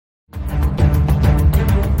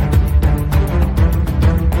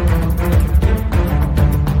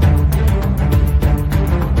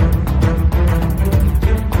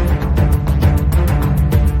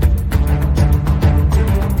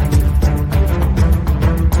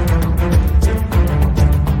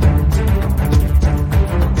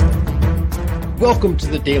Welcome to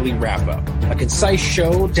the Daily Wrap-Up, a concise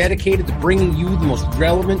show dedicated to bringing you the most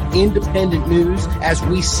relevant independent news as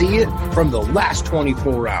we see it from the last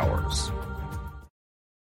 24 hours.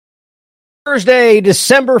 Thursday,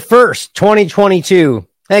 December 1st, 2022.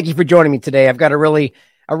 Thank you for joining me today. I've got a really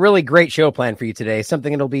great show planned for you today,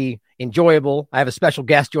 something that'll be enjoyable. I have a special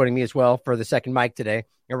guest joining me as well for the second mic today,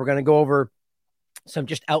 and we're going to go over some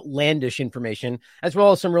just outlandish information, as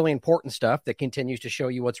well as some really important stuff that continues to show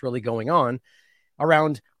you what's really going on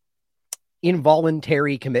around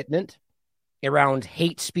involuntary commitment, around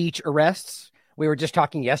hate speech arrests. We were just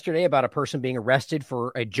talking yesterday about a person being arrested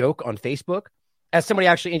for a joke on Facebook. As somebody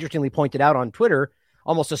actually interestingly pointed out on Twitter,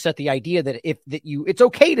 almost to set the idea that it's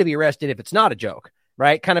okay to be arrested if it's not a joke,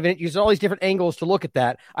 right? Kind of use all these different angles to look at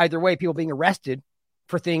that. Either way, people being arrested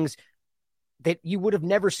for things that you would have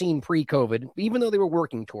never seen pre-COVID, even though they were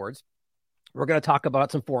working towards. We're going to talk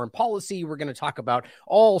about some foreign policy. We're going to talk about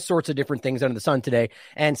all sorts of different things under the sun today.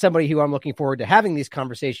 And somebody who I'm looking forward to having this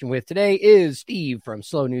conversation with today is Steve from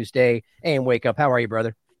Slow News Day and Wake Up. How are you,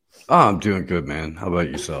 brother? Oh, I'm doing good, man. How about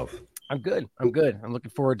yourself? I'm good. I'm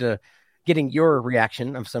looking forward to getting your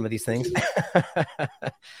reaction of some of these things.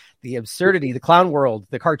 The absurdity, the clown world,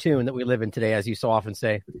 the cartoon that we live in today, as you so often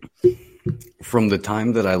say. From the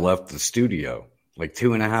time that I left the studio, like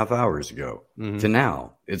 2.5 hours ago, to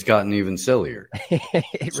now, it's gotten even sillier.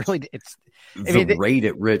 The rate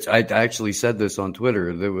at which I actually said this on Twitter.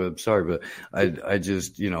 I'm sorry, but I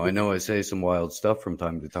just, I know I say some wild stuff from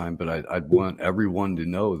time to time, but I'd want everyone to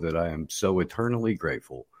know that I am so eternally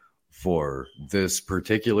grateful for this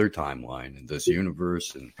particular timeline and this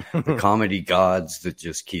universe and the comedy gods that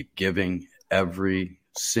just keep giving every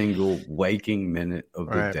single waking minute of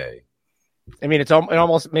the day. I mean, it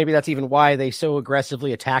almost, maybe that's even why they so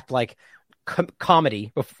aggressively attacked like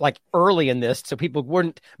comedy like early in this, so people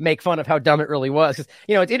wouldn't make fun of how dumb it really was. 'Cause,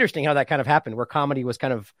 it's interesting how that kind of happened, where comedy was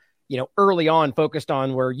kind of, early on focused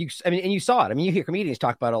on and you saw it. I mean, you hear comedians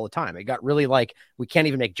talk about it all the time. It got really like, we can't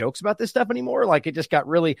even make jokes about this stuff anymore. Like, it just got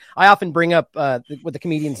really, I often bring up what the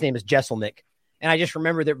comedian's name is, Jesselnick. And I just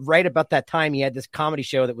remember that right about that time, he had this comedy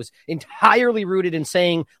show that was entirely rooted in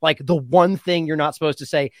saying like the one thing you're not supposed to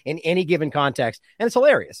say in any given context. And it's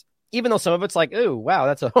hilarious, even though some of it's like, oh, wow,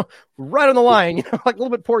 that's right on the line, like a little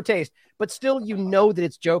bit poor taste, but still, that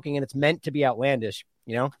it's joking and it's meant to be outlandish,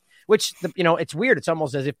 which, it's weird. It's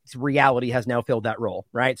almost as if reality has now filled that role.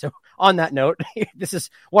 Right. So on that note, this is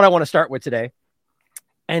what I want to start with today.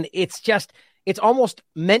 And it's almost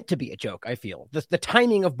meant to be a joke. I feel the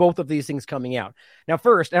timing of both of these things coming out. Now,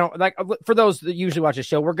 first, like for those that usually watch the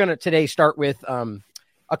show, we're going to today start with a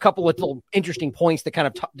couple of little interesting points that kind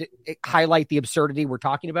of highlight the absurdity we're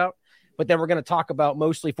talking about. But then we're going to talk about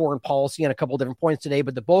mostly foreign policy and a couple of different points today.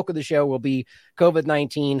 But the bulk of the show will be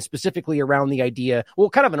COVID-19, specifically around the idea,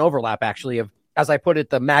 kind of an overlap actually of, as I put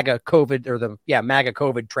it, the MAGA COVID MAGA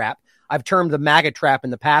COVID trap. I've termed the MAGA trap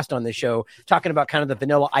in the past on this show, talking about kind of the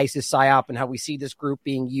vanilla ISIS psyop and how we see this group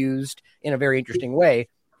being used in a very interesting way.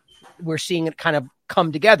 We're seeing it kind of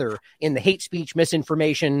come together in the hate speech,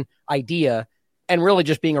 misinformation idea, and really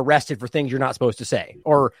just being arrested for things you're not supposed to say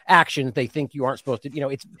or actions they think you aren't supposed to.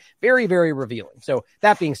 It's very, very revealing. So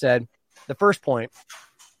that being said, the first point,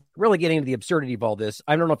 really getting into the absurdity of all this.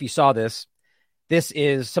 I don't know if you saw this. This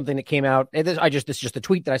is something that came out. This is just a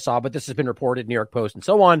tweet that I saw, but this has been reported, New York Post and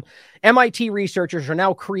so on. MIT researchers are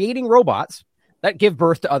now creating robots that give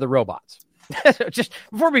birth to other robots. Just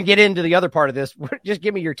before we get into the other part of this, just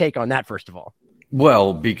give me your take on that, first of all.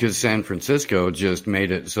 Well, because San Francisco just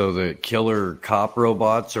made it so that killer cop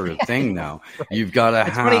robots are a thing now. Right. You've got to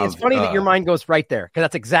have... It's funny that your mind goes right there, because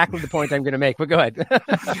that's exactly the point I'm going to make. But go ahead.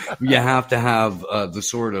 You have to have the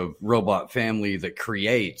sort of robot family that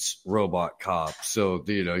creates robot cops. So,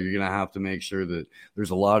 you're going to have to make sure that there's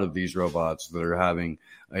a lot of these robots that are having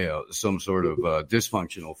some sort of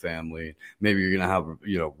dysfunctional family. Maybe you're going to have,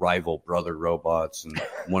 rival brother robots, and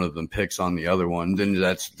one of them picks on the other one. Then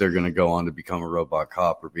they're going to go on to become a robot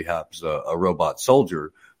cop, or perhaps a robot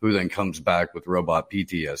soldier who then comes back with robot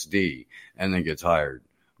PTSD and then gets hired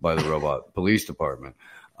by the robot police department.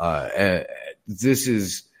 This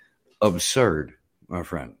is absurd, my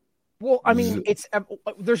friend. Well, I mean,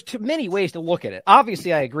 there's too many ways to look at it.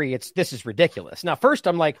 Obviously, I agree. This is ridiculous. Now, first,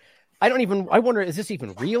 I'm like, I wonder, is this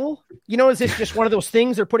even real? Is this just one of those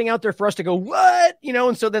things they're putting out there for us to go, what?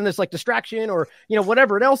 And so then there's like distraction or,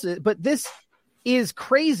 whatever it else is. But this is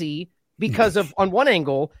crazy because of, on one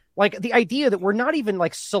angle, like the idea that we're not even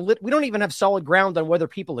like solid, we don't even have solid ground on whether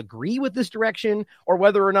people agree with this direction or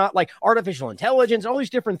whether or not, like artificial intelligence, all these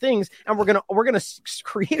different things. And we're going to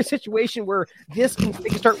create a situation where they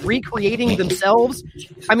can start recreating themselves.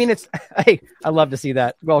 I mean, hey, I love to see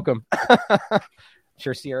that. Welcome.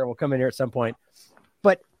 Sure, Sierra will come in here at some point.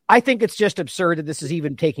 But I think it's just absurd that this is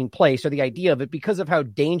even taking place, or the idea of it, because of how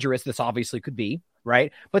dangerous this obviously could be,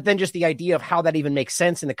 right? But then just the idea of how that even makes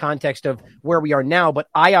sense in the context of where we are now. But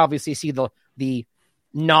I obviously see the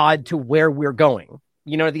nod to where we're going,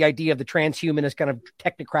 the idea of the transhumanist kind of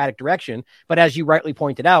technocratic direction. But as you rightly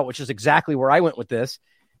pointed out, which is exactly where I went with this,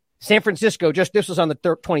 San Francisco, this was on the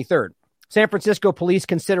 23rd. San Francisco police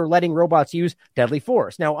consider letting robots use deadly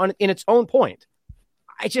force. Now, in its own point,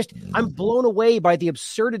 I'm blown away by the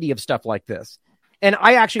absurdity of stuff like this. And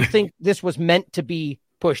I actually think this was meant to be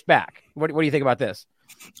pushed back. What do you think about this?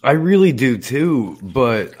 I really do too,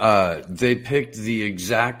 but they picked the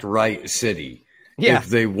exact right city. Yeah. If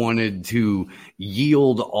they wanted to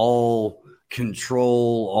yield all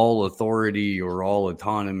control, all authority, or all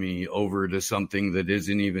autonomy over to something that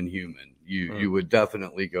isn't even human, you would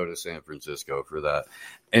definitely go to San Francisco for that.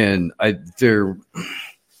 And I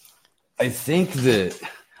think that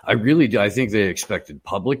I really do. I think they expected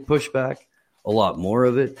public pushback, a lot more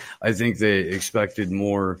of it. I think they expected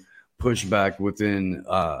more pushback within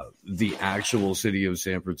the actual city of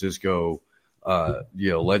San Francisco,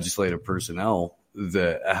 legislative personnel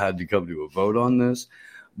that had to come to a vote on this.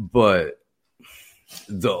 But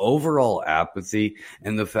the overall apathy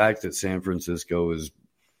and the fact that San Francisco is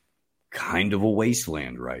kind of a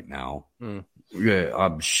wasteland right now,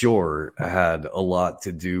 I'm sure had a lot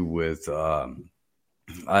to do with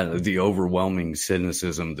the overwhelming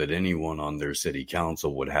cynicism that anyone on their city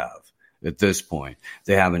council would have at this point.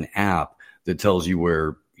 They have an app that tells you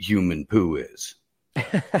where human poo is.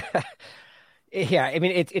 Yeah, I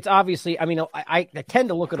mean, it's obviously, I mean, I tend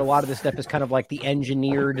to look at a lot of this stuff as kind of like the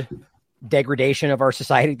engineered degradation of our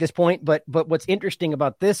society at this point. But what's interesting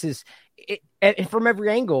about this is, from every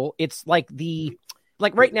angle, it's like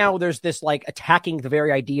right now there's this like attacking the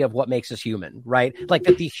very idea of what makes us human, right? Like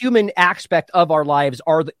that the human aspect of our lives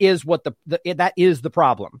is what that is the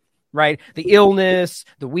problem, right? The illness,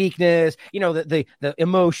 the weakness, the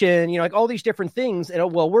emotion, like all these different things.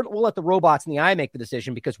 And we'll let the robots in the eye make the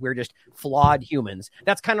decision because we're just flawed humans.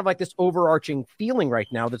 That's kind of like this overarching feeling right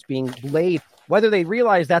now that's being laid, whether they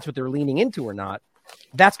realize that's what they're leaning into or not.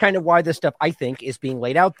 That's kind of why this stuff, I think, is being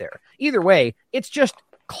laid out there. Either way, it's just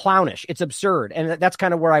clownish. It's absurd. And that's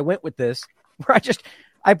kind of where I went with this, where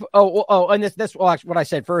and this what I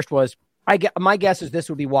said first was, my guess is this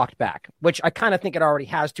would be walked back, which I kind of think it already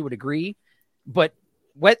has to a degree. But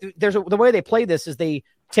the way they play this is they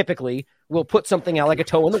typically will put something out like a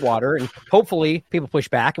toe in the water, and hopefully people push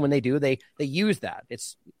back. And when they do, they use that.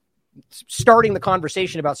 It's starting the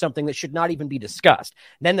conversation about something that should not even be discussed.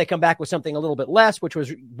 Then they come back with something a little bit less, which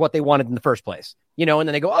was what they wanted in the first place, and then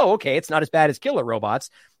they go, oh, okay, it's not as bad as killer robots.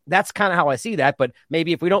 That's kind of how I see that. But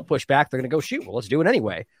maybe if we don't push back, they're going to go, shoot, well, let's do it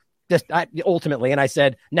anyway. Ultimately. And I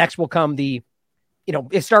said, next will come it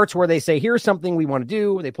starts where they say, here's something we want to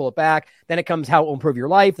do. They pull it back. Then it comes how it will improve your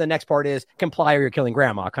life. The next part is comply or you're killing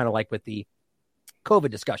grandma, kind of like with the COVID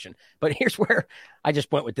discussion. But here's where I just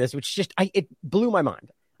went with this, which it blew my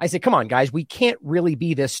mind. I said, come on, guys, we can't really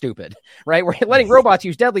be this stupid, right? We're letting robots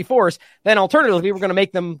use deadly force. Then alternatively, we're going to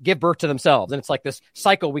make them give birth to themselves. And it's like this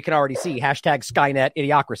cycle we can already see. #Skynet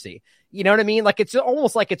idiocracy. You know what I mean? Like, it's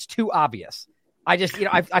almost like it's too obvious. I just,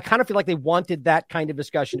 I kind of feel like they wanted that kind of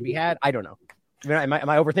discussion to be had. I don't know. Am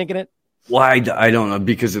I overthinking it? Well, I don't know,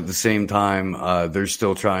 because at the same time, they're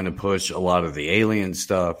still trying to push a lot of the alien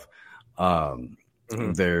stuff.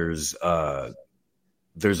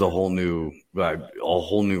 There's a whole new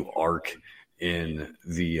arc in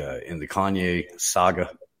the Kanye saga.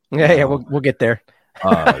 Yeah, we'll get there.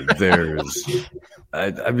 There's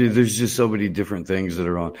just so many different things that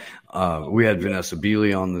are on. We had Vanessa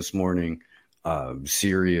Beeley on this morning.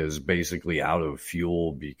 Syria is basically out of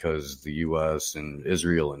fuel because the U.S. and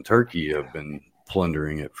Israel and Turkey have been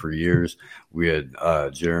plundering it for years. We had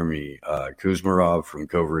Jeremy Kuzmarov from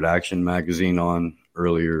Covert Action magazine on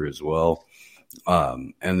earlier as well.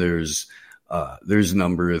 And there's a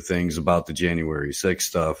number of things about the January 6th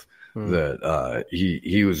stuff that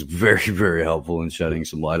he was very, very helpful in shedding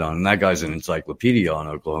some light on. And that guy's an encyclopedia on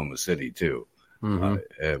Oklahoma City too. We're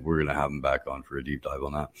going to have him back on for a deep dive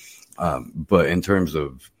on that. But in terms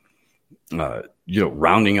of,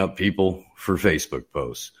 rounding up people for Facebook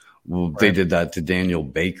posts, they did that to Daniel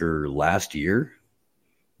Baker last year,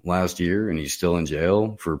 and he's still in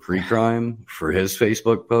jail for pre-crime for his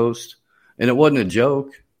Facebook post. And it wasn't a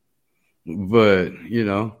joke. But,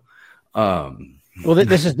 Well,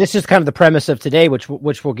 this is kind of the premise of today, which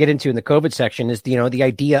we'll get into in the COVID section, is the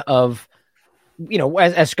idea of,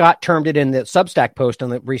 as Scott termed it in the Substack post on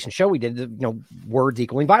the recent show we did, words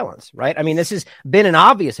equaling violence, right? I mean, this has been an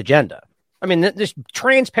obvious agenda. I mean, just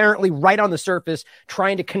transparently right on the surface,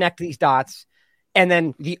 trying to connect these dots, and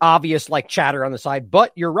then the obvious chatter on the side.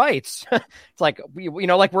 But your rights, it's like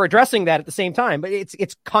we're addressing that at the same time, but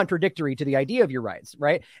it's contradictory to the idea of your rights,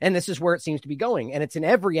 right? And this is where it seems to be going, and it's in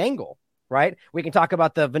every angle. Right. We can talk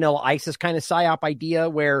about the vanilla ISIS kind of psyop idea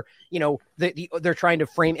where, they're trying to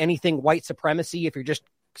frame anything white supremacy. If you're just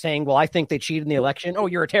saying, well, I think they cheated in the election. Oh,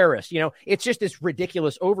 you're a terrorist. It's just this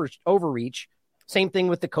ridiculous overreach. Same thing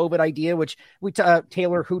with the COVID idea, which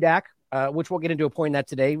Taylor Hudak, which we'll get into a point in that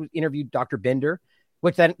today, interviewed Dr. Bender,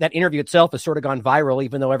 which that interview itself has sort of gone viral,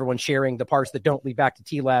 even though everyone's sharing the parts that don't lead back to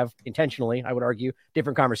TLAV intentionally, I would argue.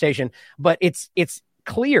 Different conversation. But it's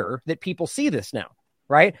clear that people see this now.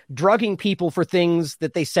 Right? Drugging people for things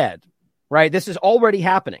that they said, right? This is already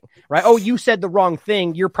happening, right? Oh, you said the wrong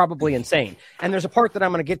thing. You're probably insane. And there's a part that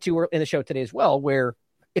I'm going to get to in the show today as well, where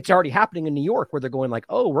it's already happening in New York, where they're going like,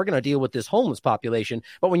 oh, we're going to deal with this homeless population.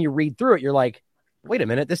 But when you read through it, you're like, wait a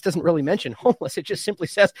minute, this doesn't really mention homeless. It just simply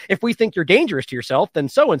says, if we think you're dangerous to yourself, then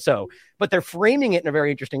so-and-so. But they're framing it in a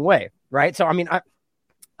very interesting way, right? So, I mean,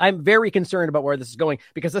 I'm very concerned about where this is going,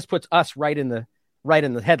 because this puts us right in the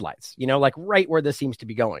headlights, right where this seems to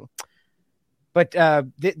be going. But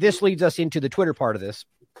this leads us into the Twitter part of this,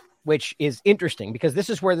 which is interesting, because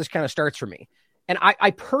this is where this kind of starts for me. And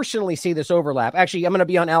I personally see this overlap. Actually, I'm going to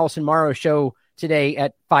be on Allison Morrow's show today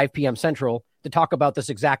at 5 p.m. Central to talk about this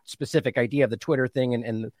exact specific idea of the Twitter thing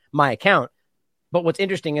and my account. But what's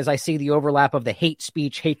interesting is I see the overlap of the hate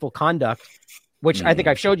speech, hateful conduct, which I think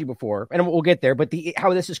I've showed you before, and we'll get there, but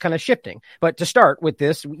how this is kind of shifting. But to start with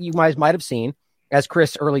this, you guys might have seen, as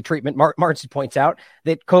Chris early treatment, Martin points out,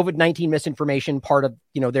 that COVID-19 misinformation part of,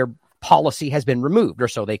 their policy has been removed, or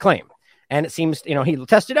so they claim. And it seems, he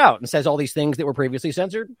tested out and says all these things that were previously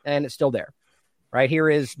censored, and it's still there. Right?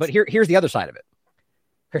 Here's the other side of it.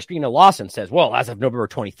 Christina Lawson says, well, as of November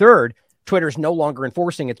 23rd, Twitter is no longer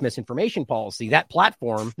enforcing its misinformation policy.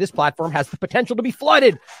 This platform has the potential to be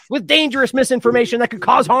flooded with dangerous misinformation that could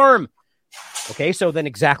cause harm. Okay, so then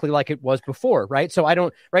exactly like it was before, right? So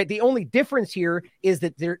the only difference here is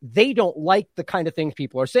that they don't like the kind of things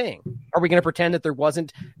people are saying. Are we going to pretend that there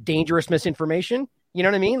wasn't dangerous misinformation? You know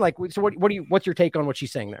what I mean? So what's your take on what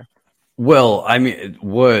she's saying there? Well, I mean,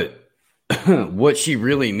 what she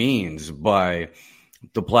really means by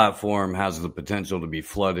the platform has the potential to be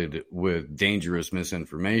flooded with dangerous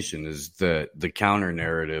misinformation is that the counter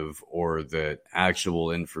narrative, or that actual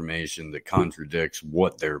information that contradicts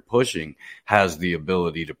what they're pushing, has the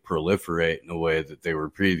ability to proliferate in a way that they were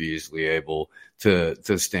previously able to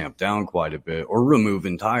stamp down quite a bit or remove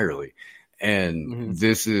entirely. And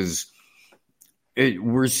this is it.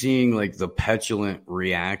 We're seeing the petulant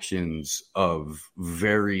reactions of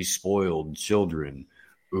very spoiled children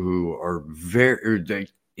who are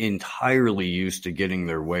entirely used to getting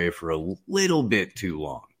their way for a little bit too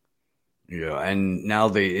long. And now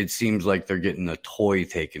it seems like they're getting a toy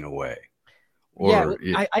taken away.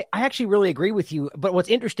 I actually really agree with you. But what's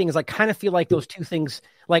interesting is I kind of feel like those two things,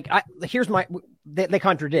 they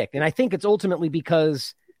contradict. And I think it's ultimately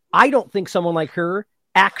because I don't think someone like her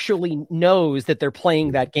actually knows that they're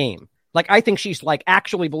playing that game. I think she's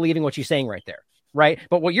actually believing what she's saying right there. Right.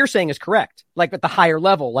 But what you're saying is correct. At the higher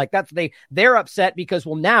level, they're upset because,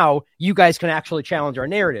 well, now you guys can actually challenge our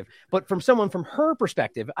narrative. But from her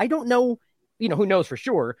perspective, I don't know, who knows for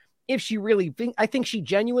sure if she really I think she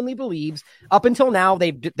genuinely believes up until now,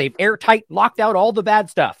 they've airtight locked out all the bad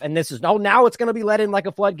stuff. And this is now it's going to be let in like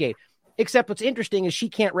a floodgate. Except what's interesting is she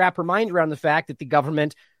can't wrap her mind around the fact that the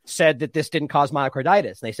government said that this didn't cause myocarditis.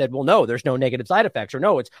 And they said, well, no, there's no negative side effects, or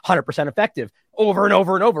no, it's 100% effective over and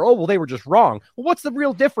over and over. Oh, well, they were just wrong. Well, what's the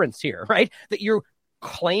real difference here, right? That you're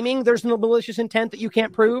claiming there's no malicious intent that you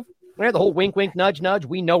can't prove, right? The whole wink, wink, nudge, nudge.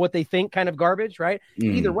 We know what they think kind of garbage, right?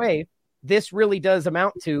 Either way, this really does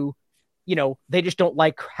amount to, they just don't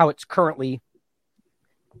like how it's currently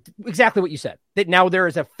exactly what you said, that now there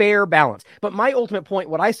is a fair balance. But my ultimate point,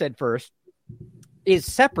 what I said first, is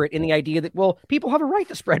separate in the idea that, well, people have a right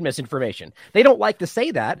to spread misinformation. They don't like to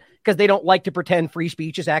say that because they don't like to pretend free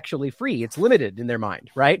speech is actually free. It's limited in their mind,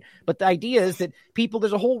 right? But the idea is that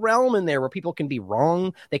there's a whole realm in there where people can be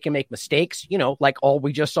wrong. They can make mistakes, like all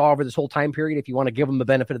we just saw over this whole time period, if you want to give them the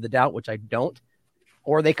benefit of the doubt, which I don't.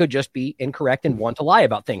 Or they could just be incorrect and want to lie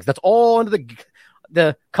about things. That's all under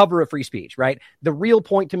the cover of free speech, right? The real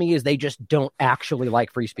point to me is they just don't actually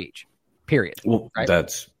like free speech. period. Well, Right?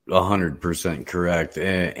 that's 100% correct.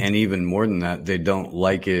 And even more than that, they don't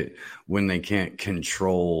like it when they can't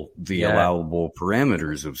control the allowable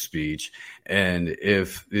parameters of speech. And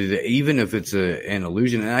even if it's an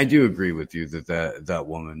illusion, and I do agree with you that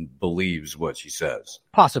woman believes what she says.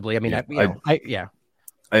 Possibly. I mean,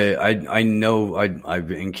 I know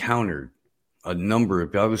I've encountered a number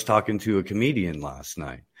of, I was talking to a comedian last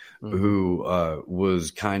night who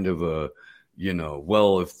was kind of a,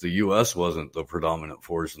 well, if the U.S. wasn't the predominant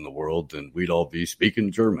force in the world, then we'd all be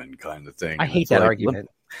speaking German kind of thing. I hate that argument.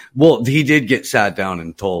 Well, he did get sat down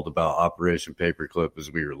and told about Operation Paperclip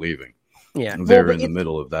as we were leaving. Yeah. They're in the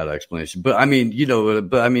middle of that explanation. But I mean,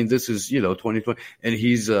 this is, 2020, and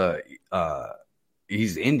he's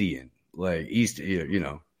Indian, like East, he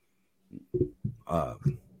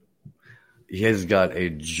has got a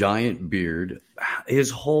giant beard.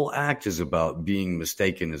 His whole act is about being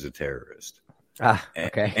mistaken as a terrorist.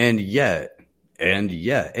 Okay. And yet, and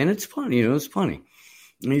it's funny, it's funny.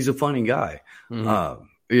 He's a funny guy, and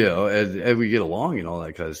we get along and all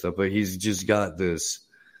that kind of stuff. But he's just got this,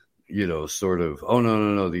 sort of, oh,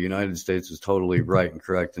 no, the United States is totally right and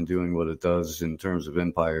correct in doing what it does in terms of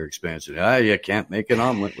empire expansion. You can't make an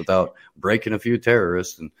omelet without breaking a few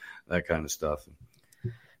terrorists and that kind of stuff.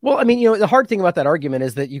 Well, I mean, the hard thing about that argument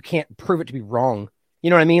is that you can't prove it to be wrong. You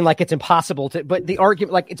know what I mean? Like, it's impossible to, but the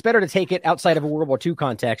argument, like, it's better to take it outside of a World War II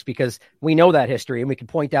context, because we know that history, and we can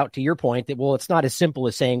point out to your point that, well, it's not as simple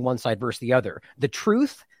as saying one side versus the other. The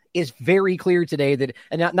truth is very clear today that,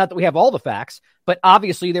 and not that we have all the facts, but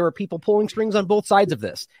obviously there were people pulling strings on both sides of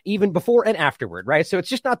this, even before and afterward, right? So it's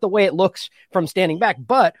just not the way it looks from standing back,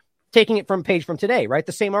 but taking it from page from today, right?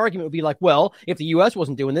 The same argument would be like, well, if the U.S.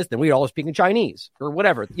 wasn't doing this, then we'd all speak in Chinese or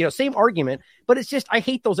whatever, same argument. But it's just, I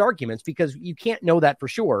hate those arguments because you can't know that for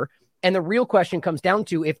sure. And the real question comes down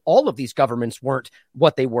to, if all of these governments weren't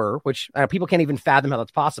what they were, which people can't even fathom how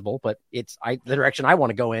that's possible, but it's the direction I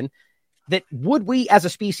want to go in, that would we as a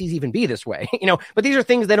species even be this way? But these are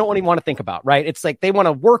things they don't even want to think about, right? It's like they want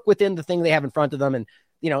to work within the thing they have in front of them, and,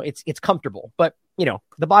 it's comfortable. But,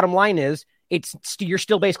 the bottom line is, you're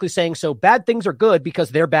still basically saying, so bad things are good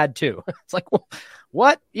because they're bad too. It's like, well,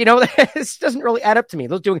 what? This doesn't really add up to me.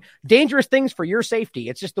 Those doing dangerous things for your safety.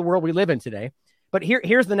 It's just the world we live in today. But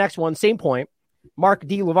here's the next one. Same point. Mark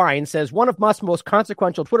D. Levine says, one of Musk's most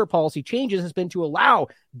consequential Twitter policy changes has been to allow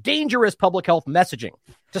dangerous public health messaging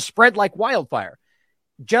to spread like wildfire.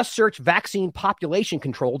 Just search vaccine population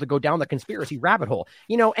control to go down the conspiracy rabbit hole.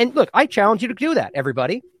 And look, I challenge you to do that,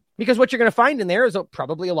 everybody. Because what you're going to find in there is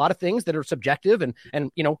probably a lot of things that are subjective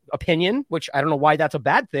and opinion, which I don't know why that's a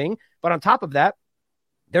bad thing. But on top of that,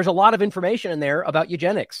 there's a lot of information in there about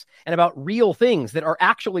eugenics and about real things that are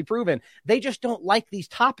actually proven. They just don't like these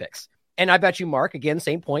topics. And I bet you Mark, again,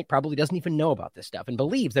 same point, probably doesn't even know about this stuff and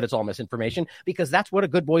believes that it's all misinformation, because that's what a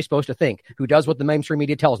good boy's supposed to think, who does what the mainstream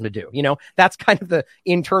media tells him to do. That's kind of the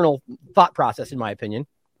internal thought process, in my opinion.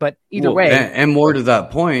 But either way, and more to that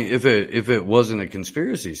point, if it wasn't a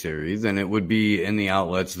conspiracy theory, then it would be in the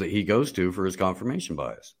outlets that he goes to for his confirmation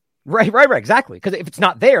bias. Right, exactly. Because if it's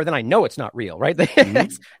not there, then I know it's not real, right?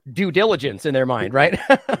 That's due diligence in their mind, right?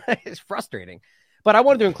 It's frustrating. But I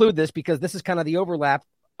wanted to include this because this is kind of the overlap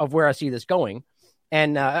of where I see this going.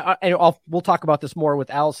 And we'll talk about this more with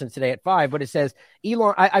Allison today at 5. But it says,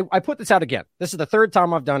 Elon, I put this out again. This is the third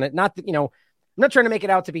time I've done it. Not that, I'm not trying to make it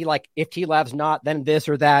out to be like, if T-Lab's not, then this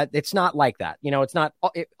or that. It's not like that. It's not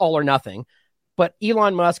all or nothing. But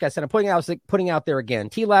Elon Musk, I said, I'm putting out there again,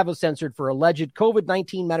 T-Lab was censored for alleged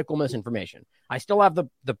COVID-19 medical misinformation. I still have the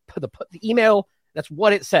email. That's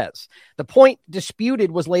what it says. The point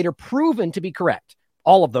disputed was later proven to be correct.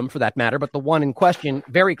 All of them, for that matter, but the one in question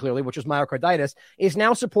very clearly, which was myocarditis, is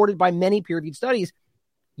now supported by many peer-reviewed studies.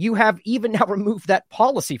 You have even now removed that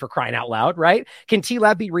policy, for crying out loud, right? Can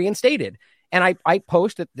T-Lab be reinstated? And I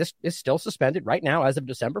post that this is still suspended right now as of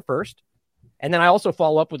December 1st. And then I also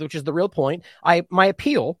follow up with, which is the real point, my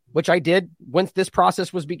appeal, which I did once this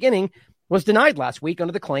process was beginning, was denied last week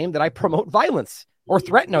under the claim that I promote violence or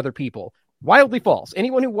threaten other people. Wildly false.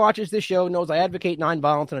 Anyone who watches this show knows I advocate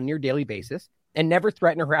nonviolence on a near daily basis and never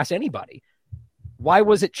threaten or harass anybody. Why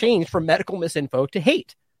was it changed from medical misinfo to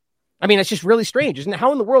hate? I mean, it's just really strange. Isn't it?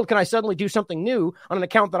 How in the world can I suddenly do something new on an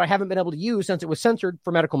account that I haven't been able to use since it was censored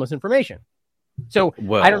for medical misinformation? So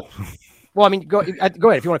I don't. Well, I mean, go ahead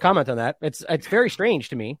if you want to comment on that. It's very strange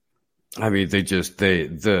to me. I mean,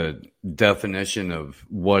 the definition of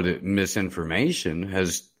misinformation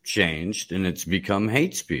has changed, and it's become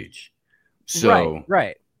hate speech. So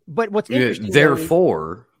right. But what's interesting,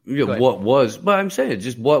 therefore, what was? But I'm saying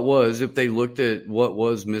just what was. If they looked at what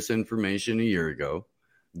was misinformation a year ago,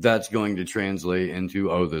 that's going to translate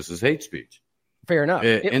into, oh, this is hate speech. Fair enough.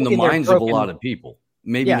 In the minds of a lot of people,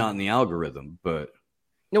 maybe not in the algorithm, but.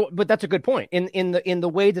 No, but that's a good point. In the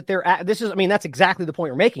way that they're at, that's exactly the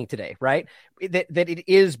point we're making today, right? That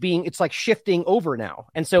it's like shifting over now.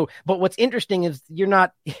 And so, but what's interesting is you're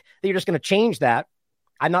just going to change that.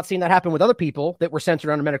 I'm not seeing that happen with other people that were censored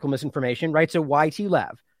under medical misinformation, right? So why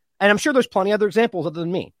TLAV? And I'm sure there's plenty of other examples other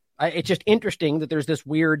than me. It's just interesting that there's this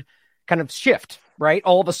weird kind of shift, right?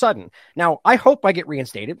 All of a sudden. Now, I hope I get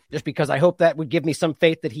reinstated just because I hope that would give me some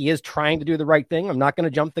faith that he is trying to do the right thing. I'm not going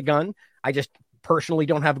to jump the gun. I just personally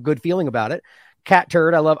don't have a good feeling about it. Cat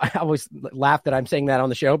Turd, I always laugh that I'm saying that on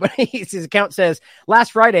the show, but his account says,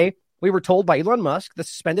 last Friday, we were told by Elon Musk the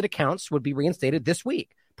suspended accounts would be reinstated this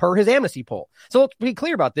week per his amnesty poll. So let's be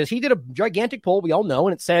clear about this. He did a gigantic poll, we all know,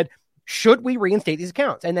 and it said, should we reinstate these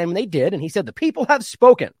accounts? And then when they did, and he said, the people have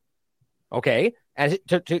spoken. Okay. And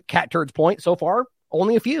to Cat Turd's point, so far,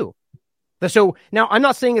 only a few. So now I'm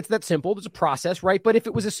not saying it's that simple. There's a process, right? But if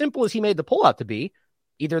it was as simple as he made the poll out to be,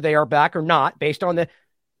 either they are back or not based on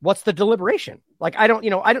what's the deliberation? Like,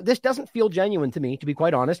 this doesn't feel genuine to me, to be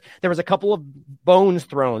quite honest. There was a couple of bones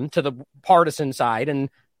thrown to the partisan side and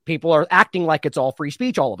people are acting like it's all free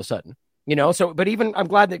speech all of a sudden, but even I'm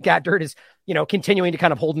glad that Cat Dirt is, continuing to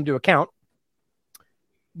kind of hold him to account.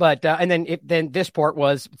 But, and then this part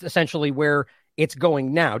was essentially where it's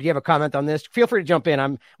going now. Do you have a comment on this? Feel free to jump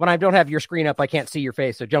in. When I don't have your screen up, I can't see your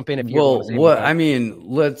face. So jump in if you want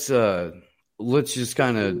to say let's just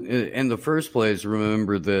kind of, in the first place,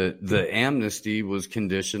 remember that the amnesty was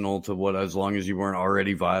conditional to as long as you weren't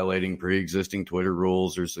already violating pre-existing Twitter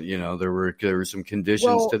rules, or there were some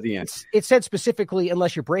conditions to the end. It said specifically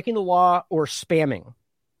unless you're breaking the law or spamming.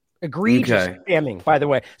 Egregious spamming, by the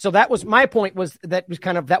way. So that was my point.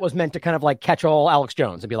 That was meant to kind of like catch all Alex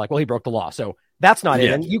Jones and be like, well, he broke the law, so that's not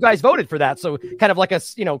it. And you guys voted for that, so kind of like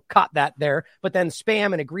caught that there. But then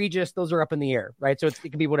spam and egregious, those are up in the air, right? So it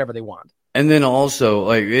can be whatever they want. And then also,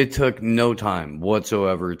 it took no time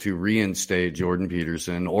whatsoever to reinstate Jordan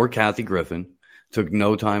Peterson or Kathy Griffin. Took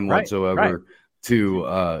no time whatsoever to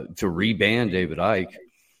reban David Icke.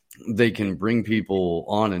 They can bring people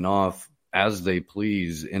on and off as they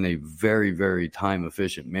please in a very, very time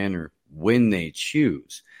efficient manner when they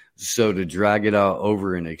choose. So to drag it out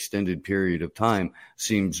over an extended period of time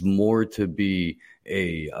seems more to be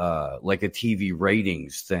a TV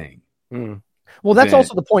ratings thing. Mm. Well, that's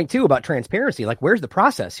also the point too about transparency. Like, where's the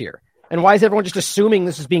process here? And why is everyone just assuming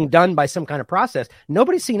this is being done by some kind of process?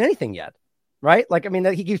 Nobody's seen anything yet, right? Like, I mean,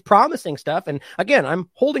 he keeps promising stuff. And again, I'm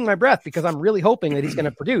holding my breath because I'm really hoping that he's going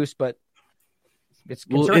to produce, but it's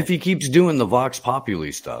concerning. Well, if he keeps doing the Vox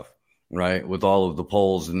Populi stuff, right, with all of the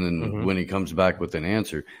polls, and then when he comes back with an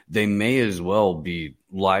answer, they may as well be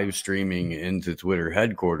live streaming into Twitter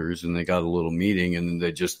headquarters, and they got a little meeting, and then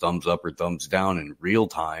they just thumbs up or thumbs down in real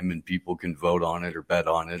time, and people can vote on it or bet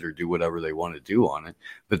on it or do whatever they want to do on it.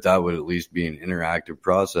 But that would at least be an interactive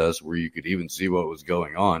process where you could even see what was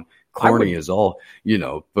going on. Corny is all,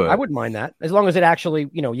 but I wouldn't mind that as long as it actually,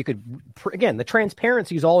 you could, again, the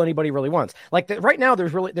transparency is all anybody really wants. Like right now,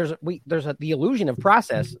 there's the illusion of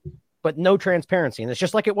process, but no transparency. And it's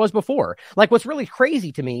just like it was before. Like, what's really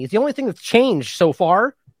crazy to me is the only thing that's changed so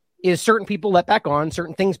far is certain people let back on,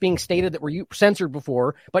 certain things being stated that were censored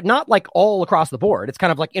before, but not like all across the board. It's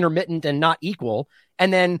kind of like intermittent and not equal.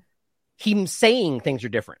 And then him saying things are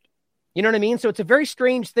different. You know what I mean? So it's a very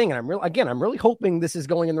strange thing. And I'm really hoping this is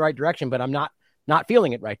going in the right direction, but I'm not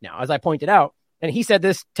feeling it right now. As I pointed out, and he said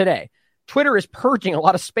this today, Twitter is purging a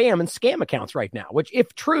lot of spam and scam accounts right now, which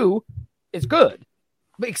if true is good.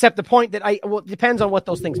 Except the point that it depends on what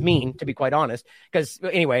those things mean, to be quite honest. Because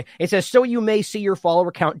anyway, it says, so you may see your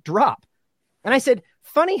follower count drop. And I said,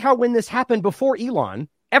 funny how when this happened before Elon,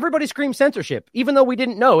 everybody screamed censorship, even though we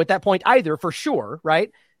didn't know at that point either for sure,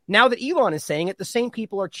 right? Now that Elon is saying it, the same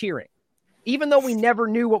people are cheering. Even though we never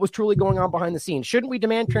knew what was truly going on behind the scenes. Shouldn't we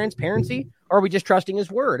demand transparency? Or are we just trusting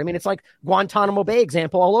his word? I mean, it's like Guantanamo Bay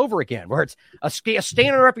example all over again, where it's a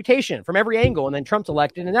stain on our reputation from every angle, and then Trump's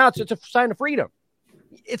elected, and now it's a sign of freedom.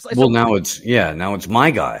 Now it's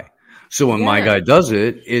my guy. So when my guy does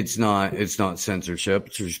it, it's not censorship.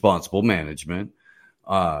 It's responsible management.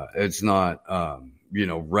 It's not,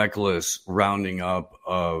 reckless rounding up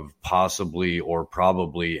of possibly or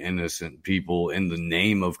probably innocent people in the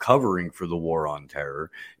name of covering for the war on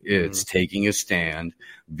terror. It's taking a stand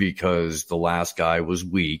because the last guy was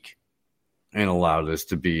weak and allowed us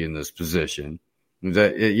to be in this position. And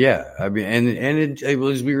it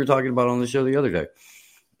was, we were talking about on the show the other day.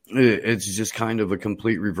 It's just kind of a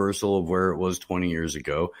complete reversal of where it was 20 years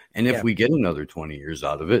ago. And if we get another 20 years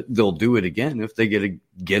out of it, they'll do it again if they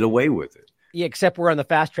get away with it. Yeah, except we're on the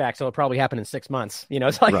fast track, so it'll probably happen in 6 months.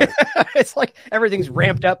 It's like Right. it's like everything's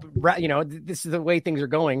ramped up. This is the way things are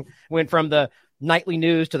going. Went from the nightly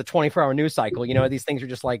news to the 24-hour news cycle. These things are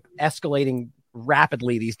just like escalating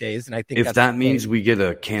rapidly these days. And I think if that means we get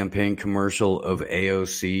a campaign commercial of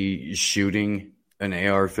AOC shooting an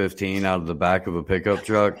AR-15 out of the back of a pickup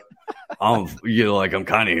truck, I'm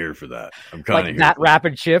kind of here for that. I'm kind of like here that for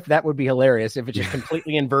rapid shift. That would be hilarious if it's just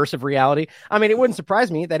completely inverse of reality. I mean, it wouldn't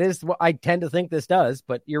surprise me. That is what I tend to think this does.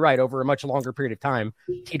 But you're right. Over a much longer period of time,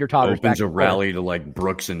 teeter-totters opens a rally to like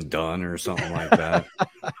Brooks and Dunn or something like that.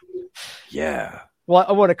 Yeah. Well,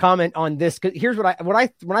 I want to comment on this because here's when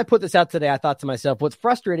I put this out today, I thought to myself, what's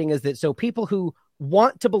frustrating is that so people who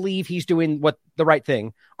want to believe he's doing the right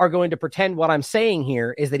thing are going to pretend what I'm saying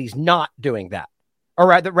here is that he's not doing that, or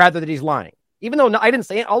rather that he's lying. Even though I didn't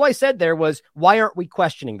say it, all I said there was, why aren't we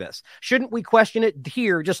questioning this? Shouldn't we question it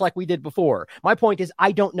here just like we did before? My point is,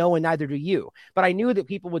 I don't know, and neither do you. But I knew that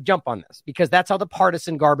people would jump on this because that's how the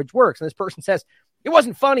partisan garbage works. And this person says, it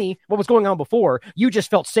wasn't funny what was going on before. You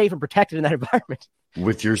just felt safe and protected in that environment.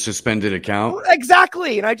 With your suspended account?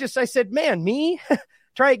 Exactly. And I said, man, me?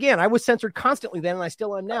 Try again. I was censored constantly then, and I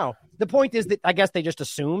still am now. The point is that I guess they just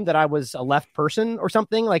assumed that I was a left person or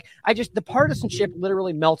something. Like the partisanship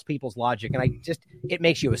literally melts people's logic. And it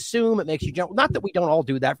makes you assume, it makes you jump. Not that we don't all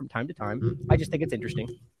do that from time to time. I just think it's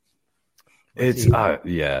interesting.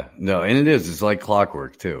 Yeah, no. And it is, it's like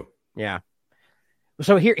clockwork too. Yeah.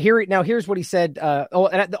 So here's what he said.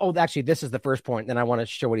 Actually, this is the first point. Then I want to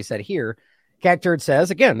show what he said here. Cat Turd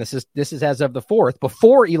says, again, this is as of the 4th,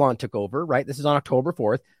 before Elon took over, right? This is on October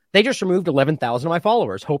 4th. They just removed 11,000 of my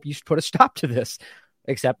followers. Hope you put a stop to this.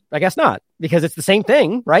 Except, I guess not, because it's the same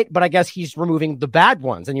thing, right? But I guess he's removing the bad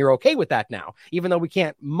ones, and you're okay with that now, even though we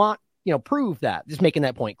can't prove that. Just making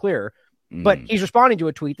that point clear. But he's responding to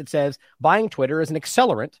a tweet that says, buying Twitter is an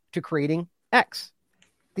accelerant to creating X,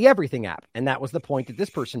 the everything app. And that was the point that this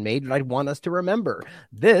person made that I'd want us to remember.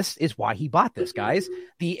 This is why he bought this, guys.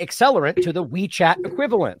 The accelerant to the WeChat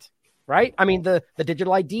equivalent, right? I mean, the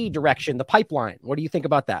digital ID direction, the pipeline. What do you think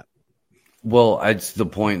about that? Well, it's the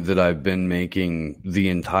point that I've been making the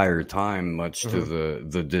entire time, much to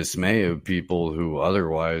the dismay of people who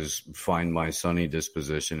otherwise find my sunny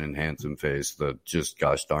disposition and handsome face the just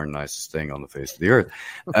gosh darn nicest thing on the face of the earth.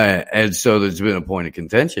 And so there's been a point of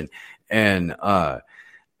contention. And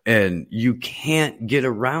you can't get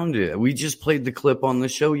around it. We just played the clip on the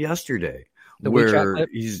show yesterday where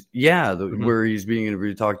he's being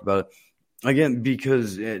interviewed, talked about it again,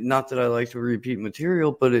 because not that I like to repeat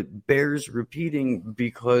material, but it bears repeating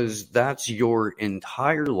because that's your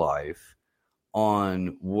entire life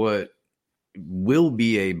on what will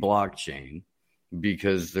be a blockchain,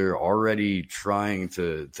 because they're already trying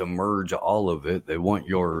to merge all of it. They want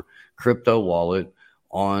your crypto wallet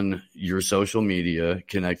on your social media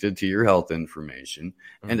connected to your health information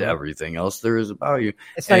and everything else there is about you.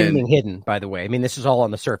 It's not even being hidden, by the way. I mean, this is all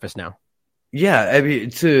on the surface now. Yeah, I mean,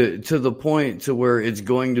 to the point to where it's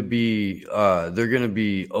going to be, they're going to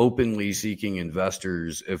be openly seeking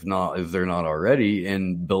investors, if they're not already,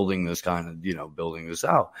 in building this building this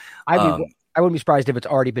out. I wouldn't be surprised if it's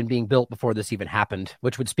already been being built before this even happened,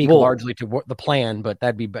 which would speak largely to the plan, but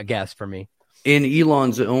that'd be a guess for me. In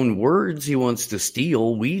Elon's own words, he wants to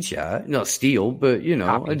steal WeChat. Not steal, but,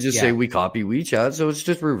 say we copy WeChat. So it's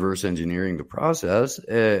just reverse engineering the process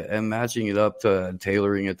and matching it up to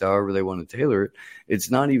tailoring it to however they want to tailor it.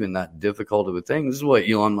 It's not even that difficult of a thing. This is what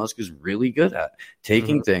Elon Musk is really good at.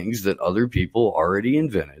 Taking things that other people already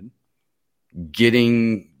invented,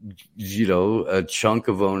 getting, a chunk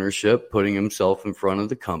of ownership, putting himself in front of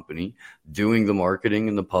the company, doing the marketing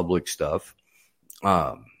and the public stuff.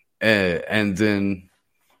 And then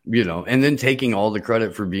taking all the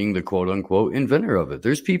credit for being the quote unquote inventor of it.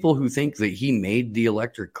 There's people who think that he made the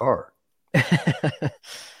electric car.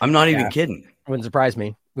 I'm not even kidding. Wouldn't surprise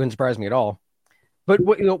me at all. But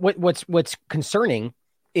what's concerning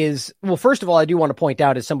is, well, first of all, I do want to point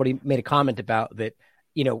out, as somebody made a comment about that,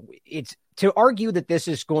 it's to argue that this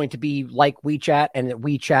is going to be like WeChat and that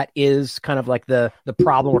WeChat is kind of like the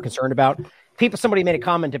problem we're concerned about. Somebody made a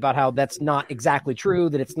comment about how that's not exactly true,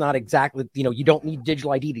 that it's not exactly, you don't need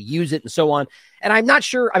digital ID to use it and so on. And I'm not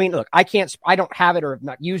sure. I mean, look, I don't have it or have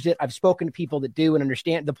not used it. I've spoken to people that do and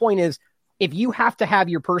understand. The point is, if you have to have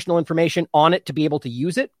your personal information on it to be able to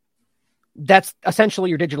use it, that's essentially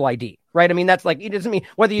your digital ID, right? I mean, that's like, it doesn't mean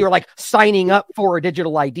whether you're like signing up for a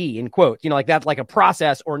digital ID in quotes, like that's like a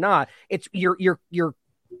process or not. It's you're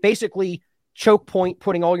basically choke point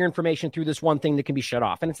putting all your information through this one thing that can be shut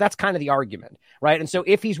off. And that's kind of the argument, right? And so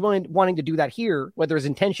if he's wanting to do that here, whether his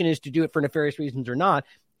intention is to do it for nefarious reasons or not,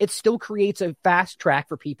 it still creates a fast track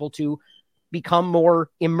for people to become more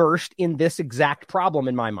immersed in this exact problem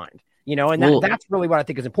in my mind, and that's really what I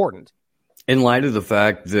think is important. In light of the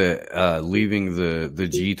fact that leaving the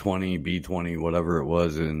G20, B20, whatever it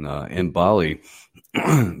was in Bali,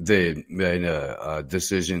 they made a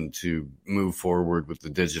decision to move forward with the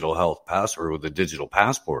digital health pass or with the digital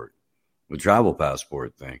passport, the travel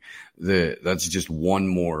passport thing. That's just one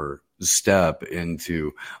more step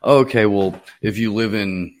into, okay, well, if you live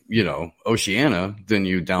in, Oceania, then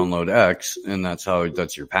you download X, and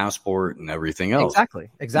that's your passport and everything else. Exactly.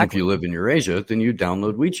 If you live in Eurasia, then you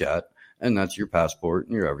download WeChat, and that's your passport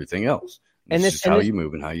and your everything else. This is how you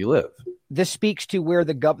move and how you live. This speaks to where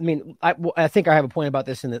the government. I think I have a point about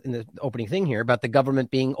this in the opening thing here about the government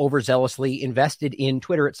being overzealously invested in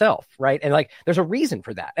Twitter itself, right? And there's a reason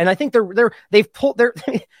for that. And I think they've pulled their.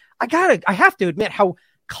 I have to admit how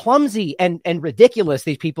clumsy and ridiculous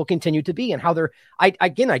these people continue to be, and how I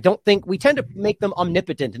don't think we tend to make them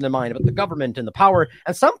omnipotent in the mind about the government and the power.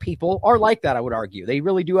 And some people are like that. I would argue they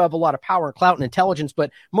really do have a lot of power and clout and intelligence,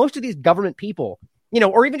 but most of these government people,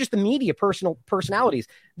 or even just the media personalities,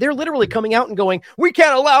 they're literally coming out and going, we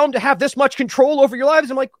can't allow them to have this much control over your lives.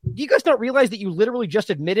 I'm like, do you guys not realize that you literally just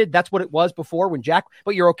admitted that's what it was before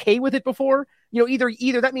but you're okay with it before?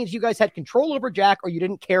 Either that means you guys had control over Jack or you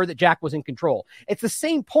didn't care that Jack was in control. It's the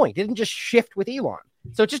same point. It didn't just shift with Elon.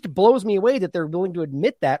 So it just blows me away that they're willing to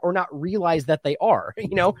admit that or not realize that they are,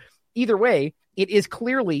 either way. It is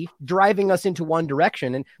clearly driving us into one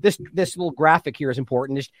direction. And this little graphic here is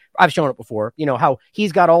important. I've shown it before, how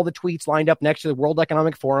he's got all the tweets lined up next to the World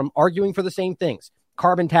Economic Forum arguing for the same things: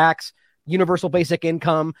 carbon tax, universal basic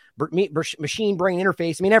income, machine brain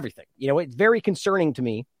interface. I mean, everything. It's very concerning to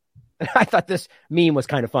me. I thought this meme was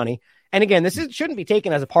kind of funny. And again, shouldn't be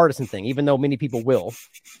taken as a partisan thing, even though many people will.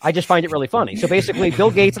 I just find it really funny. So basically,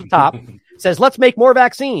 Bill Gates at the top says, let's make more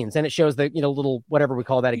vaccines. And it shows the, little, whatever we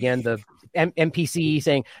call that again, the MPC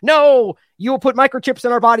saying, no, you will put microchips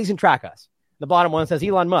in our bodies and track us. The bottom one says,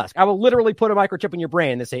 Elon Musk, I will literally put a microchip in your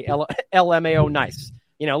brain. They say LMAO nice,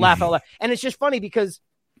 laugh out loud. And it's just funny because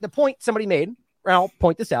the point somebody made, and I'll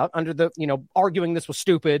point this out under the, arguing this was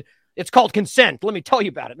stupid. It's called consent. Let me tell you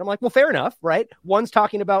about it. And I'm like, well, fair enough, right? One's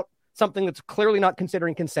talking about something that's clearly not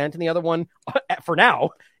considering consent, and the other one, for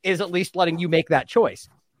now, is at least letting you make that choice.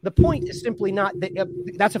 The point is simply not that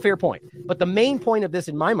that's a fair point. But the main point of this,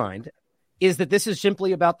 in my mind, is that this is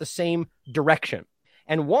simply about the same direction.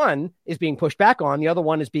 And one is being pushed back on, the other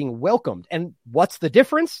one is being welcomed. And what's the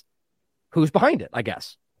difference? Who's behind it, I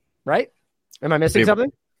guess. Right? Am I missing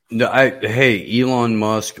something? No, Elon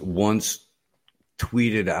Musk once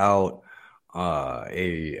tweeted out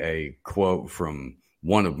a quote from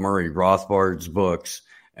one of Murray Rothbard's books,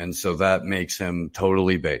 and so that makes him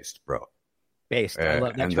totally based, bro. Based. I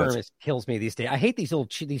love that term. Kills me these days. I hate these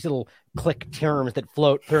little click terms that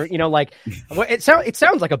float through. It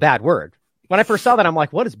sounds like a bad word. When I first saw that, I'm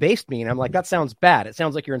like, what does based mean? I'm like, that sounds bad. It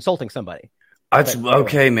sounds like you're insulting somebody.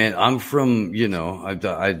 Okay, man. I'm from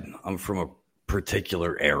I'm from a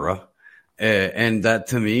particular era, and that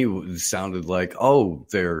to me sounded like, oh,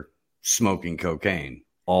 they're smoking cocaine.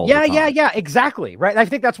 Yeah, exactly. Right. I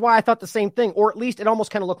think that's why I thought the same thing, or at least it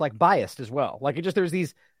almost kind of looked like biased as well. Like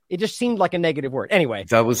it just seemed like a negative word. Anyway,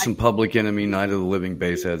 that was some Public Enemy, Night of the Living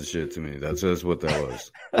basshead shit to me. That's what that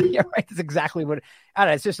was. Yeah, right. That's exactly what. I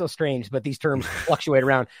don't know. It's just so strange, but these terms fluctuate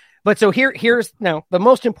around. But so here's now the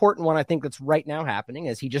most important one I think that's right now happening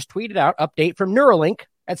is he just tweeted out update from Neuralink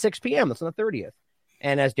at 6 p.m. That's on the 30th.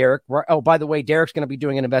 And as Derek, by the way, Derek's going to be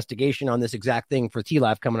doing an investigation on this exact thing for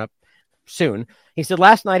TLAV coming up soon. He said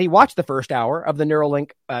last night he watched the first hour of the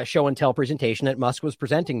Neuralink show and tell presentation that Musk was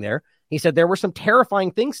presenting there. He said there were some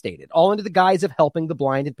terrifying things stated, all under the guise of helping the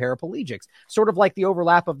blind and paraplegics, sort of like the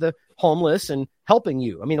overlap of the homeless and helping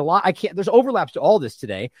you. I mean, there's overlaps to all this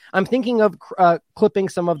today. I'm thinking of clipping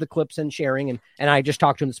some of the clips and sharing, and I just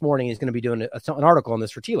talked to him this morning. He's going to be doing an article on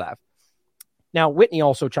this for TLAV. Now, Whitney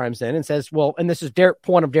also chimes in and says, well, and this is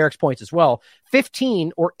one of Derek's points as well,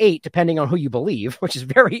 15 or 8, depending on who you believe, which is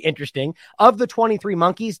very interesting, of the 23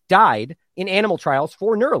 monkeys died in animal trials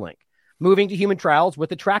for Neuralink. Moving to human trials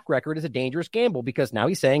with a track record is a dangerous gamble because now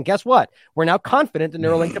he's saying, guess what? We're now confident the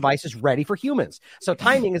Neuralink device is ready for humans. So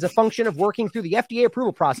timing is a function of working through the FDA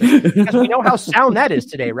approval process because we know how sound that is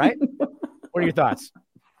today, right? What are your thoughts?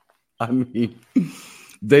 I mean,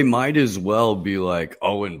 they might as well be like,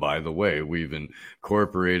 oh, and by the way, we've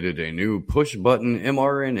incorporated a new push-button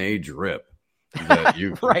mRNA drip that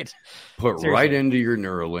you can put right into your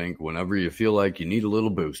Neuralink whenever you feel like you need a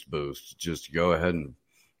little boost. Just go ahead and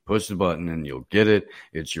push the button and you'll get it.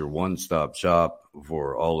 It's your one-stop shop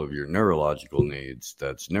for all of your neurological needs.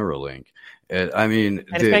 That's Neuralink. I mean,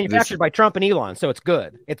 and it's manufactured by Trump and Elon, so it's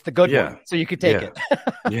good. It's the good one, so you could take it.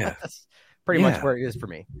 Yeah, that's pretty much where it is for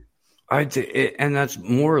me. And that's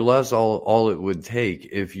more or less all it would take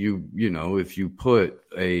if you put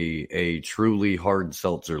a truly hard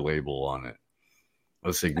seltzer label on it.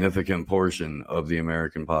 A significant portion of the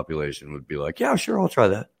American population would be like, yeah, sure, I'll try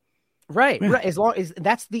that. Right. As long as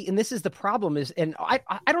and this is the problem is, and I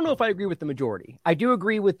don't know if I agree with the majority. I do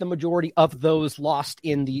agree with the majority of those lost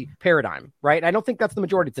in the paradigm, right? I don't think that's the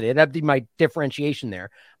majority today. That'd be my differentiation there.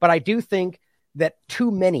 But I do think that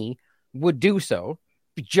too many would do so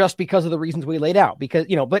just because of the reasons we laid out. Because,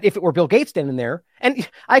 but if it were Bill Gates standing there, and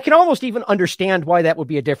I can almost even understand why that would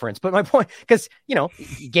be a difference. But my point, because,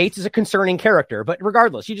 Gates is a concerning character, but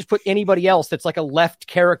regardless, you just put anybody else that's like a left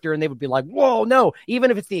character and they would be like, whoa, no,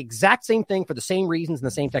 even if it's the exact same thing for the same reasons and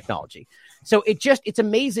the same technology. So it's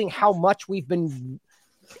amazing how much we've been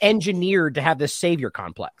engineered to have this savior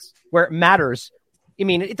complex where it matters. I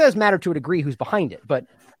mean, it does matter to a degree who's behind it, but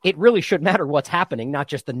it really should matter what's happening, not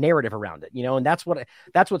just the narrative around it, and that's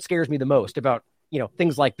what scares me the most about,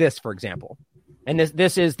 things like this, for example. And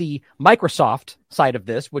this is the Microsoft side of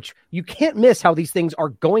this, which you can't miss how these things are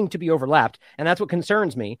going to be overlapped. And that's what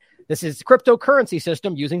concerns me. This is cryptocurrency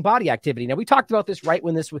system using body activity. Now, we talked about this right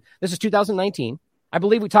when this is 2019. I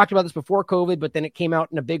believe we talked about this before COVID, but then it came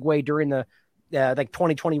out in a big way during the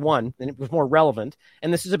 2021, and it was more relevant.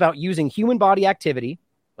 And this is about using human body activity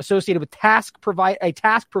associated with a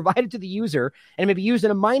task provided to the user and maybe used in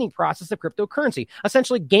a mining process of cryptocurrency,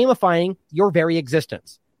 essentially gamifying your very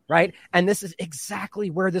existence, right? And this is exactly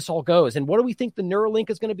where this all goes. And what do we think the Neuralink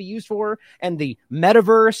is going to be used for? And the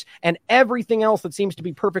metaverse and everything else that seems to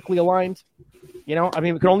be perfectly aligned? We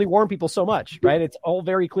can only warn people so much, right? It's all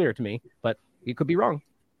very clear to me, but you could be wrong.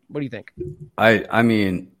 What do you think? I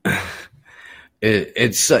mean,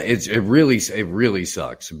 it really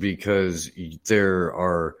sucks because there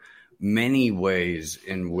are many ways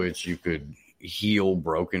in which you could heal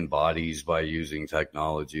broken bodies by using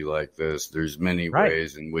technology like this. There's many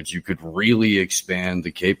ways in which you could really expand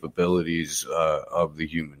the capabilities of the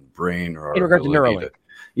human brain or in regard to Neuralink.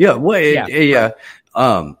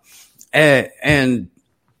 And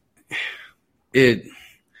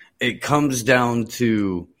it comes down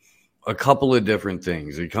to a couple of different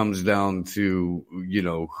things. It comes down to,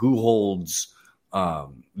 who holds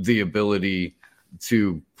the ability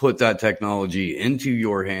to put that technology into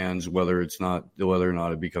your hands, whether or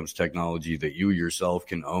not it becomes technology that you yourself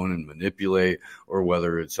can own and manipulate, or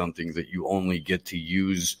whether it's something that you only get to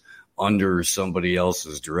use under somebody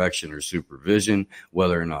else's direction or supervision,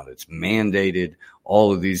 whether or not it's mandated,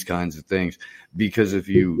 all of these kinds of things. Because if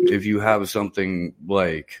you have something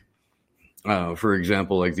like, for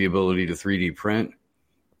example, like the ability to 3D print,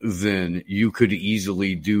 then you could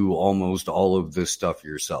easily do almost all of this stuff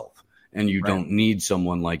yourself. And you don't need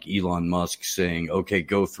someone like Elon Musk saying, okay,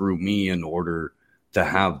 go through me in order to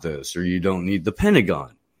have this. Or you don't need the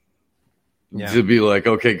Pentagon to be like,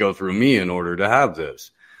 okay, go through me in order to have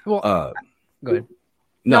this. Well, go ahead.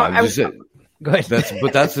 No, I'm just saying. Go ahead.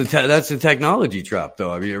 That's the technology trap,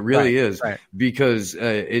 though. I mean, it really is because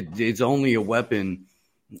it's only a weapon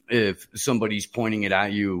if somebody's pointing it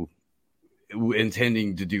at you,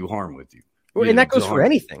 intending to do harm with you. Well, and that goes for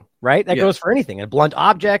anything, right? That goes for anything, a blunt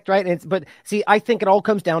object, right? But see, I think it all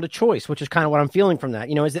comes down to choice, which is kind of what I'm feeling from that.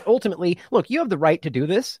 Is that ultimately, look, you have the right to do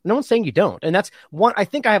this. No one's saying you don't. And that's one, I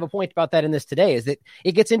think I have a point about that in this today, is that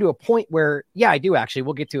it gets into a point where, I do actually,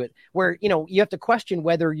 we'll get to it, where, you have to question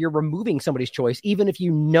whether you're removing somebody's choice, even if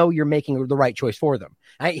you're making the right choice for them.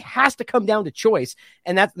 It has to come down to choice.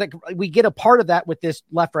 And that's like, we get a part of that with this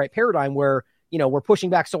left-right paradigm where, we're pushing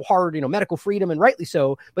back so hard, medical freedom, and rightly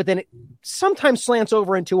so, but then it sometimes slants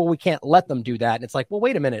over into, well, we can't let them do that. And it's like, well,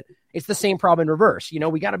 wait a minute. It's the same problem in reverse.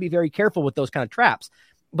 We got to be very careful with those kind of traps.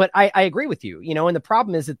 But I agree with you, and the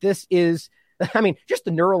problem is that this is, just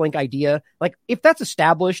the Neuralink idea, like if that's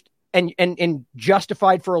established and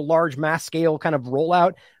justified for a large mass scale kind of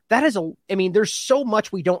rollout, that is there's so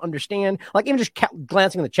much we don't understand. Like even just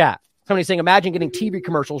glancing in the chat, somebody's saying, imagine getting TV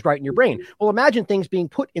commercials right in your brain. Well, imagine things being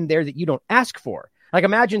put in there that you don't ask for. Like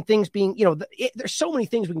imagine things being, there's so many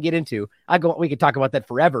things we can get into. We could talk about that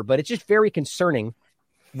forever, but it's just very concerning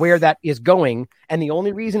where that is going. And the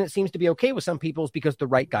only reason it seems to be okay with some people is because the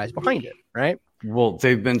right guy's behind it, right? Well,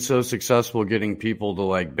 they've been so successful getting people to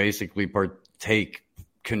like basically partake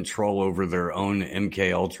control over their own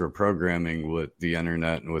MK Ultra programming with the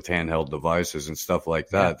internet and with handheld devices and stuff like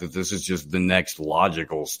that, that this is just the next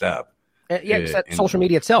logical step. Yeah, it's that social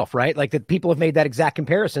media itself, right? Like that people have made that exact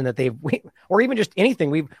comparison that or even just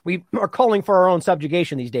anything. We are calling for our own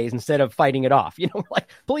subjugation these days instead of fighting it off. Like,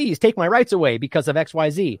 please take my rights away because of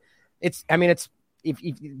XYZ. It's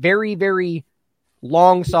very, very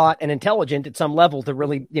long sought and intelligent at some level to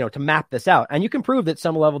really, to map this out. And you can prove that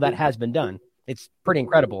some level that has been done. It's pretty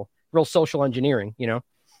incredible. Real social engineering,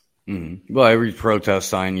 Mm-hmm. Well, every protest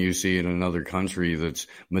sign you see in another country that's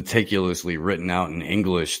meticulously written out in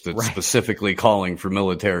English that's specifically calling for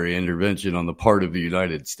military intervention on the part of the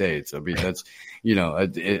United States. I mean, that's,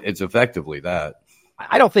 it's effectively that.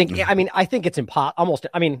 I don't think, I think it's impossible.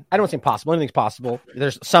 I don't say impossible. Anything's possible.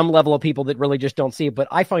 There's some level of people that really just don't see it, but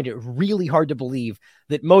I find it really hard to believe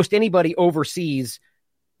that most anybody overseas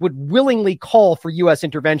would willingly call for U.S.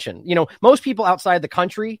 intervention. Most people outside the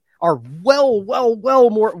country are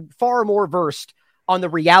far more versed on the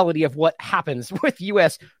reality of what happens with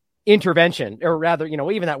U.S. intervention, or rather,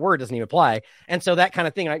 even that word doesn't even apply. And so that kind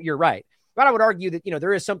of thing, you're right. But I would argue that,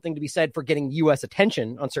 there is something to be said for getting U.S.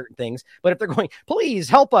 attention on certain things. But if they're going, please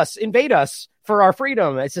help us, invade us for our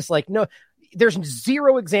freedom, it's just like, no, there's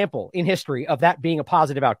zero example in history of that being a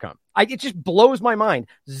positive outcome. It just blows my mind.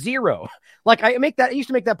 Zero. Like I used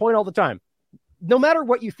to make that point all the time. No matter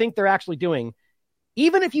what you think they're actually doing,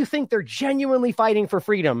 even if you think they're genuinely fighting for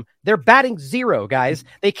freedom, they're batting zero, guys.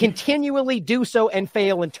 They continually do so and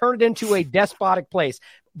fail and turn it into a despotic place.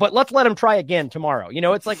 But let's let them try again tomorrow.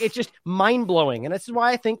 It's just mind blowing. And this is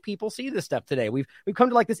why I think people see this stuff today. We've come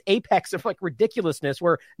to like this apex of like ridiculousness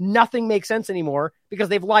where nothing makes sense anymore because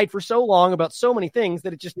they've lied for so long about so many things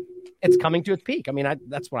that it's coming to its peak.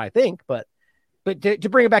 That's what I think. But to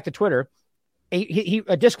bring it back to Twitter,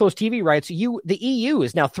 a Disclosed TV writes, the EU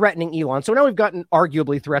is now threatening Elon. So now we've gotten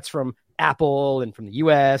arguably threats from Apple and from the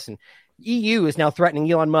US, and EU is now threatening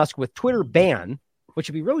Elon Musk with Twitter ban, which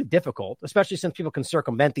would be really difficult, especially since people can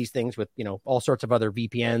circumvent these things with, all sorts of other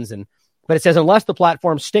VPNs. But it says, unless the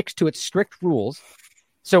platform sticks to its strict rules,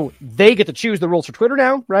 so they get to choose the rules for Twitter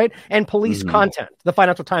now, right? And police content, the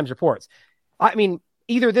Financial Times reports.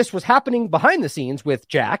 Either this was happening behind the scenes with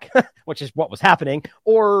Jack, which is what was happening,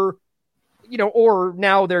 or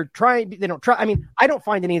now they don't try. I don't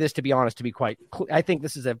find any of this, to be honest, to be quite I think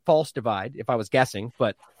this is a false divide, if I was guessing,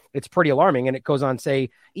 but it's pretty alarming. And it goes on to say,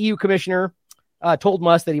 EU commissioner told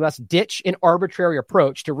Musk that he must ditch an arbitrary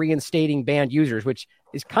approach to reinstating banned users, which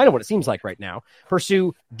is kind of what it seems like right now,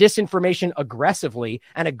 pursue disinformation aggressively,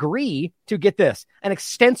 and agree to, get this, an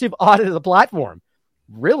extensive audit of the platform.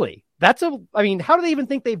 Really? How do they even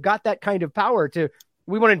think they've got that kind of power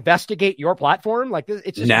we want to investigate your platform? Like this,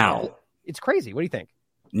 it's just now. It's crazy. What do you think?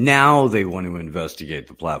 Now they want to investigate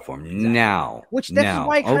the platform. Exactly. Now. That's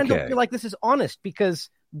why I kind of don't feel like this is honest, because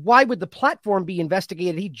why would the platform be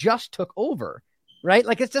investigated? He just took over, right?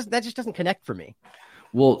 Like that just doesn't connect for me.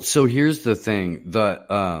 Well, so here's the thing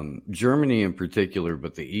that Germany in particular,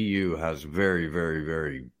 but the EU has very, very,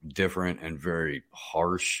 very different and very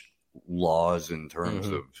harsh laws in terms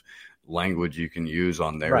of language you can use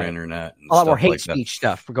on their internet. And a lot more hate speech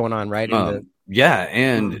stuff going on, right? Yeah,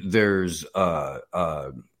 and there's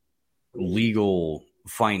legal,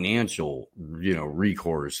 financial,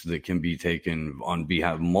 recourse that can be taken on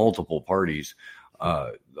behalf of multiple parties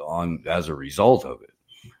as a result of it.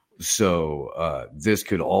 So this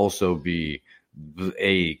could also be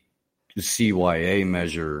a CYA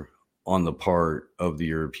measure on the part of the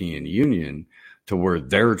European Union, to where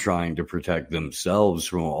they're trying to protect themselves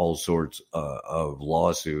from all sorts of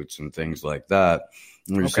lawsuits and things like that.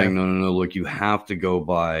 And we're saying, no, look, you have to go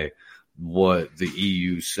by what the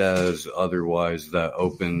EU says. Otherwise, that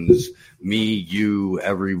opens me, you,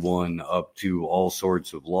 everyone up to all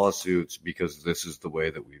sorts of lawsuits, because this is the way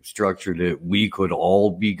that we've structured it. We could all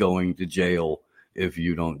be going to jail if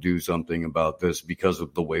you don't do something about this because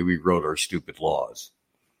of the way we wrote our stupid laws.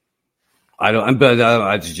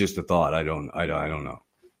 It's just a thought. I don't know.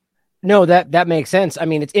 No, that makes sense.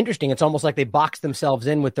 It's interesting. It's almost like they boxed themselves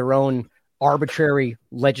in with their own arbitrary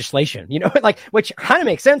legislation, which kind of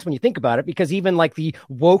makes sense when you think about it, because even like the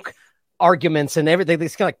woke arguments and everything, they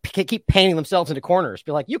just kind of like keep painting themselves into corners.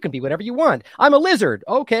 Be like, you can be whatever you want. I'm a lizard.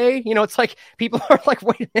 Okay. It's like people are like,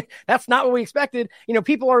 wait, that's not what we expected.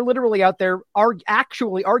 People are literally out there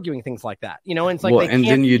actually arguing things like that, and it's like,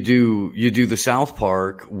 then you do the South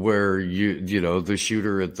Park where the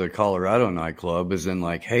shooter at the Colorado nightclub is in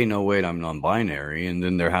like, hey, no, wait, I'm non-binary. And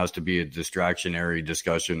then there has to be a distractionary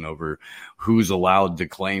discussion over who's allowed to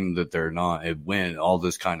claim that they're not, when all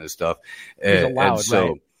this kind of stuff. Right.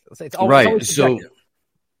 It's always subjective.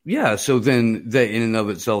 So then that in and of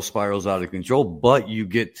itself spirals out of control, but you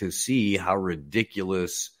get to see how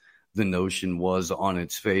ridiculous the notion was on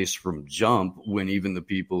its face from jump, when even the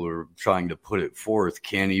people who are trying to put it forth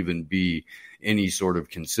can't even be any sort of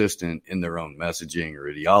consistent in their own messaging or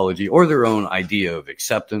ideology or their own idea of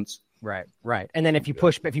acceptance. Right. And then if you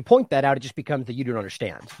point that out, it just becomes that you don't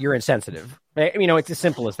understand. You're insensitive. It's as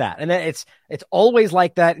simple as that. And then it's always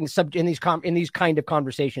like that in these kind of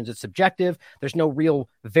conversations. It's subjective. There's no real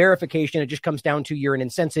verification. It just comes down to you're an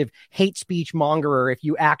insensitive hate speech mongerer if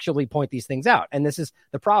you actually point these things out. And this is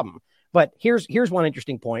the problem. But here's one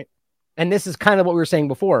interesting point. And this is kind of what we were saying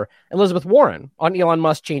before. Elizabeth Warren on Elon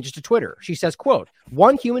Musk changes to Twitter. She says, quote,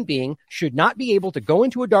 "One human being should not be able to go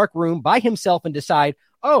into a dark room by himself and decide,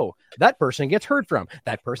 oh, that person gets heard from.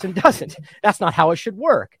 That person doesn't. That's not how it should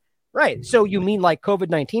work." Right. So you mean like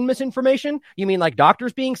COVID-19 misinformation? You mean like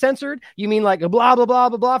doctors being censored? You mean like blah, blah, blah,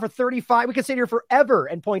 blah, blah for 35? We could sit here forever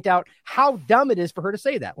and point out how dumb it is for her to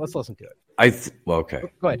say that. Let's listen to it. Okay.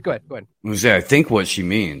 Go ahead. I think what she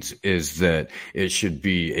means is that it should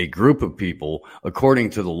be a group of people,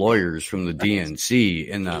 according to the lawyers from the DNC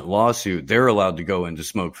in that lawsuit, they're allowed to go into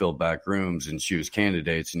smoke-filled back rooms and choose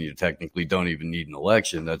candidates, and you technically don't even need an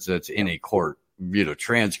election. That's in a court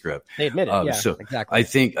transcript. They admit it. Yeah, so exactly. I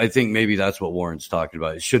think maybe that's what Warren's talking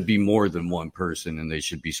about. It should be more than one person, and they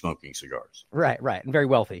should be smoking cigars. Right, and very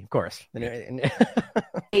wealthy, of course. That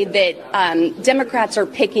Democrats are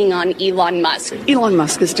picking on Elon Musk. Elon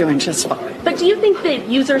Musk is doing just fine. But do you think that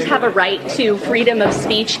users have a right to freedom of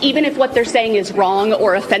speech, even if what they're saying is wrong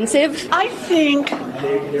or offensive? I think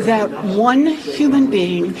that one human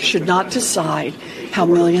being should not decide how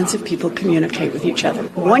millions of people communicate with each other.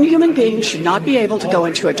 One human being should not be able to go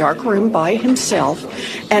into a dark room by himself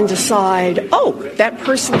and decide, oh, that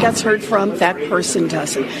person gets heard from, that person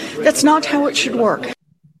doesn't. That's not how it should work.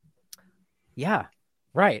 Yeah,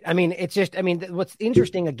 right. What's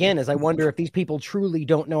interesting again is I wonder if these people truly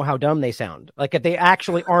don't know how dumb they sound. Like if they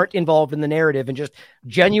actually aren't involved in the narrative and just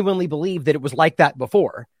genuinely believe that it was like that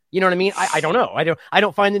before. You know what I mean? I don't know. I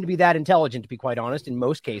don't find them to be that intelligent, to be quite honest, in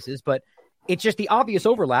most cases, but it's just the obvious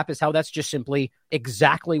overlap is how that's just simply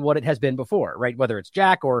exactly what it has been before, right? Whether it's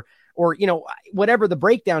Jack or whatever the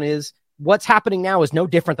breakdown is, what's happening now is no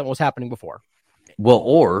different than what was happening before. Well,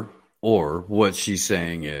 or what she's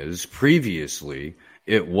saying is previously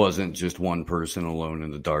it wasn't just one person alone in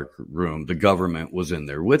the dark room. The government was in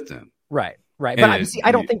there with them. Right. But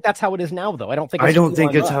I don't think that's how it is now, though. I don't think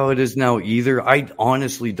it's how it is now either. I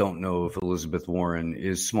honestly don't know if Elizabeth Warren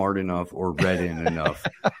is smart enough or read in enough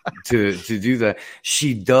to do that.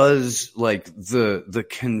 She does, like, the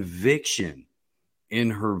conviction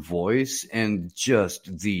in her voice and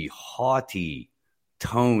just the haughty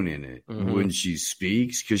tone in it when she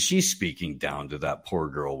speaks, because she's speaking down to that poor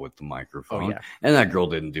girl with the microphone. And that girl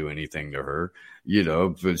didn't do anything to her,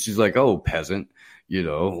 but she's like, oh, peasant.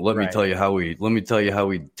 Let me tell you how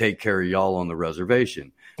we take care of y'all on the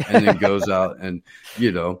reservation, and then goes out and,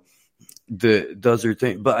 does her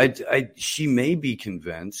thing. But she may be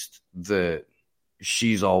convinced that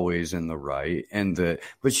she's always in the right,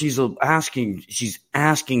 but she's asking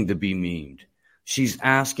to be memed. She's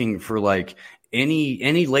asking for like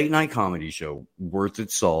any late night comedy show worth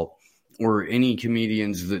its salt, or any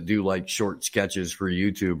comedians that do like short sketches for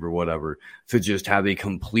YouTube or whatever, to just have a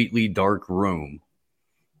completely dark room.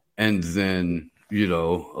 And then, a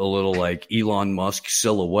little like Elon Musk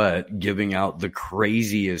silhouette giving out the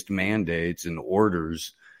craziest mandates and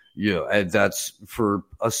orders, and that's for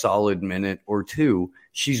a solid minute or two.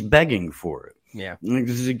 She's begging for it. Yeah.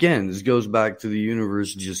 This goes back to the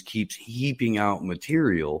universe just keeps heaping out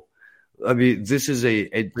material. I mean, this is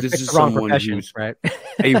someone who's right?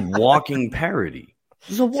 a walking parody.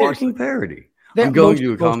 This is a walking parody. I'm going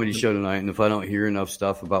to a comedy show tonight, and if I don't hear enough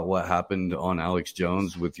stuff about what happened on Alex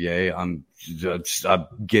Jones with Ye, I'm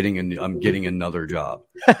getting another job.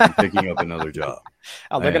 I'm picking up another job.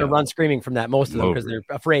 Oh, they're going to run screaming from that, most of them, because they're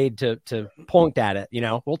afraid to point at it.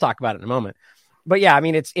 We'll talk about it in a moment. But yeah, I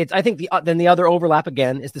mean, it's. I think the other overlap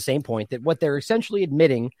again is the same point, that what they're essentially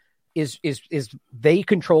admitting is they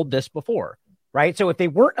controlled this before, right? So if they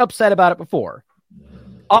weren't upset about it before,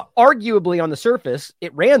 arguably on the surface,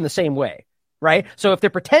 it ran the same way. Right. So if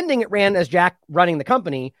they're pretending it ran as Jack running the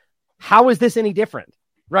company, how is this any different?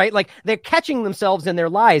 Right. Like they're catching themselves in their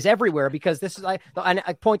lies everywhere, because this is a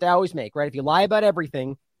point I always make. Right. If you lie about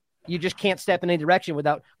everything, you just can't step in any direction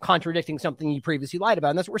without contradicting something you previously lied about.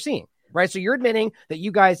 And that's what we're seeing. Right. So you're admitting that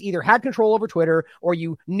you guys either had control over Twitter, or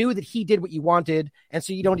you knew that he did what you wanted, and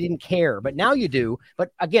so you didn't care. But now you do.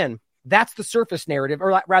 But again, that's the surface narrative,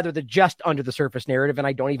 or rather the just under the surface narrative. And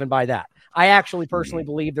I don't even buy that. I actually personally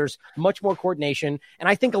believe there's much more coordination. And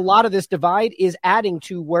I think a lot of this divide is adding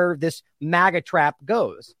to where this MAGA trap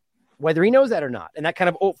goes. whether he knows that or not. And that kind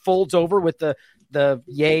of folds over with the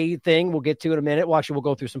yay thing we'll get to in a minute. Well, actually, we'll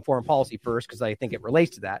go through some foreign policy first because I think it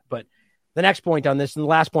relates to that. But the next point on this, and the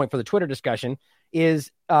last point for the Twitter discussion,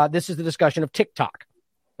 is this is the discussion of TikTok.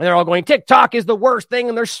 And they're all going, TikTok is the worst thing,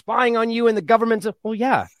 and they're spying on you, and the government's, well,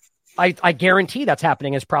 yeah. I guarantee that's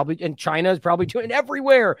happening, and China is probably doing it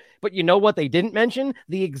everywhere. But you know what they didn't mention?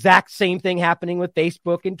 The exact same thing happening with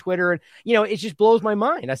Facebook and Twitter. And, it just blows my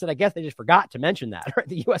mind. I said, I guess they just forgot to mention that. Right?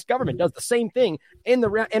 The U.S. government does the same thing in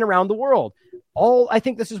around the world. I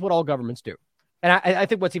think this is what all governments do. And I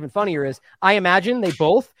think what's even funnier is I imagine they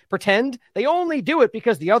both pretend they only do it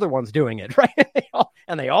because the other one's doing it, right?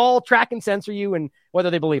 And they all track and censor you, and whether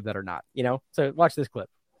they believe that or not, So watch this clip.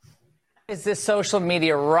 Is this social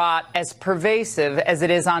media rot as pervasive as it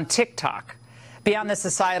is on TikTok? Beyond the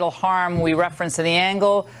societal harm we reference in the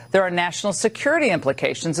angle, there are national security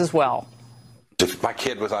implications as well. If my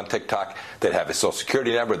kid was on TikTok, they'd have his social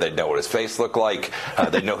security number, they'd know what his face looked like,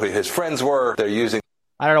 they'd know who his friends were. They're using.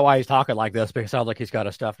 I don't know why he's talking like this, because it sounds like he's got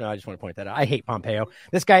his stuff. No, I just want to point that out. I hate Pompeo.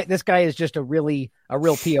 This guy is just a real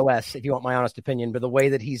POS, if you want my honest opinion. But the way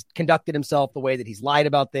that he's conducted himself, the way that he's lied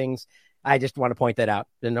about things, I just want to point that out.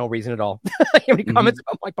 There's no reason at all. Any comments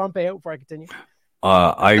about Mike Pompeo before I continue?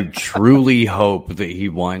 I truly hope that he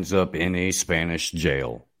winds up in a Spanish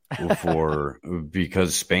jail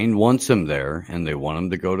because Spain wants him there, and they want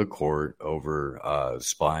him to go to court over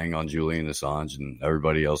spying on Julian Assange and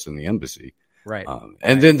everybody else in the embassy. Right.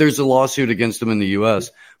 And then there's a lawsuit against him in the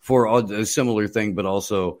U.S. for a similar thing, but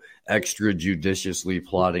also extrajudiciously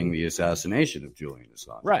plotting the assassination of Julian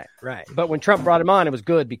Assange. Right. But when Trump brought him on, it was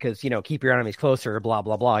good because, keep your enemies closer, blah,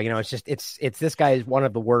 blah, blah. It's this guy is one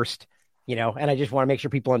of the worst, and I just want to make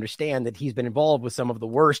sure people understand that he's been involved with some of the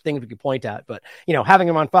worst things we could point at. But, having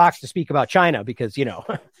him on Fox to speak about China because,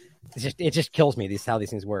 it just kills me how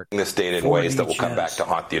these things work. This data in ways that will come back to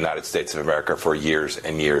haunt the United States of America for years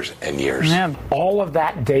and years and years. Yeah. All of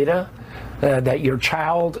that data that your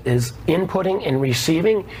child is inputting and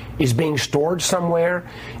receiving is being stored somewhere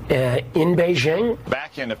in Beijing.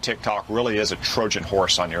 Back end of TikTok really is a Trojan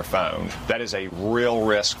horse on your phone. That is a real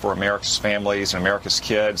risk for America's families and America's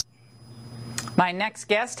kids. My next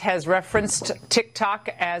guest has referenced TikTok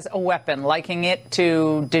as a weapon, likening it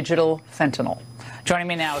to digital fentanyl. Joining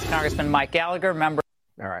me now is Congressman Mike Gallagher, member.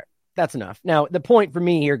 All right, that's enough. Now, the point for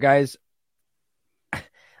me here, guys,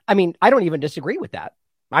 I don't even disagree with that.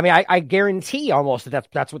 I guarantee almost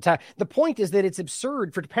that's what's happening. The point is that it's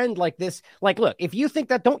absurd for depend like this. Like, look, if you think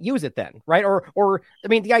that, don't use it then, right? Or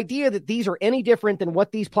the idea that these are any different than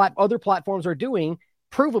what these other platforms are doing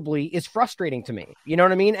provably is frustrating to me. You know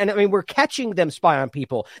what I mean? And we're catching them spy on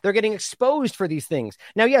people. They're getting exposed for these things.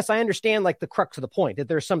 Now, yes, I understand the crux of the point that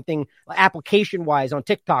there's something application wise on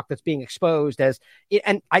TikTok that's being exposed and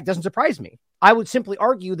it doesn't surprise me. I would simply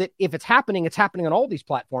argue that if it's happening on all these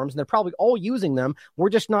platforms, and they're probably all using them.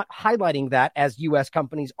 We're just not highlighting that as U.S.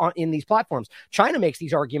 companies in these platforms. China makes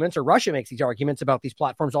these arguments, or Russia makes these arguments about these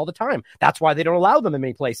platforms all the time. That's why they don't allow them in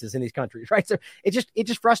many places in these countries, right? So it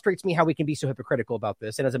just frustrates me how we can be so hypocritical about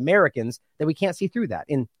this, and as Americans, that we can't see through that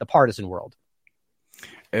in the partisan world.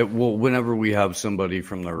 Whenever we have somebody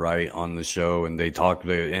from the right on the show and they talk,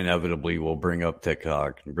 they inevitably will bring up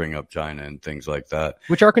TikTok and bring up China and things like that,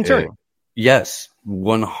 which are concerning. Yes,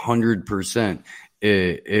 100%.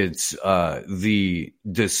 It's the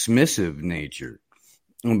dismissive nature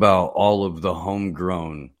about all of the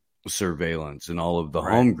homegrown surveillance and all of the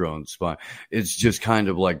homegrown spy. It's just kind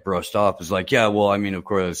of like brushed off. It's like, yeah, well, of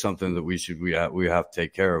course, it's something that we have to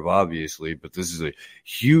take care of, obviously, but this is a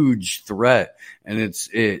huge threat, and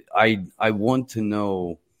I want to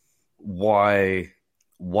know why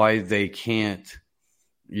they can't.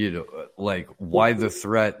 Why the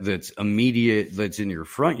threat that's immediate, that's in your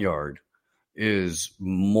front yard, is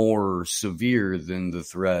more severe than the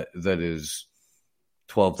threat that is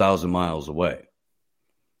 12,000 miles away.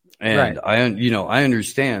 And I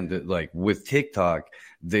understand that, with TikTok,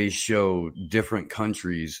 they show different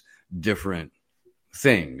countries different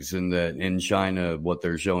things, and that in China, what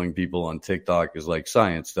they're showing people on TikTok is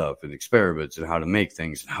science stuff and experiments and how to make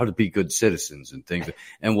things and how to be good citizens and things.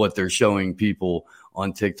 And what they're showing people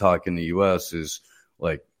on TikTok in the U.S. is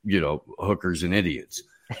hookers and idiots.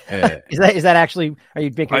 Is that actually? Are you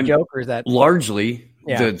making a joke, or is that largely?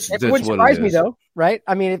 Yeah. That's it wouldn't surprise me though, right?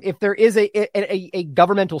 If there is a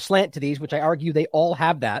governmental slant to these, which I argue they all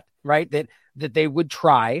have that, right? That they would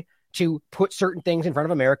try. to put certain things in front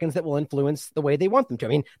of Americans that will influence the way they want them to. I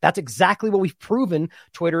mean, that's exactly what we've proven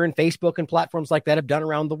Twitter and Facebook and platforms like that have done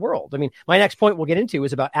around the world. I mean, my next point we'll get into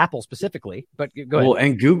is about Apple specifically, but go ahead. Well,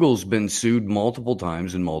 and Google's been sued multiple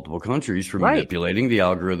times in multiple countries for manipulating the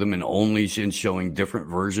algorithm and only showing different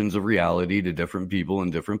versions of reality to different people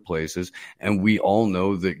in different places. And we all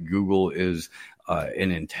know that Google is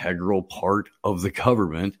an integral part of the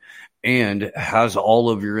government and has all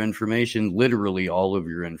of your information, literally all of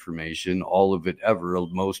your information, all of it ever.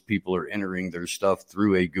 Most people are entering their stuff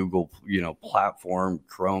through a Google, platform,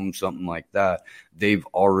 Chrome, something like that. They've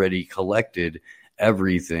already collected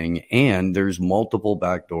everything, and there's multiple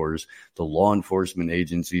backdoors to law enforcement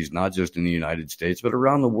agencies, not just in the United States, but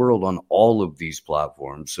around the world on all of these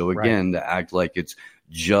platforms. So again, to act like it's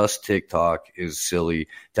just TikTok is silly.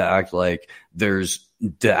 To act like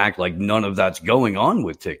none of that's going on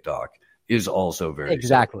with TikTok is also very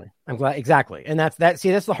exactly silly. I'm glad exactly. And that's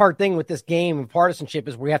the hard thing with this game of partisanship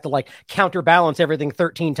is we have to like counterbalance everything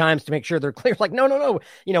 13 times to make sure they're clear. Like, no.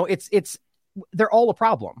 It's they're all a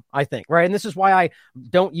problem, I think, right? And this is why I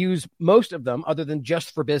don't use most of them other than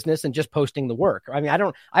just for business and just posting the work. I mean, I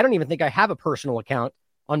don't even think I have a personal account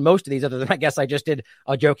on most of these other than I guess I just did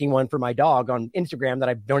a joking one for my dog on Instagram that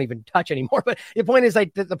I don't even touch anymore. But the point is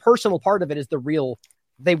like the personal part of it is the real,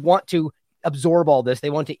 they want to absorb all this. They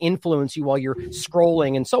want to influence you while you're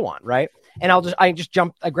scrolling and so on. Right. And I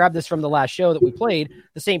grabbed this from the last show that we played.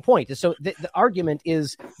 The same point. So the argument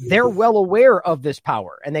is they're well aware of this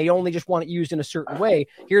power and they only just want it used in a certain way.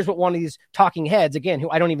 Here's what one of these talking heads, again, who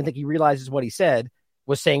I don't even think he realizes what he said,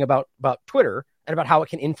 was saying about Twitter and about how it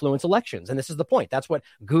can influence elections. And this is the point. That's what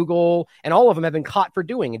Google and all of them have been caught for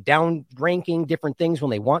doing, and down ranking different things when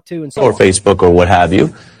they want to. And so or Facebook or what have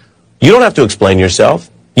you. You don't have to explain yourself.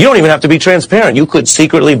 You don't even have to be transparent. You could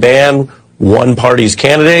secretly ban one party's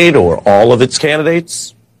candidate or all of its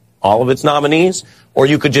candidates, all of its nominees, or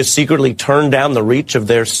you could just secretly turn down the reach of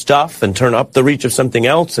their stuff and turn up the reach of something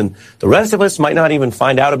else. And the rest of us might not even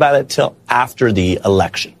find out about it till after the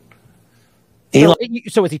election.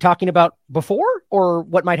 So is he talking about before or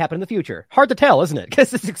what might happen in the future? Hard to tell, isn't it?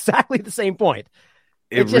 Because it's exactly the same point.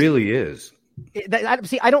 It really is.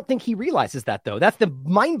 I don't think he realizes that, though. That's the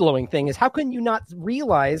mind-blowing thing is how can you not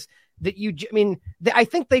realize that I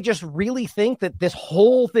think they just really think that this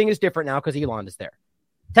whole thing is different now because Elon is there.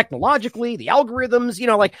 Technologically, the algorithms,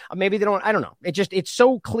 maybe they don't, I don't know. It's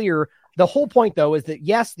so clear. The whole point, though, is that,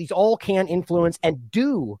 yes, these all can influence and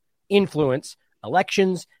do influence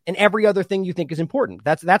elections and every other thing you think is important.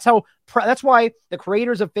 That's why the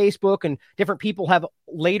creators of Facebook and different people have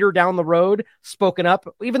later down the road spoken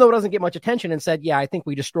up, even though it doesn't get much attention, and said, yeah, I think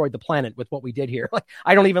we destroyed the planet with what we did here. Like,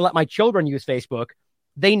 I don't even let my children use Facebook.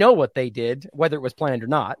 They know what they did, whether it was planned or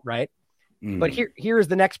not. Right. But here is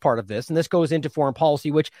the next part of this. And this goes into foreign policy,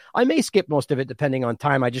 which I may skip most of it depending on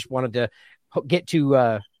time. I just wanted to get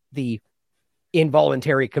to the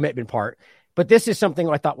involuntary commitment part. But this is something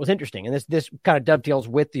I thought was interesting. And this kind of dovetails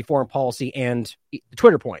with the foreign policy and the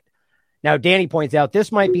Twitter point. Now, Danny points out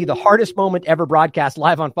this might be the hardest moment ever broadcast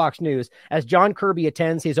live on Fox News as John Kirby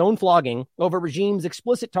attends his own flogging over regime's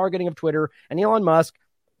explicit targeting of Twitter and Elon Musk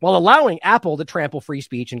while allowing Apple to trample free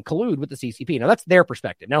speech and collude with the CCP. Now, that's their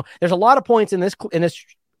perspective. Now, there's a lot of points in this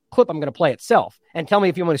clip I'm going to play itself. And tell me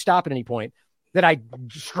if you want to stop at any point that I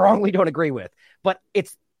strongly don't agree with. But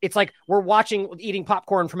it's like we're eating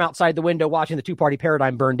popcorn from outside the window, watching the two-party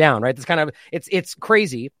paradigm burn down, right? It's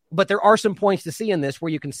crazy, but there are some points to see in this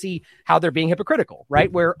where you can see how they're being hypocritical,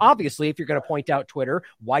 right? Where obviously, if you're going to point out Twitter,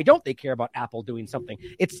 why don't they care about Apple doing something?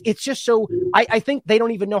 It's just so, I think they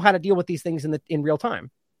don't even know how to deal with these things in real time.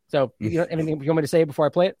 So, anything you want me to say before I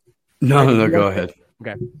play it? No, go ahead.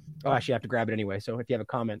 Okay. Oh, actually, I have to grab it anyway. So if you have a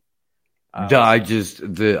comment.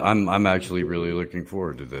 I'm actually really looking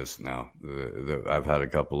forward to this now. I've had a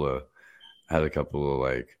couple of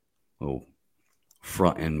like little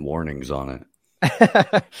front end warnings on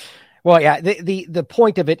it. Well, yeah, the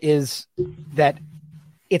point of it is that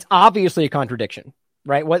it's obviously a contradiction,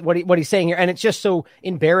 right? What he's saying here, and it's just so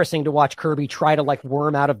embarrassing to watch Kirby try to like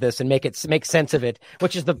worm out of this and make sense of it,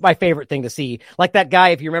 which is my favorite thing to see. Like that guy,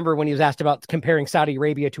 if you remember when he was asked about comparing Saudi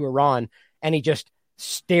Arabia to Iran, and he just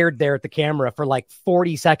stared there at the camera for like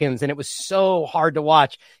 40 seconds, and it was so hard to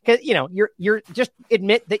watch because you're just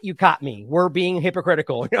admit that you caught me. We're being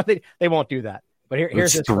hypocritical. They won't do that. But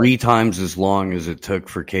here's it's 3 times as long as it took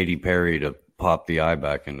for Katy Perry to pop the eye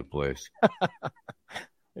back into place.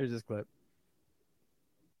 Here's this clip.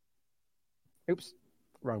 Oops,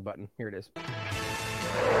 wrong button. Here it is.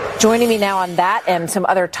 Joining me now on that and some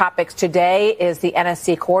other topics today is the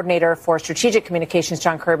NSC Coordinator for Strategic Communications,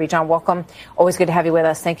 John Kirby. John, welcome. Always good to have you with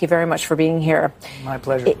us. Thank you very much for being here. My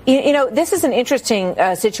pleasure. You know, this is an interesting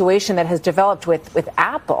situation that has developed with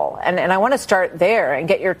Apple, and I want to start there and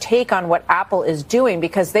get your take on what Apple is doing,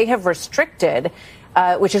 because they have restricted,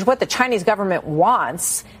 which is what the Chinese government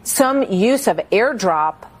wants, some use of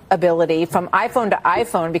AirDrop ability from iPhone to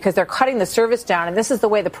iPhone, because they're cutting the service down, and this is the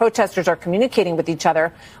way the protesters are communicating with each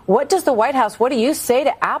other. What does the White House, what do you say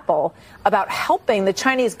to Apple about helping the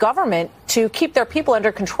Chinese government to keep their people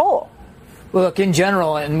under control? Well, look, in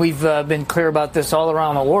general, and we've been clear about this all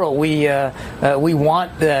around the world, we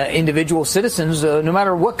want individual citizens, no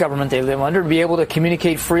matter what government they live under, to be able to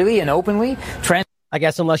communicate freely and openly. I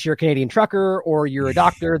guess unless you're a Canadian trucker or you're a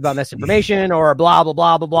doctor about misinformation or blah, blah,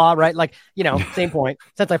 blah, blah, blah, right? Like, you know, same point.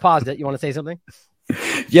 Since I paused it, you want to say something?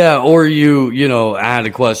 Yeah, or you had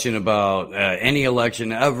a question about any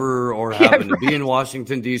election ever, or happen to be in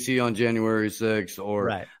Washington, D.C. on January 6th,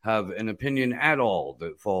 or have an opinion at all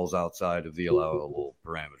that falls outside of the allowable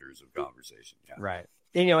parameters of conversation. Yeah. Right.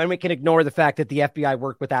 And we can ignore the fact that the FBI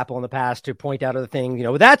worked with Apple in the past to point out other things.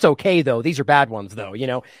 That's okay, though. These are bad ones, though.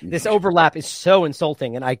 This overlap is so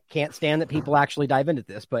insulting, and I can't stand that people actually dive into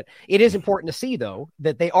this. But it is important to see, though,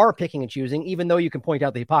 that they are picking and choosing, even though you can point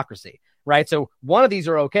out the hypocrisy, right? So one of these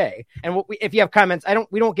are okay. And if you have comments,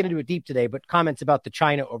 we don't get into it deep today, but comments about the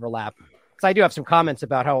China overlap. I do have some comments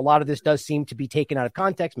about how a lot of this does seem to be taken out of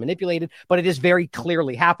context, manipulated, but it is very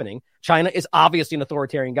clearly happening. China is obviously an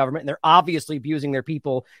authoritarian government, and they're obviously abusing their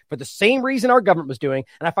people for the same reason our government was doing.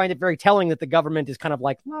 And I find it very telling that the government is kind of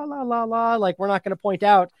like, la, la, la, la, like we're not going to point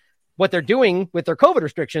out what they're doing with their COVID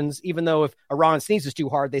restrictions, even though if Iran sneezes too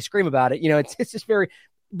hard, they scream about it. It's just very,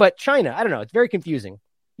 but China, I don't know. It's very confusing.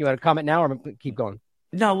 You want to comment now or keep going?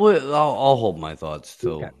 No, I'll hold my thoughts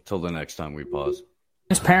till the next time we pause.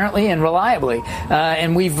 Transparently and reliably,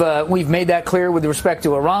 and we've made that clear with respect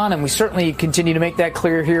to Iran, and we certainly continue to make that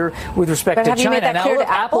clear here with respect to China. Have you made that clear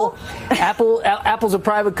to Apple? Apple's a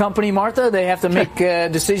private company, Martha. They have to make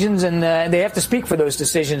decisions, and they have to speak for those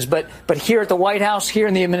decisions. But here at the White House, here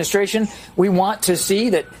in the administration, we want to see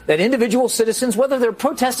that individual citizens, whether they're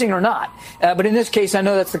protesting or not, but in this case, I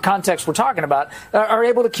know that's the context we're talking about, are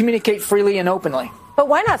able to communicate freely and openly. But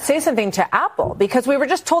why not say something to Apple? Because we were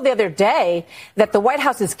just told the other day that the White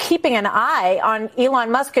House is keeping an eye on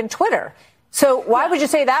Elon Musk and Twitter. So why would you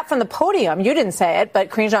say that from the podium? You didn't say it, but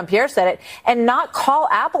Karine Jean-Pierre said it, and not call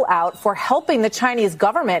Apple out for helping the Chinese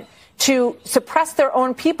government to suppress their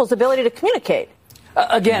own people's ability to communicate?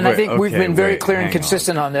 Again, I think we've been very clear and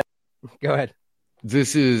consistent on this. Go ahead.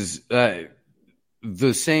 This is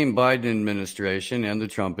the same Biden administration and the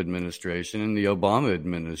Trump administration and the Obama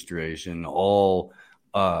administration all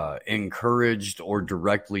encouraged or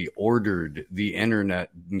directly ordered the internet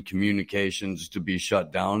and communications to be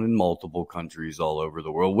shut down in multiple countries all over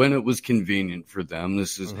the world when it was convenient for them.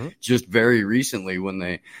 This is just very recently when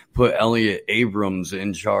they put Elliot Abrams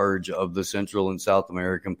in charge of the Central and South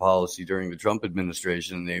American policy during the Trump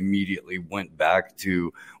administration. And they immediately went back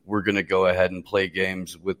to, we're going to go ahead and play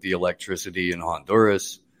games with the electricity in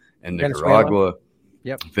Honduras and Nicaragua.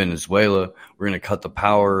 Venezuela. We're going to cut the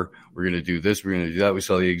power. We're going to do this. We're going to do that. We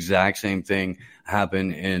saw the exact same thing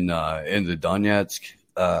happen in the Donetsk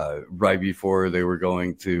right before they were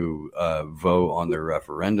going to vote on their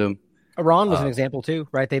referendum. Iran was an example too,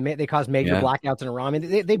 right? They caused major blackouts in Iran. I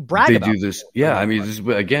mean, they brag about do this. Yeah, I mean, this is,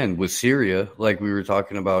 again, with Syria, like we were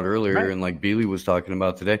talking about earlier, and like Bealey was talking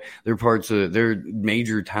about today, there are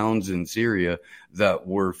major towns in Syria that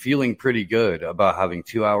were feeling pretty good about having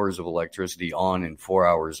 2 hours of electricity on and 4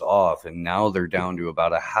 hours off, and now they're down to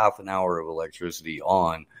about a half an hour of electricity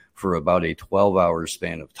on for about a 12-hour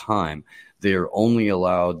span of time. They're only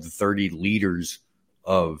allowed 30 liters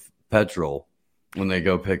of petrol when they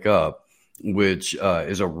go pick up, which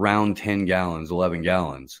is around 10 gallons, 11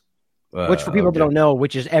 gallons. Which for people that don't know,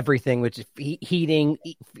 which is everything, which is heating,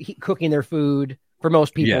 cooking their food for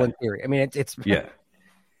most people in theory. I mean, it's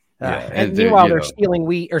and meanwhile, they're stealing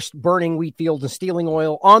wheat or burning wheat fields and stealing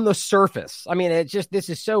oil on the surface. I mean, this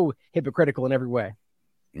is so hypocritical in every way.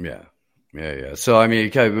 Yeah. So, I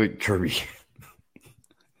mean, Kirby,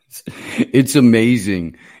 it's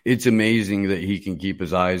amazing. It's amazing that he can keep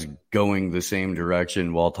his eyes going the same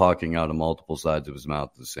direction while talking out of multiple sides of his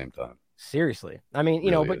mouth at the same time. Seriously. I mean,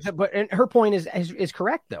 but and her point is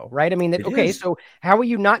correct though, right? I mean, so how are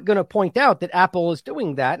you not going to point out that Apple is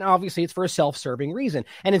doing that? And obviously it's for a self-serving reason.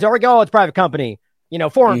 And it's already, it's a private company,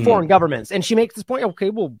 foreign governments. And she makes this point.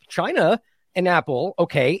 Okay, well, China and Apple.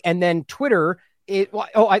 Okay. And then Twitter,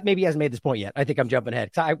 maybe he hasn't made this point yet. I think I'm jumping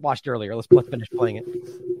ahead. I watched earlier. Let's finish playing it.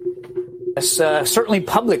 Certainly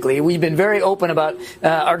publicly, we've been very open about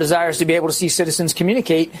our desires to be able to see citizens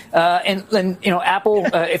communicate. And Apple,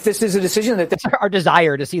 if this is a decision that our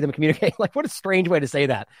desire to see them communicate, like what a strange way to say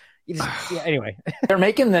that. Anyway, they're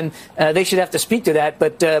making, then they should have to speak to that.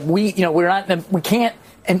 But we can't.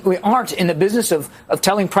 And we aren't in the business of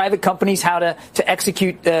telling private companies how to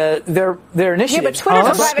execute their initiatives. Yeah, but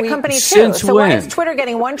Twitter's a private company too. So why is Twitter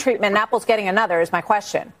getting one treatment and Apple's getting another is my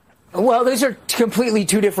question. Well, those are completely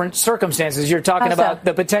two different circumstances. You're talking about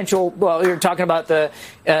the potential. Well, you're talking about the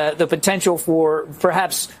potential for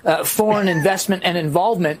perhaps foreign investment and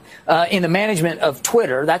involvement in the management of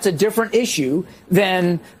Twitter. That's a different issue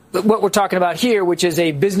than what we're talking about here, which is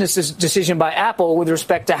a business decision by Apple with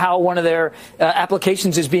respect to how one of their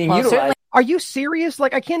applications is being utilized. Certainly. Are you serious?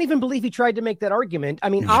 Like, I can't even believe he tried to make that argument. I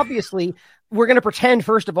mean, obviously, we're going to pretend,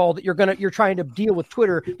 first of all, that you're trying to deal with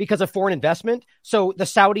Twitter because of foreign investment. So the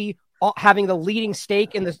Saudi having the leading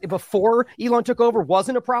stake in this before Elon took over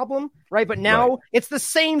wasn't a problem, right? But now it's the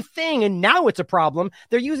same thing, and now it's a problem.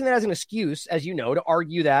 They're using that as an excuse, as you know, to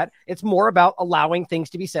argue that it's more about allowing things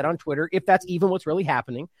to be said on Twitter, if that's even what's really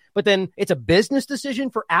happening. But then it's a business decision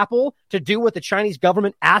for Apple to do what the Chinese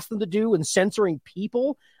government asked them to do in censoring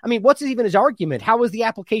people. I mean, what's even his argument? How is the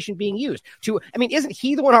application being used? Isn't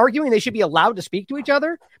he the one arguing they should be allowed to speak to each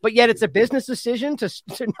other? But yet it's a business decision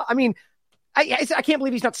I can't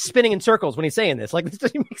believe he's not spinning in circles when he's saying this. Like, this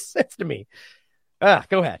doesn't make sense to me. Go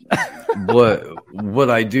ahead. What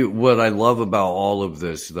I love about all of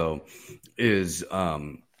this, though, is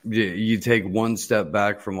you take one step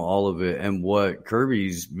back from all of it, and what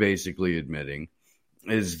Kirby's basically admitting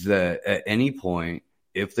is that at any point,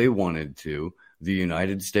 if they wanted to, the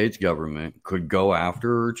United States government could go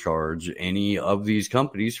after or charge any of these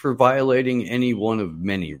companies for violating any one of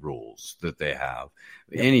many rules that they have,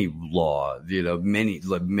 any law,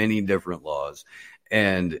 many different laws,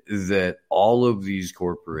 and that all of these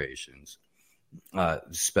corporations,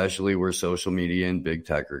 especially where social media and big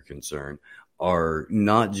tech are concerned, are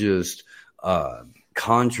not just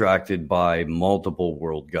contracted by multiple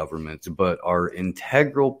world governments, but are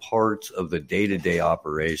integral parts of the day-to-day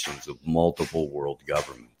operations of multiple world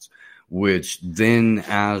governments, which then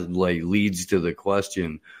leads to the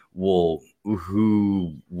question, well,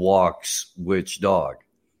 who walks which dog?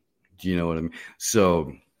 Do you know what I mean?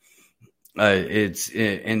 So it's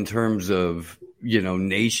in terms of,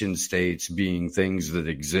 nation states being things that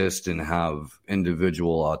exist and have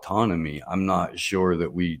individual autonomy. I'm not sure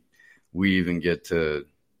that we even get to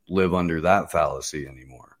live under that fallacy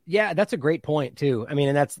anymore. Yeah, that's a great point too. I mean,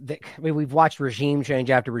 and we've watched regime change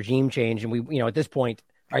after regime change, and at this point,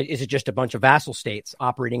 is it just a bunch of vassal states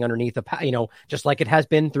operating underneath just like it has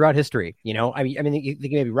been throughout history? I mean, you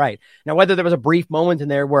may be right. Now, whether there was a brief moment in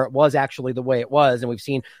there where it was actually the way it was, and we've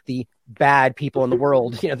seen the bad people in the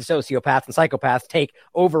world, the sociopaths and psychopaths take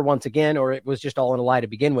over once again, or it was just all in a lie to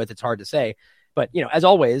begin with, it's hard to say. But, as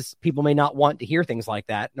always, people may not want to hear things like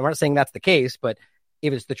that. And we're not saying that's the case, but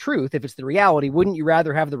if it's the truth, if it's the reality, wouldn't you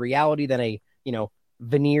rather have the reality than a,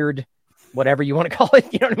 veneered, whatever you want to call it?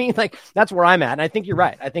 You know what I mean? Like, that's where I'm at. And I think you're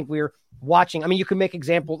right. I think we're watching. I mean, you can make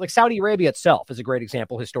examples like Saudi Arabia itself is a great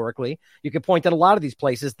example historically. You could point at a lot of these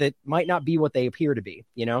places that might not be what they appear to be,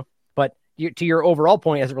 but to your overall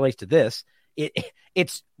point, as it relates to this,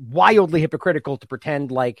 it's wildly hypocritical to pretend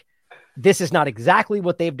like this is not exactly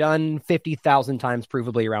what they've done 50,000 times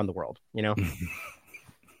provably around the world,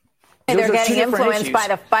 They're getting influenced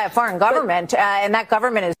by a foreign government, and that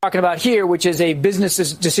government is talking about here, which is a business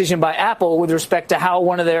decision by Apple with respect to how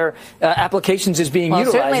one of their applications is being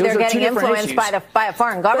utilized. Certainly, they're getting influenced by a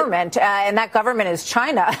foreign government, and that government is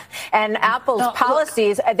China. And Apple's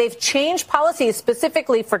policies, they've changed policies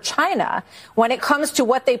specifically for China when it comes to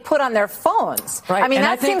what they put on their phones. Right. I mean,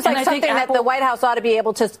 that seems like something that the White House ought to be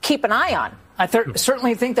able to keep an eye on. I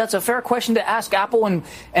certainly think that's a fair question to ask Apple and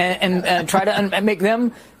try to make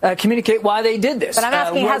them communicate why they did this. But I'm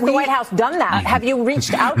asking, has the White House done that? Have you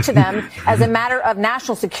reached out to them as a matter of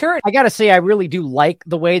national security? I got to say, I really do like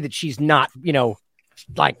the way that she's not,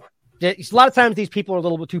 like, a lot of times these people are a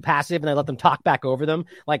little bit too passive and they let them talk back over them.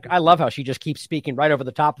 Like, I love how she just keeps speaking right over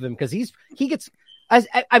the top of him because he gets, I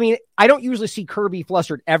don't usually see Kirby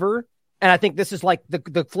flustered ever. And I think this is like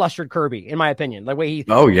the flustered Kirby, in my opinion. The way he, he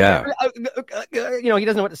doesn't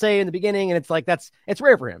know what to say in the beginning, and it's like it's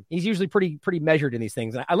rare for him. He's usually pretty measured in these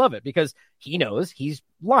things. And I love it because he knows he's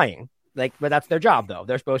lying. But that's their job, though.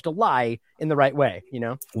 They're supposed to lie in the right way,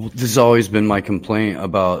 Well, this has always been my complaint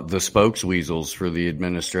about the spokesweasels for the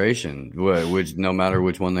administration, which no matter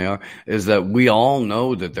which one they are, is that we all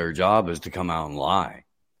know that their job is to come out and lie.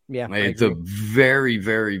 Yeah, at the very,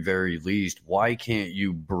 very, very least, why can't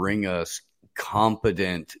you bring us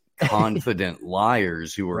competent confident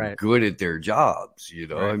liars who are Right. good at their jobs.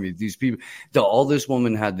 I mean, these people, all this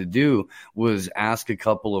woman had to do was ask a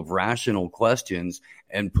couple of rational questions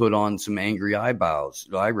and put on some angry eyebrows,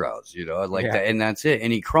 like that. And that's it.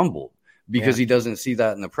 And he crumbled because he doesn't see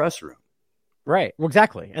that in the press room. Right. Well,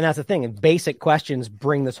 exactly. And that's the thing. And basic questions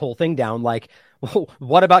bring this whole thing down. Like, well,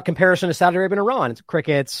 what about comparison to Saudi Arabia and Iran? It's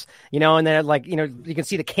crickets, and then you can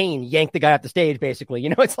see the cane yank the guy off the stage, basically.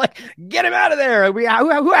 It's like, get him out of there.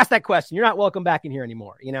 Who asked that question? You're not welcome back in here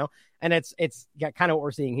anymore, And it's kind of what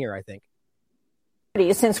we're seeing here, I think.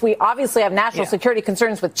 Since we obviously have national security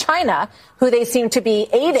concerns with China, who they seem to be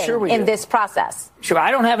aiding in this process. Sure.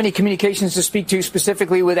 I don't have any communications to speak to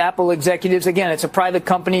specifically with Apple executives. Again, it's a private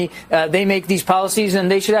company. They make these policies, and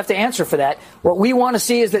they should have to answer for that. What we want to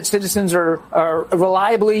see is that citizens are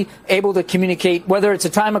reliably able to communicate, whether it's a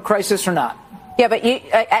time of crisis or not. Yeah, but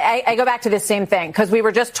I go back to this same thing, because we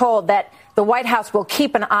were just told that the White House will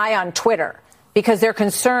keep an eye on Twitter because they're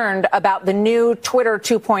concerned about the new Twitter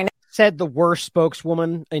 2.0. Said the worst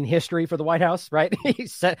spokeswoman in history for the White House, right? He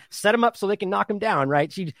set him up so they can knock him down, right?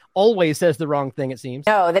 She always says the wrong thing, it seems.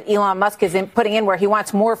 No, that Elon Musk is putting in where he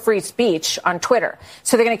wants more free speech on Twitter.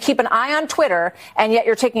 So they're going to keep an eye on Twitter, and yet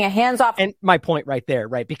you're taking a hands-off. And my point right there,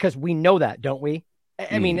 right? Because we know that, don't we?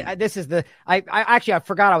 I mean, this is I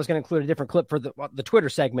forgot I was going to include a different clip for the Twitter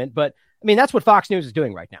segment, but I mean, that's what Fox News is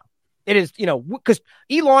doing right now. It is, because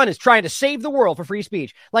Elon is trying to save the world for free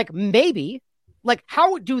speech. Like,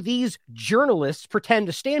 how do these journalists pretend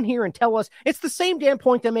to stand here and tell us it's the same damn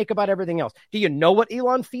point they make about everything else? Do you know what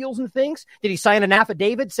Elon feels and thinks? Did he sign an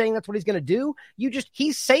affidavit saying that's what he's going to do?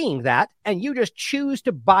 He's saying that, and you just choose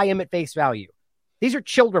to buy him at face value. These are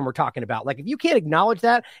children we're talking about. Like, if you can't acknowledge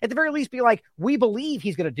that, at the very least be like, we believe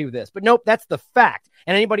he's going to do this. But nope, that's the fact.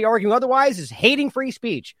 And anybody arguing otherwise is hating free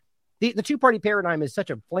speech. The two-party paradigm is such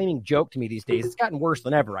a flaming joke to me these days. It's gotten worse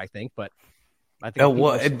than ever, I think, but I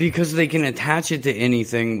think because they can attach it to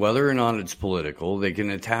anything, whether or not it's political. They can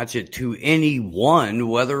attach it to anyone,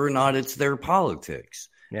 whether or not it's their politics.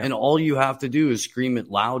 Yeah. And all you have to do is scream it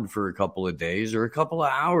loud for a couple of days or a couple of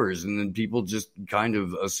hours, and then people just kind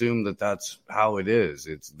of assume that that's how it is.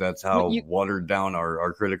 That's how watered down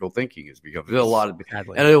our critical thinking has become. There's a lot of,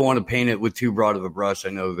 and I don't want to paint it with too broad of a brush. I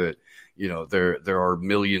know that there are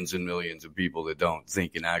millions and millions of people that don't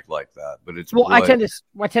think and act like that, but it's I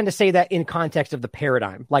tend to say that in context of the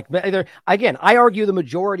paradigm. Like, again, I argue the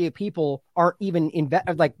majority of people aren't even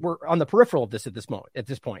we're on the peripheral of this at this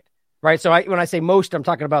point. Right. So when I say most, I'm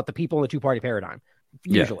talking about the people in the two-party paradigm,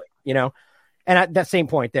 usually, and at that same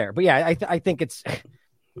point there. But yeah, I think it's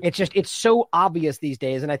so obvious these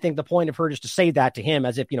days. And I think the point of her just to say that to him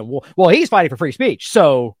as if, well, he's fighting for free speech.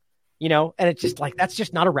 So, and it's just like, that's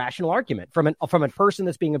just not a rational argument from a person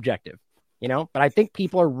that's being objective, but I think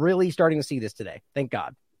people are really starting to see this today. Thank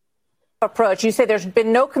God. Approach. You say there's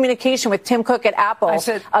been no communication with Tim Cook at Apple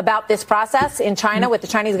about this process in China with the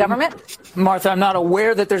Chinese government? Martha, I'm not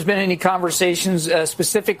aware that there's been any conversations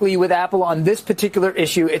specifically with Apple on this particular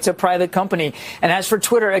issue. It's a private company. And as for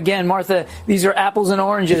Twitter, again, Martha, these are apples and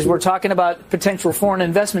oranges. We're talking about potential foreign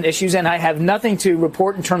investment issues, and I have nothing to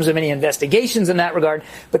report in terms of any investigations in that regard.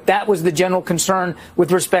 But that was the general concern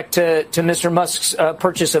with respect to Mr. Musk's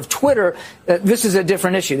purchase of Twitter. This is a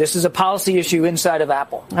different issue. This is a policy issue inside of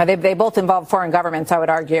Apple. They both involve foreign governments, I would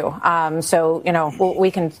argue. So,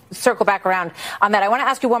 we can circle back around on that. I want to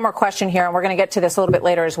ask you one more question here, and we're going to get to this a little bit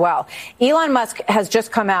later as well. Elon Musk has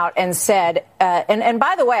just come out and said, and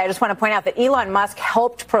by the way, I just want to point out that Elon Musk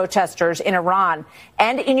helped protesters in Iran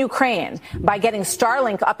and in Ukraine by getting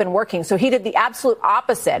Starlink up and working. So he did the absolute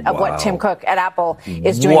opposite of what Tim Cook at Apple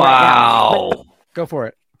is doing right now. Go for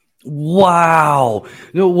it. Wow.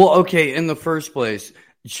 No, well, okay. In the first place,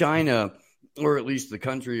 China, or at least the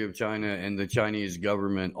country of China and the Chinese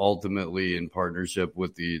government, ultimately in partnership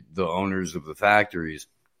with the owners of the factories,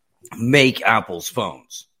 make Apple's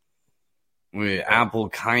phones. I mean, Apple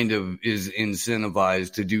kind of is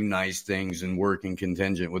incentivized to do nice things and work in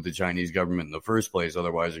contingent with the Chinese government in the first place.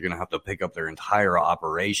 Otherwise, they're going to have to pick up their entire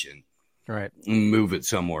operation, right, and move it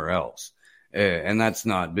somewhere else. And that's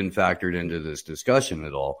not been factored into this discussion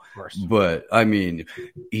at all. Of course. But I mean,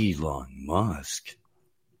 Elon Musk,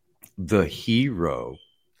 the hero,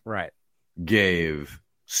 right, gave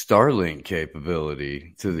Starlink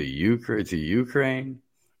capability to Ukraine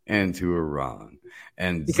and to Iran,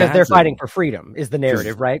 and because they're fighting for freedom is the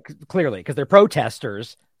narrative, right? Clearly, because they're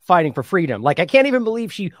protesters fighting for freedom. Like, I can't even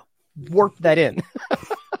believe she worked that in.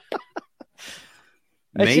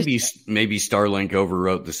 maybe Starlink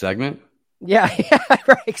overwrote the segment. Yeah,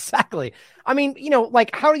 right, exactly. I mean,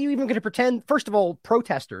 like, how are you even going to pretend? First of all,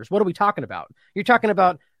 protesters, what are we talking about? You're talking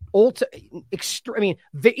about even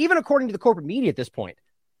according to the corporate media at this point,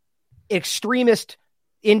 extremist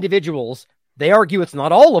individuals, they argue it's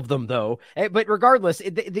not all of them, though. But regardless,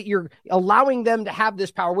 that you're allowing them to have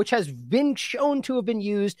this power, which has been shown to have been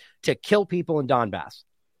used to kill people in Donbass.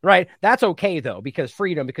 Right. That's okay, though, because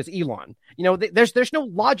Elon, there's no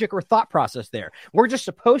logic or thought process there. We're just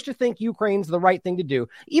supposed to think Ukraine's the right thing to do,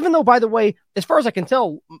 even though, by the way, as far as I can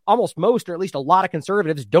tell, almost most, or at least a lot of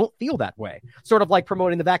conservatives don't feel that way. Sort of like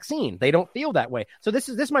promoting the vaccine. They don't feel that way. So this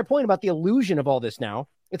is my point about the illusion of all this now.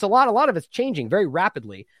 It's a lot of it's changing very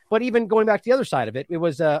rapidly. But even going back to the other side of it, it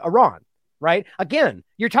was Iran. Right. Again,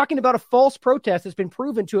 you're talking about a false protest that's been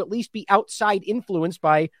proven to at least be outside influenced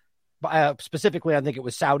by specifically, I think it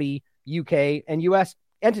was Saudi, UK, and US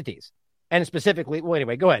entities. And specifically, well,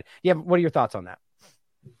 anyway, go ahead. What are your thoughts on that?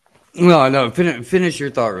 No, finish your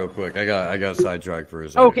thought real quick. I got sidetracked for a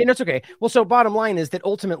second. Okay, that's okay. Well, so bottom line is that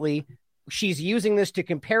ultimately she's using this to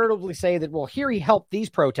comparatively say that, well, here he helped these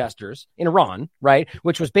protesters in Iran, right?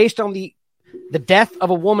 Which was based on the death of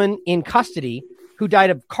a woman in custody who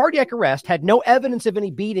died of cardiac arrest, had no evidence of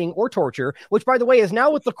any beating or torture, which, by the way, is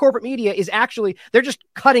now with the corporate media is actually, they're just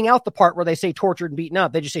cutting out the part where they say tortured and beaten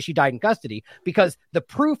up. They just say she died in custody because the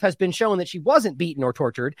proof has been shown that she wasn't beaten or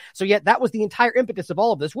tortured. So yet that was the entire impetus of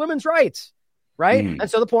all of this, women's rights. Right. And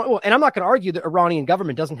so the point, and I'm not going to argue that Iranian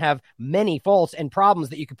government doesn't have many faults and problems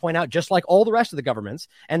that you could point out, just like all the rest of the governments,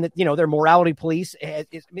 and that, their morality police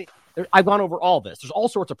I've gone over all this. There's all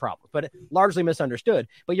sorts of problems, but largely misunderstood.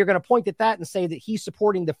 But you're going to point at that and say that he's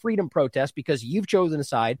supporting the freedom protest because you've chosen a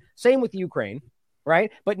side. Same with Ukraine.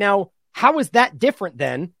 Right. But now, how is that different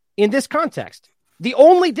then in this context? The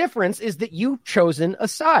only difference is that you've chosen a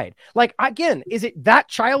side. Like, again, is it that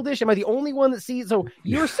childish? Am I the only one that sees? So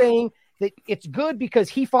you're saying that it's good because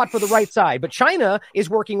he fought for the right side, but China is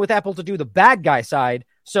working with Apple to do the bad guy side.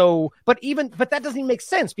 So, but that doesn't even make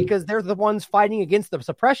sense because they're the ones fighting against the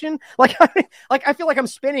suppression. Like I feel like I'm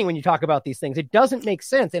spinning when you talk about these things. It doesn't make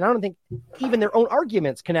sense. And I don't think even their own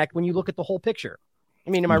arguments connect when you look at the whole picture.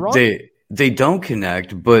 I mean, am I wrong? They don't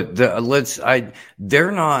connect, but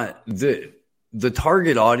they're not the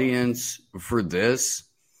target audience for this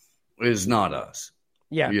is not us.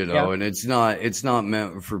 Yeah. And it's not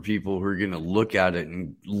meant for people who are going to look at it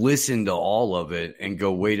and listen to all of it and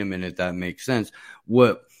go, wait a minute, that makes sense.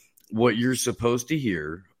 What you're supposed to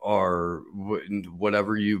hear are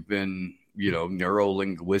whatever you've been,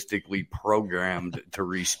 neuro-linguistically programmed to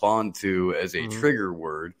respond to as a trigger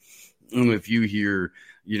word. And if you hear,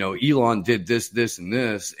 Elon did this, and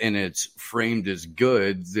this, and it's framed as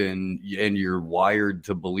good, and you're wired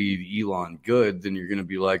to believe Elon good, then you're going to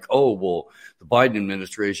be like, oh, well, the Biden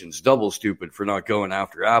administration's double stupid for not going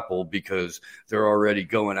after Apple because they're already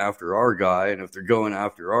going after our guy. And if they're going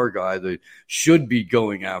after our guy, they should be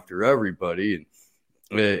going after everybody.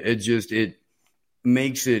 And it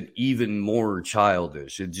makes it even more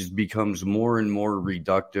childish. It just becomes more and more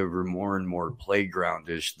reductive or more and more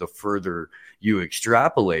playgroundish the further you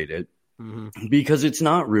extrapolate it, because it's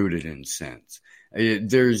not rooted in sense.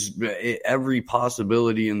 There's every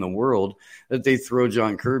possibility in the world that they throw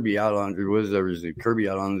John Kirby out on, Kirby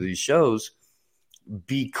out on these shows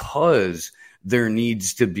because there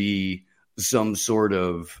needs to be some sort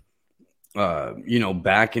of,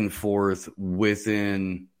 back and forth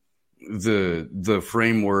within the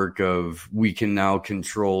framework of we can now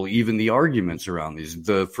control even the arguments around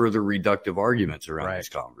the further reductive arguments around these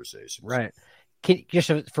conversations. Right.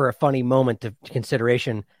 Just for a funny moment of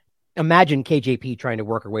consideration, imagine KJP trying to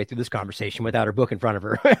work her way through this conversation without her book in front of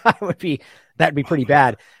her. That'd be pretty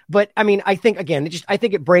bad. But I mean, I think again, I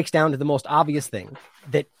think it breaks down to the most obvious thing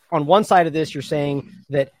that on one side of this, you're saying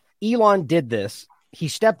that Elon did this. He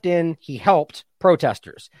stepped in, he helped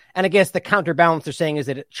protesters. And I guess the counterbalance they're saying is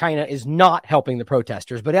that China is not helping the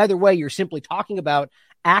protesters. But either way, you're simply talking about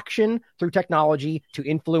action through technology to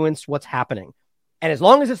influence what's happening. And as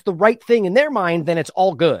long as it's the right thing in their mind, then it's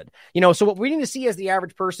all good. So what we need to see as the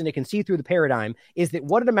average person that can see through the paradigm is that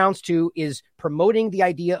what it amounts to is promoting the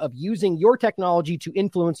idea of using your technology to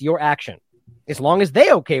influence your action. As long as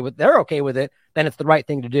they're okay with it, then it's the right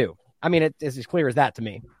thing to do. I mean, it's as clear as that to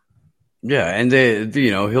me. Yeah, and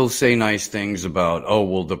he'll say nice things about, oh,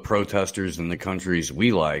 well, the protesters in the countries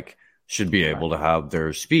we like should be able to have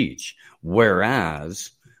their speech,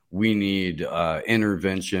 whereas we need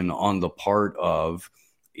intervention on the part of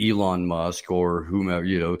Elon Musk or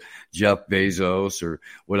whomever, Jeff Bezos or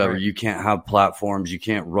whatever. Right. You can't have platforms. You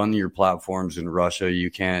can't run your platforms in Russia. You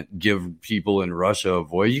can't give people in Russia a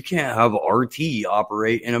voice. You can't have RT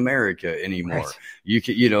operate in America anymore. Right. You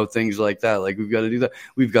can, things like that. Like we've got to do that.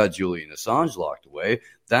 We've got Julian Assange locked away.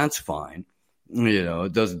 That's fine.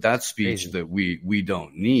 That's speech that we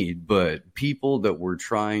don't need, but people that we're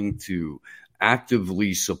trying to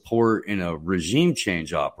actively support in a regime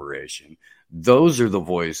change operation, those are the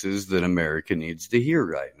voices that America needs to hear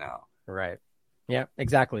right now. Right. Yeah,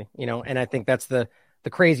 exactly. And I think that's the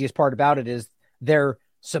craziest part about it is they're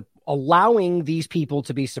allowing these people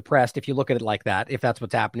to be suppressed, if you look at it like that, if that's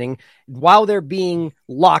what's happening, while they're being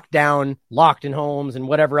locked down, locked in homes and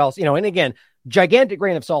whatever else, and again, gigantic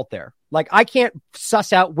grain of salt there. Like, I can't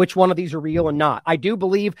suss out which one of these are real and not. I do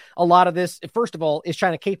believe a lot of this, first of all, is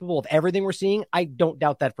China capable of everything we're seeing. I don't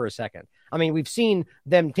doubt that for a second. I mean, we've seen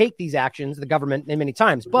them take these actions, the government, many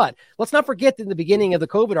times, but let's not forget that in the beginning of the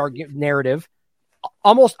COVID narrative,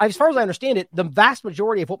 almost, as far as I understand it, the vast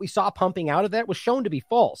majority of what we saw pumping out of that was shown to be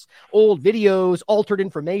false. Old videos, altered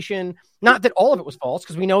information. Not that all of it was false,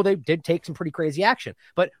 because we know they did take some pretty crazy action.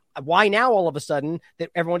 But why now all of a sudden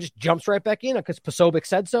that everyone just jumps right back in because Posobiec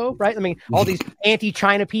said so, right? I mean, all these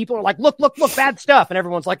anti-China people are like, look, bad stuff. And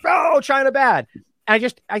everyone's like, oh, China bad.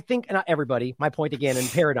 And I think, and not everybody, my point again in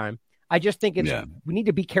paradigm, I just think we need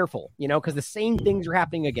to be careful, because the same things are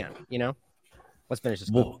happening again, Let's finish this.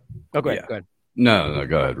 Go ahead. No,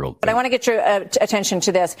 go ahead. But I want to get your attention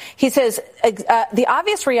to this. He says, the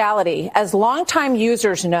obvious reality, as longtime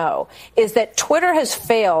users know, is that Twitter has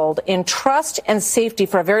failed in trust and safety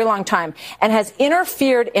for a very long time and has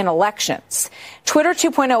interfered in elections. Twitter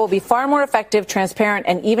 2.0 will be far more effective, transparent,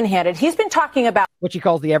 and even-handed. He's been talking about what he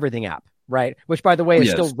calls the everything app, right? Which, by the way,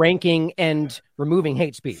 is still ranking and removing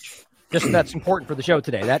hate speech. Just that's important for the show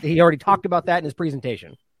today. That he already talked about that in his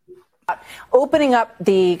presentation. Opening up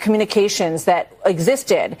the communications that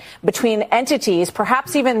existed between entities,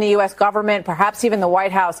 perhaps even the U.S. government, perhaps even the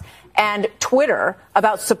White House, and Twitter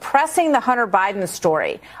about suppressing the Hunter Biden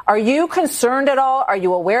story. Are you concerned at all? Are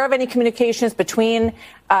you aware of any communications between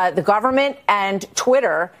the government and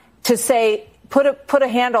Twitter to say, put a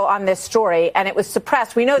handle on this story, and it was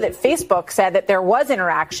suppressed? We know that Facebook said that there was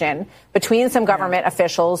interaction between some government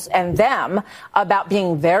officials and them about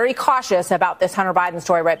being very cautious about this Hunter Biden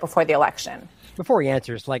story right before the election. Before he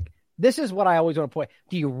answers, this is what I always want to point.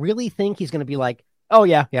 Do you really think he's going to be like, oh,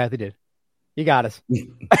 yeah, they did. You got us.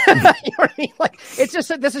 You know what I mean? It's just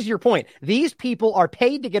that this is your point. These people are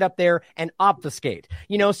paid to get up there and obfuscate,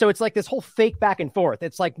 so it's like this whole fake back and forth.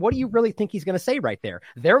 It's like, what do you really think he's going to say right there?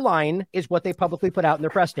 Their line is what they publicly put out in their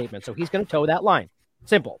press statement. So he's going to toe that line.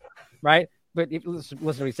 Simple, right? But listen to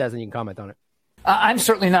what he says and you can comment on it. I'm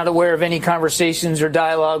certainly not aware of any conversations or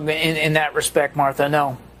dialogue in that respect, Martha.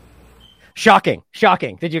 No. Shocking.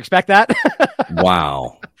 Did you expect that?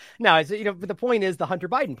 Wow. No, but the point is the Hunter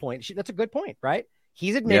Biden point. That's a good point, right?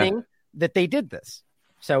 He's admitting that they did this.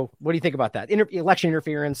 So what do you think about that? Election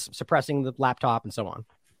interference, suppressing the laptop, and so on.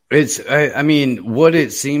 What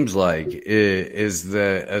it seems like is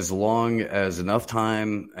that as long as enough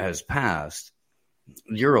time has passed,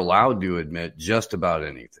 you're allowed to admit just about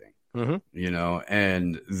anything, and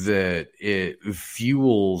that it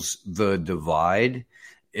fuels the divide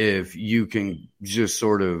if you can just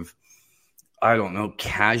sort of,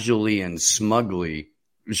 casually and smugly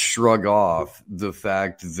shrug off the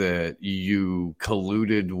fact that you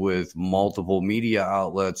colluded with multiple media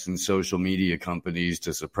outlets and social media companies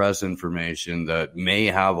to suppress information that may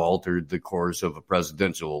have altered the course of a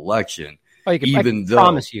presidential election. Oh, I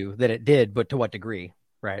promise you that it did, but to what degree,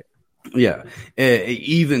 right? Yeah.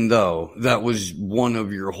 Even though that was one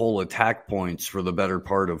of your whole attack points for the better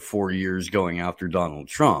part of 4 years going after Donald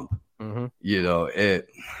Trump,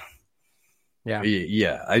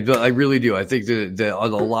 Yeah, I really do. I think that a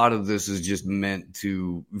lot of this is just meant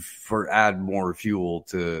to add more fuel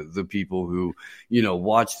to the people who,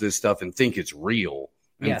 watch this stuff and think it's real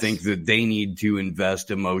and think that they need to invest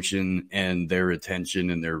emotion and their attention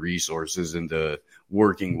and their resources into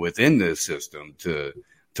working within this system to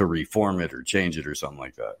reform it or change it or something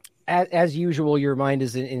like that. As usual, your mind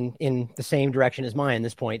is in the same direction as mine at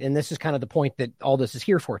this point. And this is kind of the point that all this is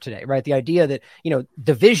here for today, right? The idea that,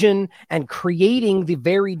 division and creating the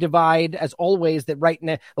very divide as always, that right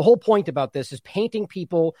now, the whole point about this is painting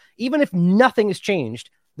people, even if nothing has changed,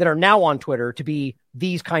 that are now on Twitter to be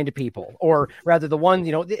these kind of people, or rather the ones,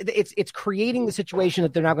 it's creating the situation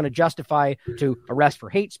that they're now going to justify to arrest for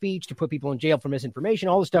hate speech, to put people in jail for misinformation,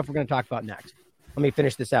 all the stuff we're going to talk about next. Let me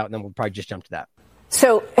finish this out and then we'll probably just jump to that.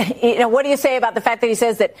 So, what do you say about the fact that he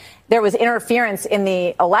says that there was interference in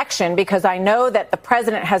the election? Because I know that the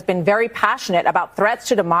president has been very passionate about threats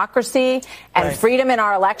to democracy and freedom in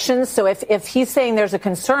our elections. So if he's saying there's a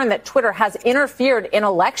concern that Twitter has interfered in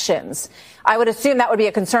elections, I would assume that would be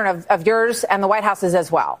a concern of yours and the White House's as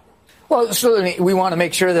well. Well, certainly we want to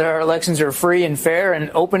make sure that our elections are free and fair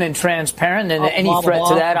and open and transparent, and any threat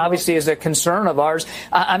to that obviously is a concern of ours.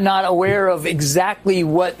 I'm not aware of exactly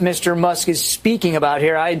what Mr. Musk is speaking about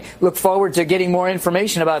here. I look forward to getting more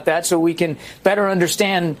information about that so we can better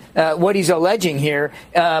understand what he's alleging here.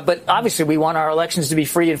 But obviously we want our elections to be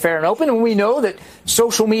free and fair and open, and we know that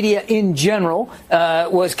social media in general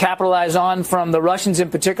was capitalized on from the Russians in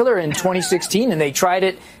particular in 2016, and they tried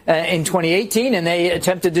it in 2018, and they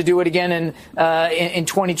attempted to do it again in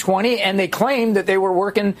 2020, and they claimed that they were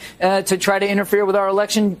working to try to interfere with our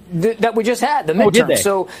election that we just had, the midterm.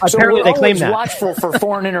 So we're always watchful for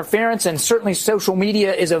foreign interference, and certainly social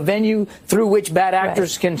media is a venue through which bad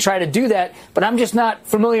actors can try to do that. But I'm just not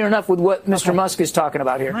familiar enough with what Mr. Musk is talking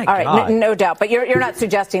about here. All right, no doubt. But you're not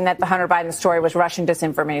suggesting that the Hunter Biden story was Russian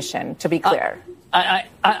disinformation, to be clear.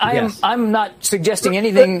 I'm not suggesting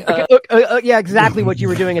anything. Yeah, exactly what you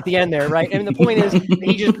were doing at the end there, right? And the point is,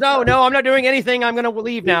 he just no, I'm not doing anything. I'm going to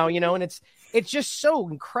leave now, and it's just so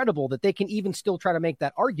incredible that they can even still try to make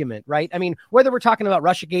that argument, right? I mean, whether we're talking about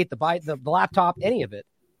Russiagate, the laptop, any of it,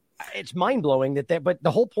 it's mind blowing but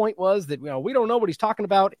the whole point was that we don't know what he's talking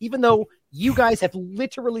about, even though you guys have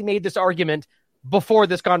literally made this argument before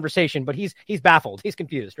this conversation. But he's baffled, he's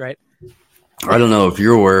confused, right? I don't know if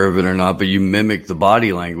you're aware of it or not, but you mimicked the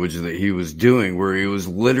body language that he was doing, where he was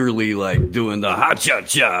literally like doing the ha cha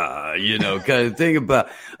cha, kind of thing about,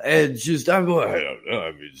 and just, I'm going, I don't know.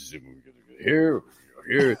 I mean, here,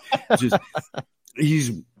 just,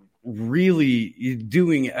 he's really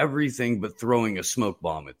doing everything but throwing a smoke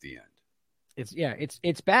bomb at the end.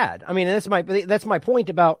 It's bad. I mean, that's my point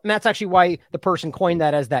about, and that's actually why the person coined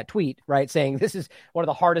that as that tweet, right? Saying this is one of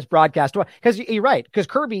the hardest broadcasts. Because you're right. Because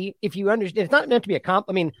Kirby, if you understand, it's not meant to be a compliment.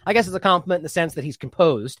 I mean, I guess it's a compliment in the sense that he's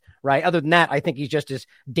composed, right? Other than that, I think he's just as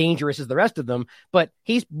dangerous as the rest of them. But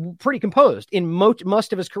he's pretty composed in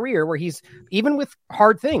most of his career, where he's even with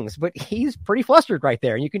hard things, but he's pretty flustered right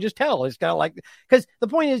there, and you can just tell. It's kind of like, because the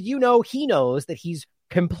point is, he knows that he's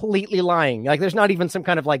completely lying. Like, there's not even some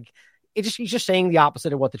kind of like. He's just saying the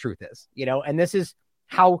opposite of what the truth is, and this is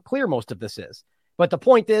how clear most of this is. But the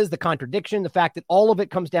point is the contradiction, the fact that all of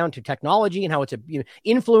it comes down to technology and how it's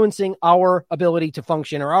influencing our ability to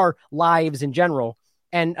function or our lives in general.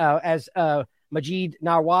 And as Majid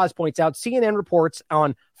Nawaz points out, CNN reports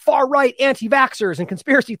on far-right anti-vaxxers and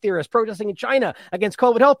conspiracy theorists protesting in China against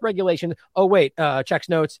COVID health regulations. Oh, wait, checks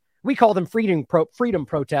notes. We call them freedom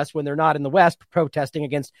protests when they're not in the West protesting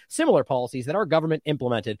against similar policies that our government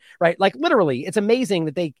implemented, right? Like, literally, it's amazing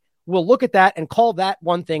that they will look at that and call that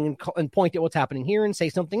one thing and point at what's happening here and say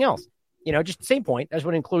something else. Just the same point. I just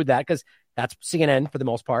want to include that because that's CNN for the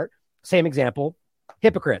most part. Same example.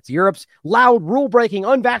 Hypocrites. Europe's loud, rule-breaking,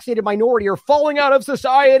 unvaccinated minority are falling out of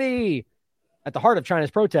society. At the heart of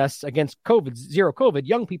China's protests against zero COVID,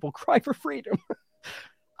 young people cry for freedom.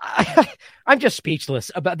 I'm just speechless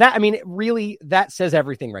about that. I mean, really, that says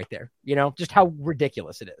everything right there. Just how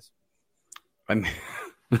ridiculous it is. I mean,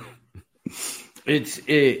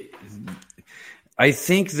 I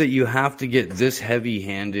think that you have to get this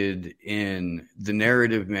heavy-handed in the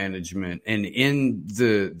narrative management and in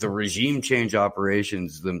the regime change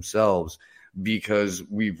operations themselves, because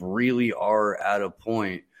we really are at a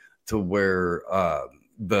point to where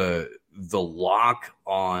the lock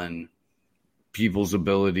on people's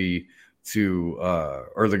ability to,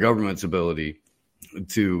 or the government's ability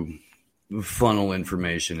to funnel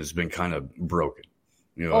information has been kind of broken.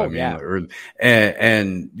 What I mean?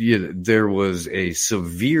 Yeah. There was a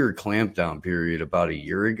severe clampdown period about a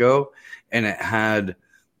year ago, and it had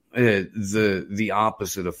the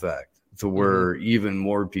opposite effect, to where even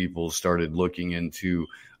more people started looking into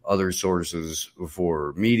other sources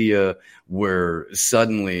for media, where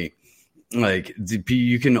suddenly, like,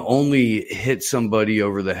 you can only hit somebody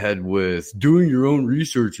over the head with doing your own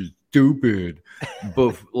research is stupid.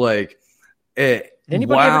 But like, did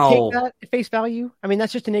anybody ever take that at face value? I mean,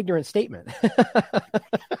 that's just an ignorant statement.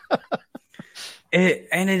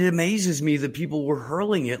 And it amazes me that people were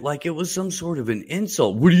hurling it like it was some sort of an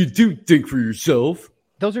insult. What do you do? Think for yourself.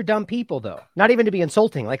 Those are dumb people, though. Not even to be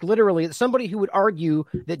insulting. Like, literally, somebody who would argue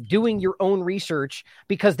that doing your own research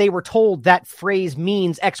because they were told that phrase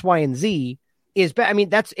means X, Y, and Z is bad. I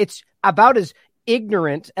mean, it's about as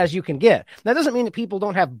ignorant as you can get. That doesn't mean that people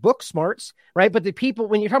don't have book smarts, right? But the people,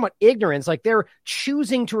 when you're talking about ignorance, like, they're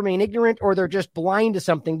choosing to remain ignorant, or they're just blind to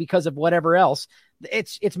something because of whatever else.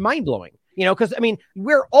 It's mind blowing, because, I mean,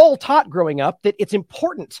 we're all taught growing up that it's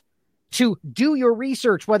important to do your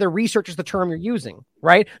research, whether research is the term you're using,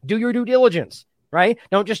 right? Do your due diligence. right?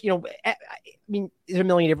 Don't just, I mean, there's a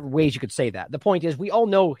million different ways you could say that. The point is, we all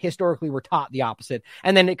know historically we're taught the opposite.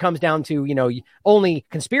 And then it comes down to, only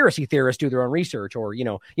conspiracy theorists do their own research, or,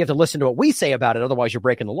 you have to listen to what we say about it. Otherwise, you're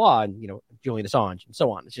breaking the law, and, Julian Assange and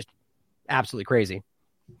so on. It's just absolutely crazy.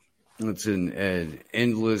 It's an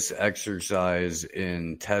endless exercise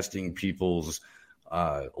in testing people's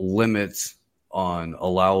limits on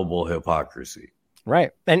allowable hypocrisy.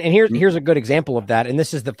 Right. And here's a good example of that. And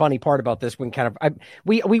this is the funny part about this, when kind of I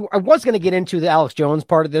was going to get into the Alex Jones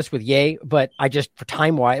part of this with Ye, but I just, for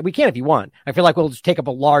time wise, we can if you want. I feel like we'll just take up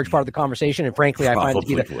a large part of the conversation. And frankly, I find it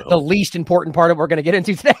to be the least important part of what we're going to get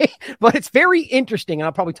into today. But it's very interesting. And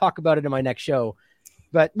I'll probably talk about it in my next show.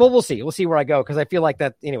 But we'll see. We'll see where I go, because I feel like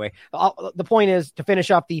that anyway. The point is, to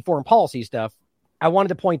finish off the foreign policy stuff, I wanted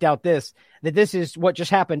to point out that this is what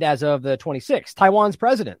just happened as of the 26th. Taiwan's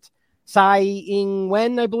president, Tsai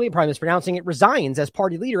Ing-wen, I believe, probably mispronouncing it, resigns as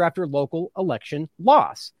party leader after local election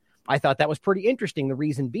loss. I thought that was pretty interesting. The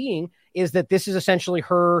reason being is that this is essentially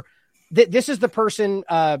her. This is the person.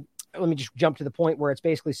 Let me just jump to the point where it's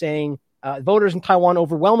basically saying voters in Taiwan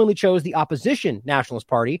overwhelmingly chose the opposition Nationalist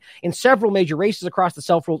Party in several major races across the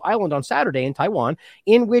self-ruled island on Saturday in Taiwan,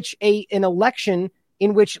 in which an election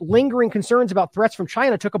in which lingering concerns about threats from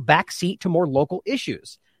China took a backseat to more local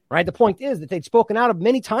issues. Right. The point is that they'd spoken out of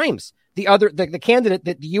many times, the candidate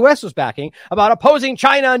that the U.S. was backing, about opposing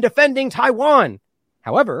China and defending Taiwan.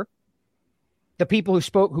 However, the people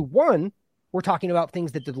who won were talking about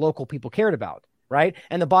things that the local people cared about. Right.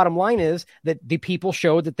 And the bottom line is that the people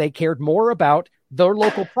showed that they cared more about their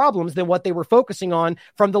local problems than what they were focusing on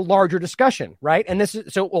from the larger discussion. Right. And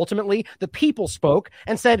so ultimately the people spoke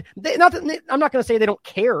and said, I'm not going to say they don't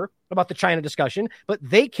care about the China discussion, but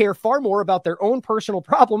they care far more about their own personal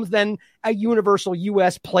problems than a universal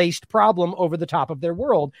U.S. placed problem over the top of their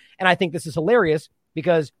world. And I think this is hilarious,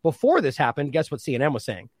 because before this happened, guess what CNN was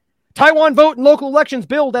saying? Taiwan vote in local elections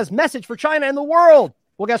billed as message for China and the world.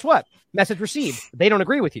 Well, guess what? Message received. They don't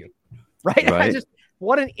agree with you. Right?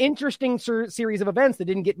 What an interesting series of events that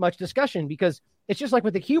didn't get much discussion, because it's just like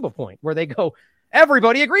with the Cuba point, where they go,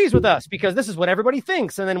 everybody agrees with us because this is what everybody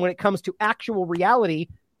thinks. And then when it comes to actual reality,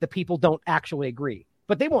 the people don't actually agree.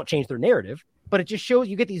 But they won't change their narrative. But it just shows,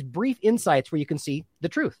 you get these brief insights where you can see the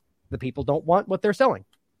truth. The people don't want what they're selling.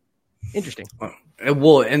 Interesting.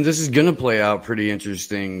 Well, and this is going to play out pretty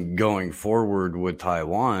interesting going forward with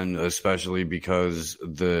Taiwan, especially because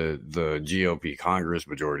the GOP Congress,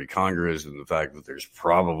 majority Congress, and the fact that there's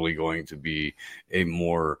probably going to be a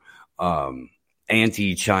more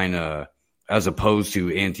anti-China as opposed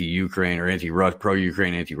to anti-Ukraine or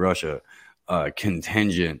pro-Ukraine, anti-Russia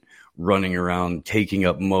contingent running around, taking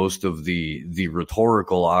up most of the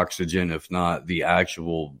rhetorical oxygen, if not the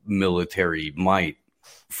actual military might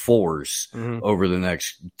force over the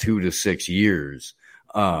next 2 to 6 years.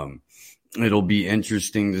 It'll be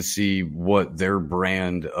interesting to see what their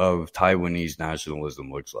brand of Taiwanese nationalism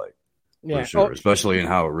looks like. For sure, especially in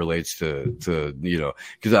how it relates to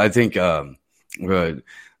because I think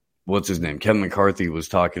what's his name, Kevin McCarthy, was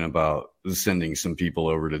talking about sending some people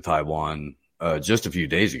over to Taiwan just a few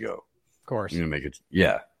days ago. Of course, make it,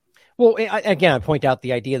 yeah. Well, again, I point out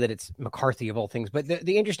the idea that it's McCarthy of all things, but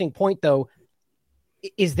the interesting point though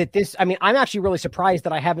is that I'm actually really surprised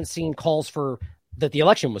that I haven't seen calls for that the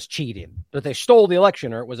election was cheated, that they stole the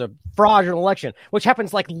election, or it was a fraudulent election, which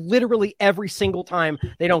happens like literally every single time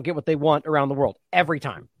they don't get what they want around the world. Every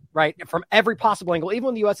time, right? From every possible angle, even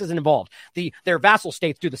when the U.S. isn't involved, their vassal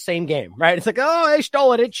states do the same game, right? It's like, oh, they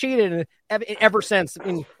stole it, it cheated, and ever since,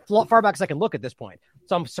 far back as I can look at this point.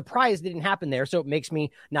 So I'm surprised it didn't happen there. So it makes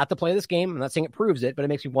me not to play this game. I'm not saying it proves it, but it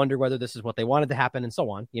makes me wonder whether this is what they wanted to happen and so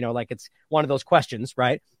on. It's one of those questions,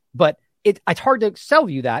 right? But it's hard to sell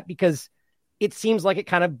you that, because it seems like it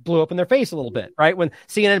kind of blew up in their face a little bit, right? When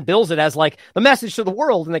CNN bills it as like the message to the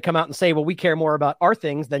world, and they come out and say, well, we care more about our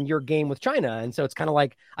things than your game with China. And so it's kind of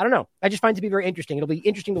like, I don't know. I just find it to be very interesting. It'll be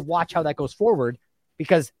interesting to watch how that goes forward,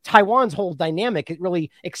 because Taiwan's whole dynamic, it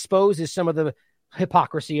really exposes some of the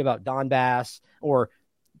hypocrisy about Donbass or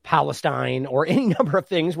Palestine or any number of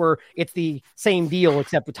things where it's the same deal,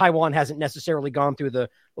 except that Taiwan hasn't necessarily gone through the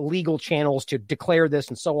legal channels to declare this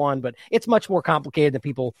and so on. But it's much more complicated than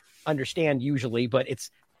people understand usually, but it's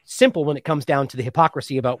simple when it comes down to the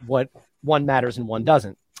hypocrisy about what one matters and one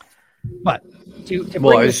doesn't. But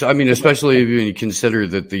especially if you consider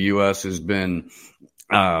that the U.S. has been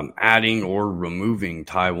adding or removing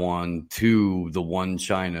Taiwan to the one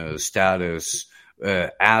China status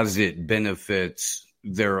as it benefits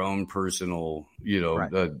their own personal,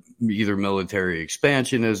 either military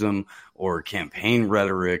expansionism or campaign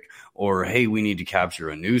rhetoric, or, hey, we need to capture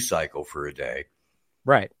a news cycle for a day.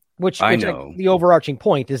 Right. Which I know. Like, the overarching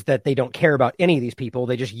point is that they don't care about any of these people.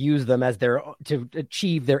 They just use them as to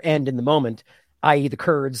achieve their end in the moment, i.e. the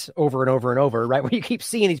Kurds over and over and over, right? When you keep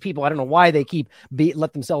seeing these people, I don't know why they keep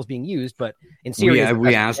let themselves being used, but in Syria...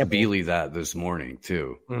 We asked Bealey that this morning,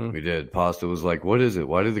 too. Mm-hmm. We did. Pasta was like, what is it?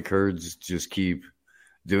 Why do the Kurds just keep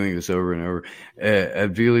doing this over and over?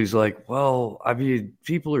 And Bealey's like, well, I mean,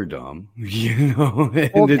 people are dumb, you know?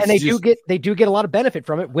 And they do get a lot of benefit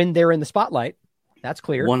from it when they're in the spotlight. That's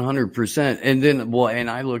clear. 100%. And then,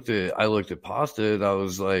 I looked at Pasta and I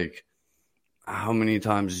was like, how many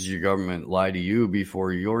times does your government lie to you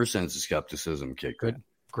before your sense of skepticism kicked in?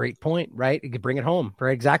 Great point, right? You could bring it home,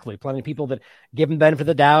 right? Exactly. Plenty of people that give them benefit of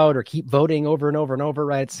the doubt or keep voting over and over and over,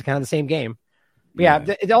 right? It's kind of the same game. But yeah,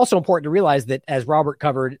 it's also important to realize that, as Robert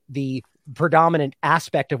covered, the predominant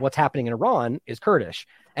aspect of what's happening in Iran is Kurdish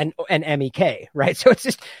and MEK, right? So it's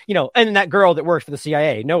just, and that girl that works for the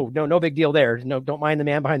CIA, no big deal there. No, don't mind the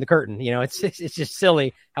man behind the curtain. It's just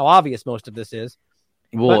silly how obvious most of this is.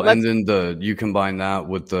 Well, and then you combine that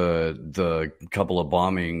with the couple of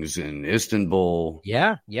bombings in Istanbul,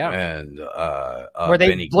 and where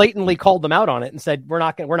they blatantly called them out on it and said we're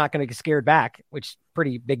not going to get scared back, which is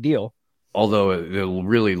pretty big deal. Although it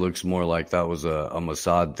really looks more like that was a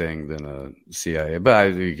Mossad thing than a CIA,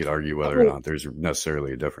 but you could argue whether or not there's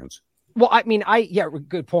necessarily a difference. Well, I mean,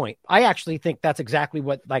 good point. I actually think that's exactly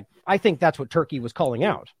what I think that's what Turkey was calling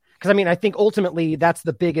out. Because I mean, I think ultimately that's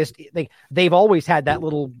the biggest. They've always had that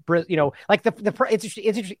little,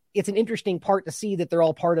 it's an interesting part to see that they're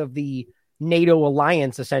all part of the NATO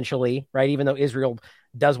alliance, essentially, right? Even though Israel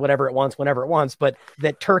does whatever it wants, whenever it wants, but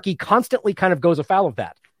that Turkey constantly kind of goes afoul of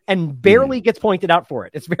that and barely gets pointed out for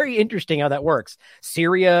it. It's very interesting how that works.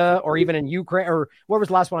 Syria, or even in Ukraine, or what was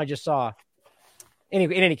the last one I just saw?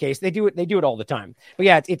 Anyway, in any case, they do it all the time. But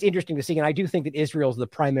yeah, it's interesting to see, and I do think that Israel's the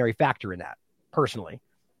primary factor in that, personally.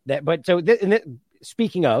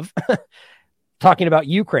 Speaking of talking about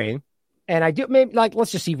Ukraine, and I do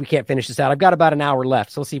let's just see if we can't finish this out. I've got about an hour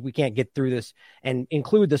left, so let's see if we can't get through this and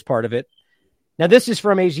include this part of it. Now, this is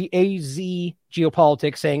from AZ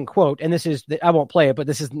Geopolitics saying, quote, and I won't play it, but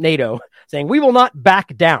this is NATO saying, we will not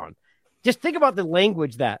back down. Just think about the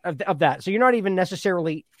language of that. So you're not even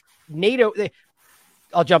necessarily NATO.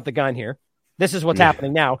 I'll jump the gun here. This is what's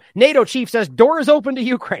happening now. NATO chief says door is open to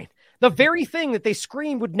Ukraine. The very thing that they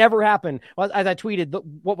screamed would never happen. Well, as I tweeted,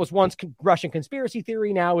 what was once Russian conspiracy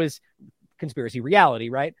theory now is conspiracy reality,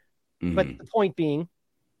 right? Mm-hmm. But the point being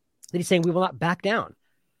that he's saying we will not back down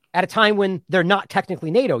at a time when they're not technically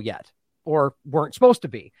NATO yet, or weren't supposed to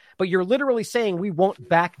be. But you're literally saying we won't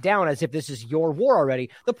back down as if this is your war already.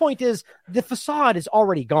 The point is the facade is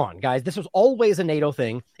already gone, guys. This was always a NATO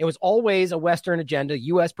thing. It was always a Western agenda,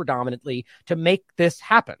 U.S. predominantly, to make this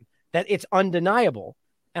happen. That it's undeniable.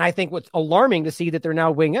 And I think what's alarming to see that they're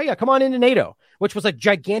now winging, come on into NATO, which was a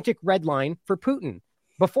gigantic red line for Putin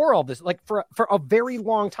before all this, for a very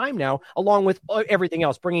long time now, along with everything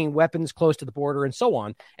else, bringing weapons close to the border and so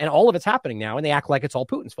on. And all of it's happening now, and they act like it's all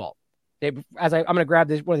Putin's fault. I'm going to grab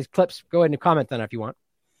one of these clips. Go ahead and comment on it if you want.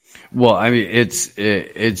 Well, I mean,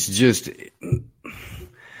 it's just,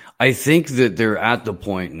 I think that they're at the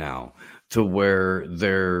point now to where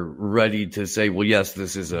they're ready to say, well, yes,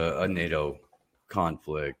 this is a NATO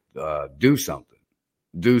conflict. Do something.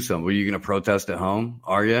 Are you going to protest at home?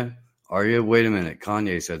 Are you? Wait a minute.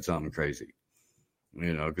 Kanye said something crazy.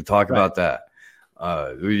 Could talk about that.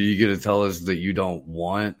 Are you going to tell us that you don't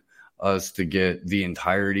want us to get the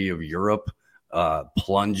entirety of Europe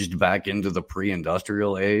plunged back into the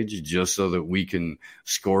pre-industrial age just so that we can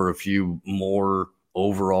score a few more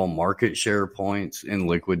overall market share points in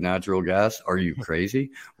liquid natural gas? Are you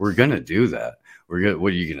crazy? We're going to do that. What are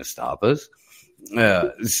you going to stop us?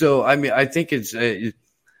 So, I mean, I think it's,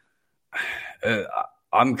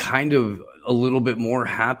 I'm kind of a little bit more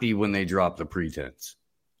happy when they drop the pretense.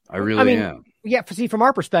 I really am. Yeah. See, from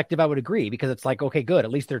our perspective, I would agree, because it's like, okay, good.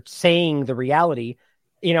 At least they're saying the reality,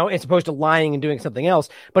 as opposed to lying and doing something else.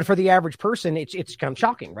 But for the average person, it's kind of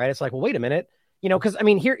shocking, right? It's like, well, wait a minute, because I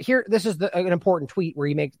mean, here, this is an important tweet where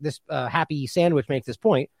he makes this Happy Sandwich makes this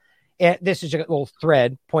point. And this is a little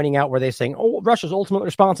thread pointing out where they're saying, oh, Russia's ultimately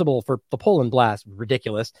responsible for the Poland blast.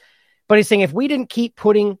 Ridiculous. But he's saying if we didn't keep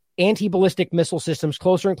putting anti-ballistic missile systems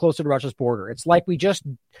closer and closer to Russia's border, it's like we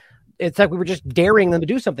were just daring them to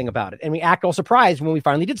do something about it. And we act all surprised when we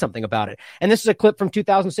finally did something about it. And this is a clip from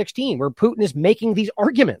 2016 where Putin is making these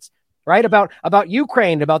arguments, right? About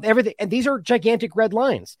Ukraine, about everything. And these are gigantic red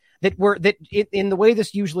lines in the way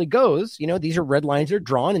this usually goes. These are red lines that are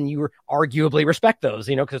drawn, and you arguably respect those,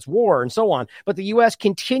 because it's war and so on. But the U.S.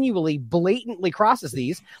 continually blatantly crosses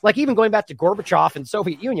these, like even going back to Gorbachev and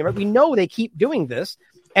Soviet Union, right? We know they keep doing this.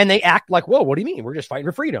 And they act like, whoa, what do you mean? We're just fighting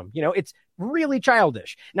for freedom. It's really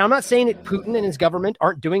childish. Now, I'm not saying that Putin and his government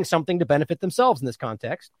aren't doing something to benefit themselves in this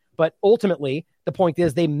context, but ultimately the point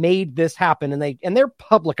is they made this happen, and they're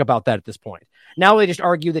public about that at this point. Now they just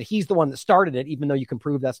argue that he's the one that started it, even though you can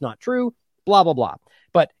prove that's not true, blah, blah, blah.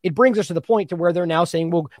 But it brings us to the point to where they're now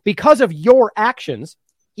saying, well, because of your actions,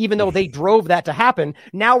 even though they drove that to happen,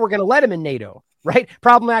 now we're going to let him in NATO. Right?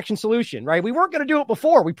 Problem, action, solution, right? We weren't going to do it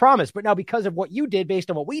before, we promised, but now because of what you did based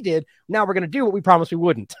on what we did, now we're going to do what we promised we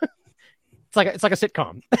wouldn't. It's like a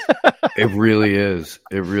sitcom. It really is.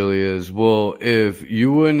 It really is. Well, if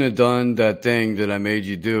you wouldn't have done that thing that I made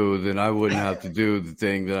you do, then I wouldn't have to do the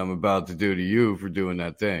thing that I'm about to do to you for doing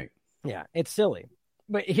that thing. Yeah, it's silly.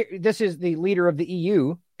 But here, this is the leader of the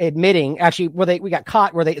EU admitting, actually, we got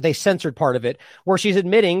caught where they censored part of it, where she's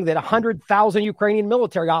admitting that 100,000 Ukrainian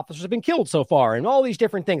military officers have been killed so far and all these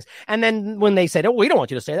different things. And then when they said, oh, we don't want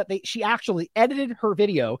you to say that, she actually edited her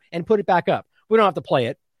video and put it back up. We don't have to play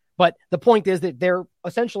it. But the point is that they're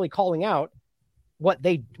essentially calling out what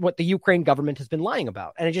the Ukraine government has been lying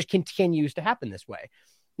about. And it just continues to happen this way.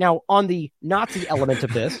 Now, on the Nazi element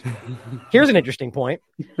of this, here's an interesting point.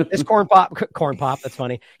 This corn pop, that's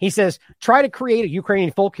funny. He says, try to create a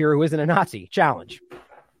Ukrainian folk hero who isn't a Nazi. Challenge.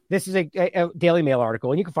 This is a Daily Mail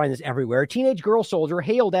article, and you can find this everywhere. A teenage girl soldier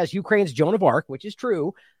hailed as Ukraine's Joan of Arc, which is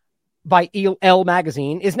true, by Elle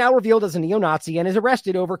magazine, is now revealed as a neo-Nazi and is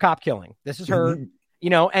arrested over cop killing. This is her,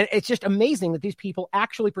 and it's just amazing that these people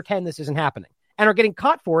actually pretend this isn't happening and are getting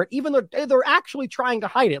caught for it, even though they're actually trying to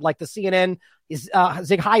hide it, like the CNN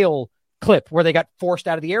Zig Heil clip where they got forced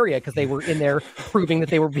out of the area because they were in there proving that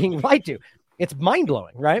they were being lied to. It's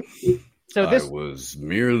mind-blowing, right? So I was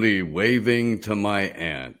merely waving to my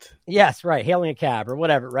aunt. Yes, right. Hailing a cab or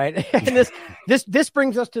whatever, right? And this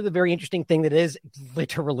brings us to the very interesting thing that is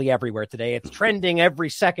literally everywhere today. It's trending every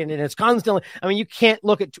second, and it's constantly, I mean, you can't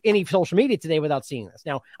look at any social media today without seeing this.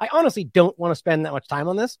 Now, I honestly don't want to spend that much time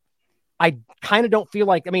on this. I kind of don't feel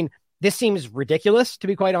like, this seems ridiculous, to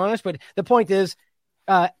be quite honest, but the point is,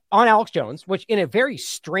 on Alex Jones, which in a very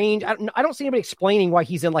strange, I don't see anybody explaining why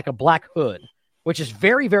he's in like a black hood, which is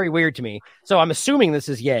very, very weird to me. So I'm assuming this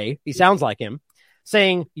is Ye. He sounds like him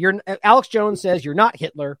saying, Alex Jones says, you're not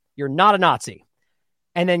Hitler. You're not a Nazi.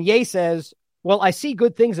 And then Ye says, well, I see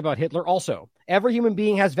good things about Hitler also. Every human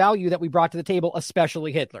being has value that we brought to the table,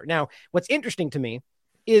 especially Hitler. Now, what's interesting to me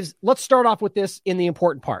is, let's start off with this in the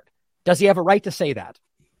important part. Does he have a right to say that?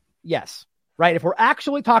 Yes. Right. If we're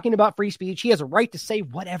actually talking about free speech, he has a right to say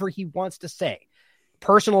whatever he wants to say.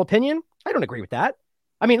 Personal opinion, I don't agree with that.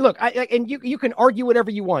 I mean, look, and you can argue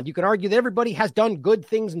whatever you want. You can argue that everybody has done good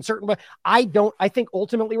things in certain, but I think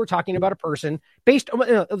ultimately we're talking about a person based on,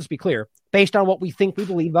 let's be clear, based on what we think we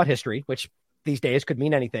believe about history, which these days could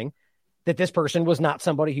mean anything, that this person was not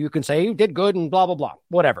somebody who you can say you did good and blah, blah, blah,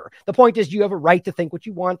 whatever. The point is, you have a right to think what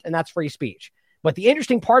you want, and that's free speech. But the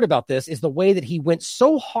interesting part about this is the way that he went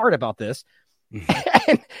so hard about this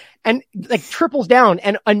and like triples down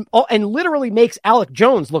and literally makes Alex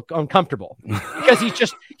Jones look uncomfortable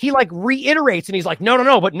because he like reiterates and he's like,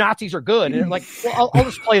 no, but Nazis are good. And like, well, I'll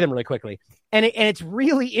just play them really quickly. And it's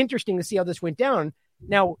really interesting to see how this went down.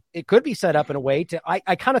 Now, it could be set up in a way to,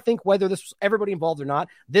 I kind of think whether this was everybody involved or not,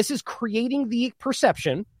 this is creating the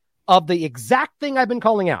perception of the exact thing I've been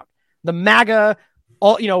calling out. The MAGA,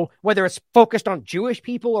 whether it's focused on Jewish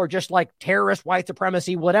people or just like terrorist white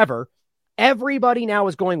supremacy, whatever, everybody now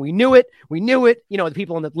is going, we knew it. The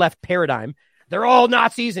people in the left paradigm, they're all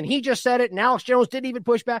Nazis and he just said it and Alex Jones didn't even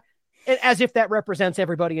push back, as if that represents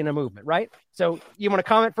everybody in a movement, right? So you want to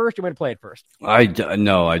comment first or you want to play it first?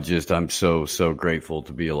 I'm so grateful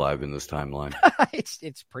to be alive in this timeline.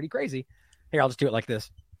 It's pretty crazy. Here, I'll just do it like this.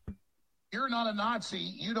 You're not a Nazi.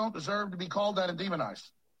 You don't deserve to be called that and demonized.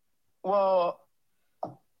 Well,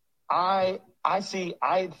 I see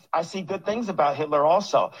good things about Hitler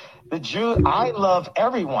also. I love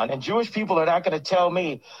everyone, and Jewish people are not going to tell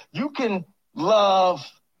me you can love,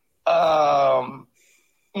 us,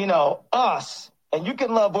 and you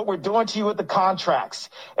can love what we're doing to you with the contracts,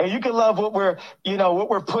 and you can love what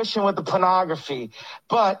we're pushing with the pornography.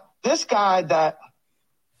 But this guy that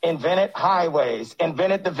invented highways,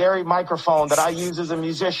 invented the very microphone that I use as a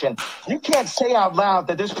musician, you can't say out loud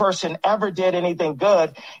that this person ever did anything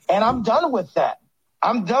good. And I'm done with that.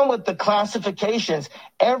 I'm done with the classifications.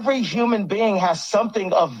 Every human being has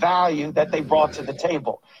something of value that they brought to the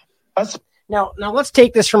table. Now let's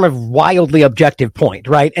take this from a wildly objective point,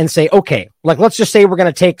 right? And say, okay, like, let's just say we're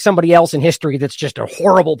going to take somebody else in history that's just a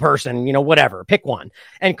horrible person, whatever, pick one.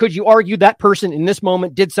 And could you argue that person in this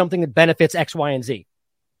moment did something that benefits X, Y, and Z?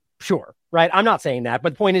 Sure. Right. I'm not saying that,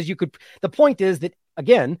 but the point is that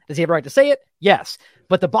Again, does he have a right to say it? Yes.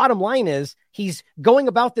 But the bottom line is he's going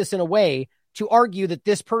about this in a way to argue that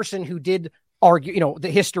this person who did argue, the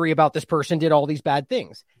history about this person did all these bad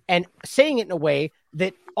things, and saying it in a way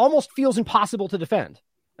that almost feels impossible to defend.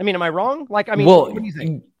 I mean, am I wrong? What do you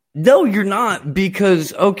think? No, you're not,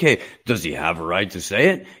 because, okay, does he have a right to say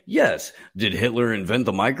it? Yes. Did Hitler invent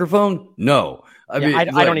the microphone? No. I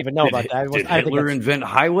don't even know about that. Did Hitler invent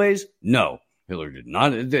highways? No. Hitler did not.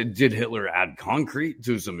 Did Hitler add concrete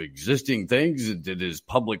to some existing things? Did his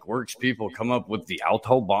public works people come up with the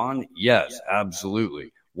Autobahn? Yes,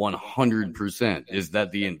 absolutely. 100%. Is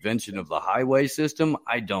that the invention of the highway system?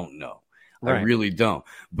 I don't know. Right. I really don't.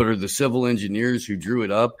 But are the civil engineers who drew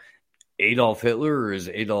it up Adolf Hitler, or is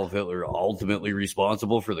Adolf Hitler ultimately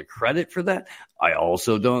responsible for the credit for that? I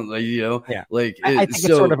also don't, I think it's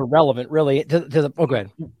sort of irrelevant, really. To the go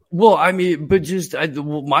ahead. Well, I mean, but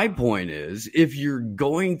my point is, if you're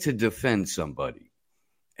going to defend somebody,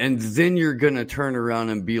 and then you're going to turn around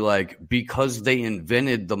and be like, because they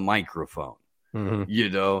invented the microphone,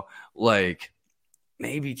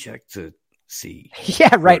 maybe check to see.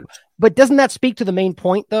 Yeah, right. But doesn't that speak to the main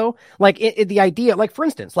point, though? The idea, for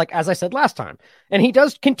instance, as I said last time, and he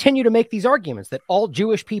does continue to make these arguments that all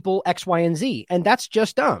Jewish people X, Y, and Z, and that's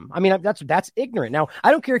just dumb. I mean, that's ignorant. Now, I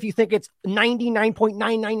don't care if you think it's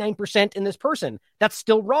 99.999% in this person. That's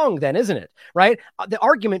still wrong then, isn't it? Right? The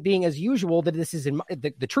argument being, as usual, that this is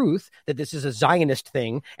the truth, that this is a Zionist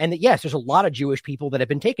thing, and that, yes, there's a lot of Jewish people that have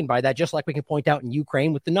been taken by that, just like we can point out in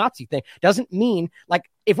Ukraine with the Nazi thing. Doesn't mean,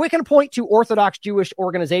 if we can point to Orthodox Jewish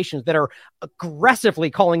organizations that are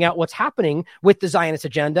aggressively calling out what's happening with the Zionist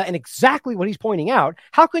agenda and exactly what he's pointing out,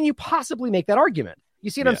 how can you possibly make that argument?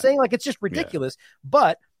 You see what I'm saying? It's just ridiculous. Yeah.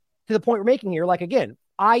 But to the point we're making here, again,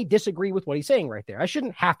 I disagree with what he's saying right there. I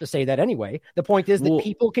shouldn't have to say that anyway. The point is that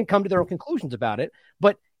people can come to their own conclusions about it.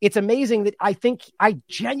 But it's amazing that I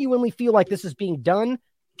genuinely feel like this is being done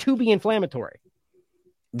to be inflammatory.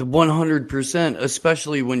 The 100%,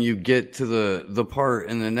 especially when you get to the part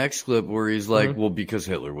in the next clip where he's like, well, because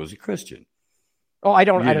Hitler was a Christian. Oh, I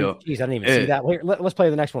didn't even see that. Here, let's play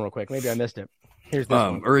the next one real quick. Maybe I missed it. Here's this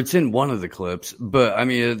one. Or it's in one of the clips, but I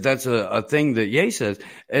mean, that's a thing that Ye says.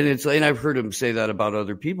 And I've heard him say that about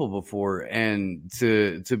other people before. And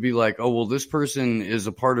to be like, oh, well, this person is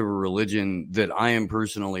a part of a religion that I am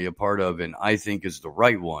personally a part of and I think is the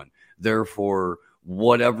right one. Therefore,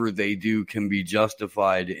 whatever they do can be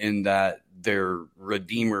justified in that their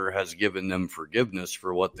Redeemer has given them forgiveness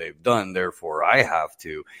for what they've done. Therefore, I have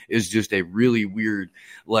to, is just a really weird,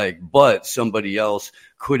 but somebody else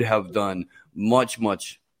could have done much,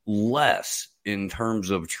 much less in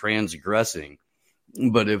terms of transgressing.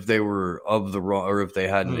 But if they were of the wrong, or if they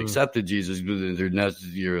hadn't accepted Jesus,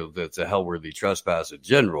 that's a hell-worthy trespass in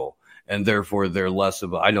general. And therefore, they're less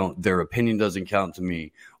of their opinion doesn't count to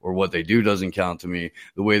me, or what they do doesn't count to me.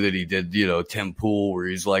 The way that he did, Tim Pool, where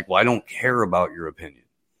he's like, well, I don't care about your opinion.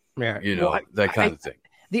 Yeah. That kind of thing.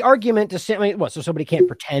 The argument to say, so somebody can't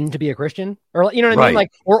pretend to be a Christian, or you know what I mean?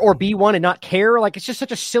 Or be one and not care. It's just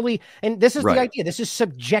such a silly, and this is the idea. This is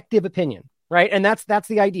subjective opinion. Right. And that's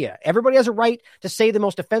the idea. Everybody has a right to say the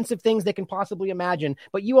most offensive things they can possibly imagine.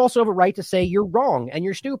 But you also have a right to say you're wrong and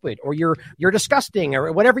you're stupid or you're disgusting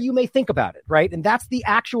or whatever you may think about it. Right. And that's the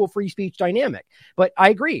actual free speech dynamic. But I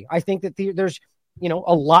agree. I think that there's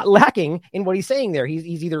a lot lacking in what he's saying there. He's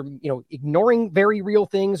either, ignoring very real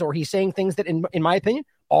things, or he's saying things that, in my opinion,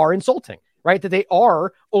 are insulting. Right, that they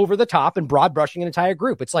are over the top and broad brushing an entire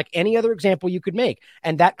group. It's like any other example you could make.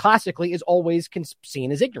 And that classically is always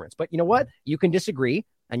seen as ignorance. But you know what? You can disagree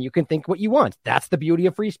and you can think what you want. That's the beauty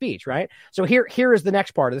of free speech, right? So here is the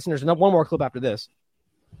next part of this. And there's one more clip after this.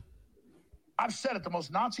 I've said it, the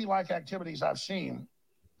most Nazi-like activities I've seen,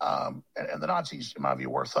 and the Nazis, in my view,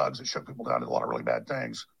 were thugs that shook people down, did a lot of really bad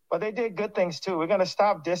things. But they did good things, too. We're going to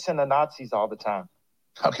stop dissing the Nazis all the time.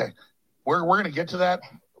 Okay. We're going to get to that.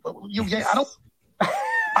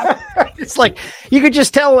 It's like you could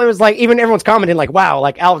just tell it was like, even everyone's commenting wow,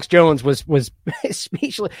 Alex Jones was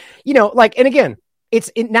speechless, and again,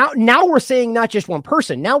 now we're saying not just one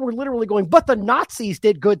person. Now we're literally going, but the Nazis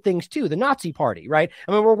did good things too. The Nazi party, right?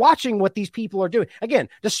 I mean, we're watching what these people are doing. Again,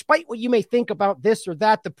 despite what you may think about this or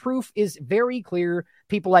that, the proof is very clear.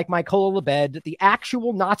 People like Mykola Lebed, the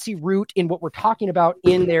actual Nazi root in what we're talking about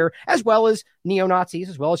in there, as well as neo-Nazis,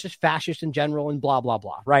 as well as just fascists in general and blah, blah,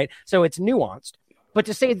 blah, right? So it's nuanced. But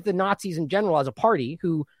to say that the Nazis in general as a party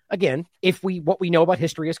who, again, what we know about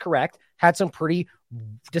history is correct, had some pretty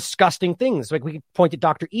disgusting things. Like we could point to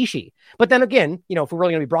Dr. Ishii. But then again, if we're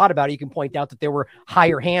really going to be broad about it, you can point out that there were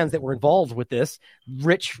higher hands that were involved with this,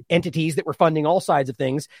 rich entities that were funding all sides of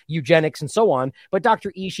things, eugenics and so on. But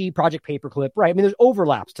Dr. Ishii, Project Paperclip, right? I mean, there's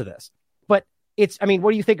overlaps to this. But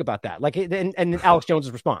what do you think about that? Like, and Alex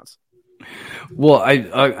Jones's response? Well,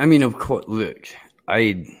 I mean, of course, look,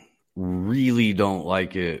 I really don't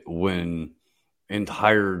like it when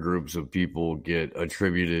entire groups of people get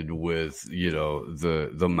attributed with,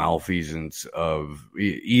 the malfeasance of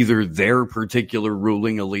either their particular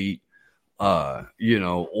ruling elite,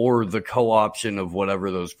 or the co-option of whatever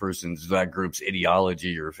that group's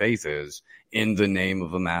ideology or faith is in the name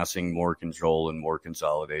of amassing more control and more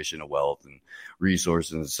consolidation of wealth and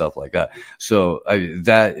resources and stuff like that. So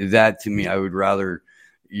that to me, I would rather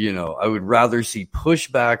see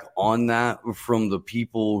pushback on that from the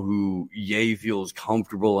people who Ye feels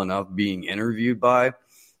comfortable enough being interviewed by,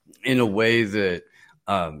 in a way that,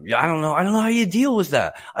 I don't know how you deal with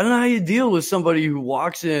that. I don't know how you deal with somebody who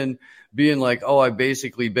walks in being like, oh, I've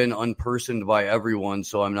basically been unpersoned by everyone,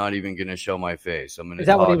 so I'm not even going to show my face. Is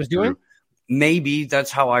that what he was doing? Maybe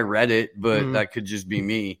that's how I read it, but that could just be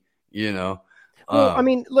me, Well, I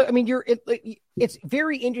mean, look, it's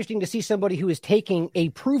very interesting to see somebody who is taking a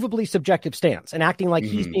provably subjective stance and acting like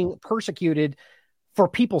he's being persecuted for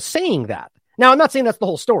people saying that. Now, I'm not saying that's the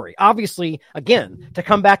whole story. Obviously, again, to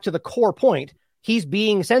come back to the core point, he's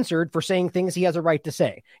being censored for saying things he has a right to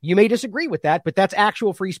say. You may disagree with that, but that's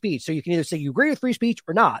actual free speech. So you can either say you agree with free speech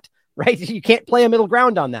or not, right? You can't play a middle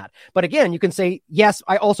ground on that. But again, you can say, yes,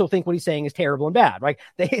 I also think what he's saying is terrible and bad, right?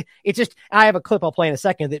 It's just, I have a clip I'll play in a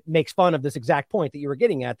second that makes fun of this exact point that you were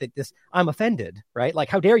getting at, that I'm offended, right? Like,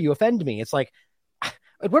 how dare you offend me? It's like,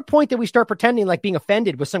 at what point did we start pretending like being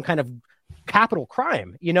offended was some kind of capital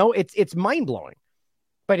crime? It's mind blowing.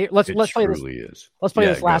 But let's play this. Let's play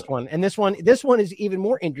this last one. And this one is even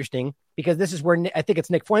more interesting because this is where I think it's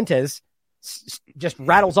Nick Fuentes just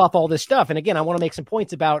rattles off all this stuff. And again, I want to make some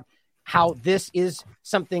points about how this is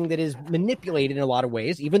something that is manipulated in a lot of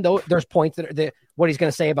ways, even though there's points that what he's going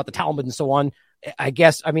to say about the Talmud and so on. I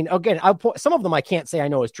guess, I mean, again, some of them I can't say I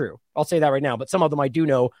know is true. I'll say that right now, but some of them I do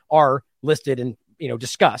know are listed and,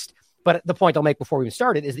 discussed. But the point I'll make before we even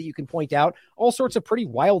started is that you can point out all sorts of pretty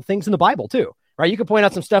wild things in the Bible too. Right? You could point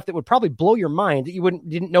out some stuff that would probably blow your mind that you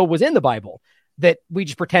didn't know was in the Bible, that we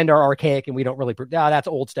just pretend are archaic and we don't really, that's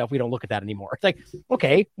old stuff. We don't look at that anymore. It's like,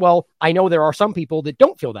 okay, well, I know there are some people that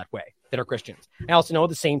don't feel that way, that are Christians. I also know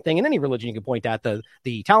the same thing in any religion. You can point at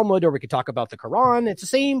the Talmud, or we could talk about the Quran. It's the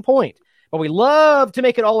same point, but we love to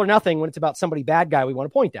make it all or nothing when it's about somebody bad guy we want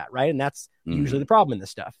to point at. Right. And that's usually the problem in this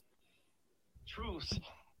stuff. Truths.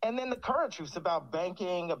 And then the current truths about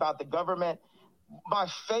banking, about the government. My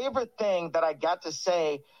favorite thing that I got to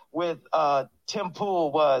say with Tim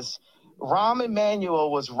Pool was Rahm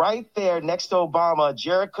Emanuel was right there next to Obama.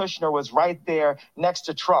 Jared Kushner was right there next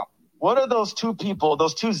to Trump. What are those two people,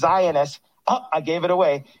 those two Zionists, I gave it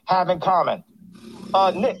away, have in common?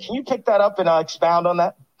 Nick, can you pick that up and expound on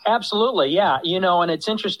that? Absolutely, yeah. And it's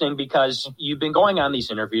interesting because you've been going on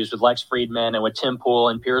these interviews with Lex Friedman and with Tim Pool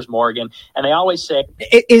and Piers Morgan, and they always say...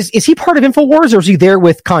 Is he part of InfoWars, or is he there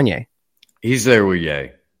with Kanye? He's there with Ye.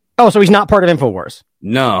 Oh, so he's not part of InfoWars?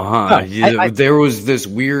 No, huh? Oh, there was this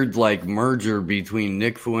weird merger between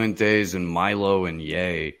Nick Fuentes and Milo and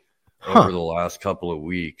Ye over the last couple of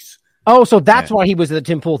weeks. Oh, so that's why he was the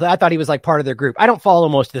Tim Pool. I thought he was part of their group. I don't follow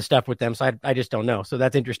most of this stuff with them, so I just don't know. So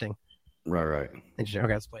that's interesting. Right. Interesting.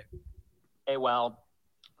 Okay, let's play it. Hey, well,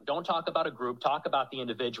 don't talk about a group, talk about the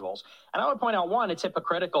individuals. And I would point out, one, it's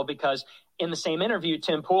hypocritical because in the same interview,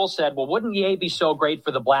 Tim Pool said, well, wouldn't Ye be so great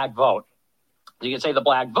for the black vote? You can say the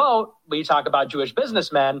black vote, but you talk about Jewish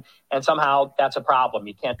businessmen, and somehow that's a problem.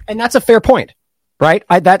 You can't. And that's a fair point, right?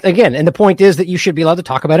 And the point is that you should be allowed to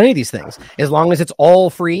talk about any of these things as long as it's all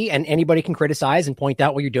free and anybody can criticize and point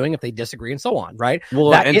out what you're doing if they disagree and so on, right?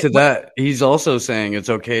 Well, he's also saying it's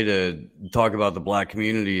okay to talk about the black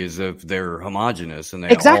community as if they're homogenous and they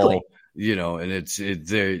exactly. all, and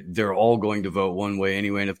they're all going to vote one way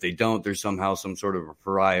anyway. And if they don't, they're somehow some sort of a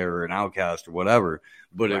pariah or an outcast or whatever.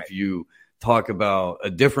 But if you talk about a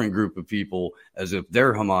different group of people as if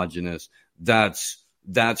they're homogenous, that's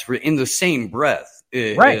in the same breath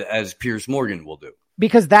as Piers Morgan will do.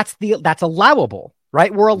 Because that's allowable,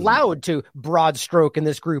 right? We're allowed to broad stroke in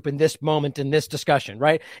this group, in this moment, in this discussion,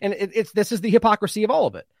 right? And this is the hypocrisy of all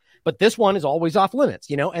of it. But this one is always off limits,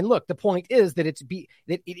 And look, the point is that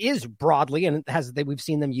it is broadly, and we've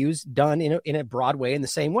seen them done in a broad way in the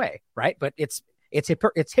same way, right? But it's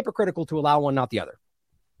hypocritical to allow one, not the other.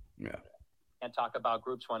 Yeah. And talk about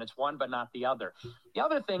groups when it's one but not the other. The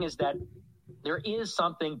other thing is that there is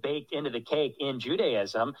something baked into the cake in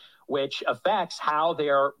Judaism, which affects how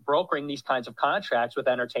they're brokering these kinds of contracts with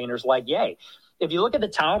entertainers like Ye. If you look at the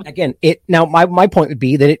Talmud, again, my point would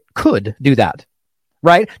be that it could do that,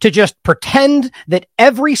 right? To just pretend that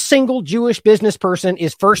every single Jewish business person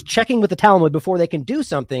is first checking with the Talmud before they can do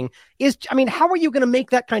something is, I mean, how are you going to make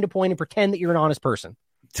that kind of point and pretend that you're an honest person?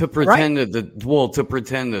 To pretend that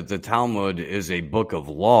the Talmud is a book of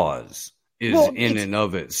laws is in and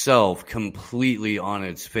of itself completely on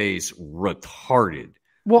its face retarded.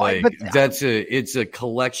 Well, like, it's a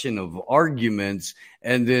collection of arguments,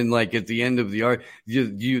 and then like at the end of the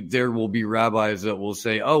there will be rabbis that will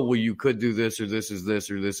say, "Oh, well, you could do this, or this is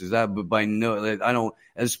this, or this is that." But I don't.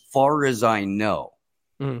 As far as I know,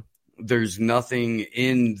 there's nothing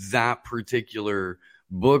in that particular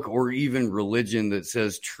book or even religion that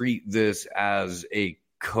says treat this as a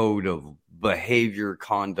code of behavior,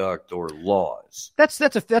 conduct, or laws. That's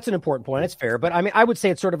an important point. It's fair, but I mean, I would say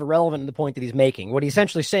it's sort of irrelevant to the point that he's making. What he's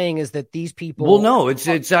essentially saying is that these people. Well, no,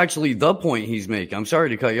 it's actually the point he's making. I'm sorry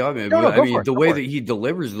to cut you off, man, but I mean, the way that he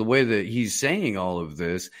delivers, the way that he's saying all of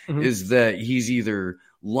this is that he's either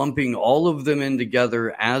lumping all of them in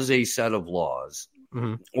together as a set of laws,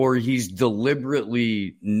 or he's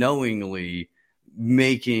deliberately, knowingly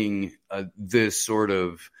making this sort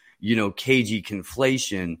of cagey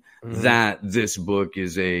conflation that this book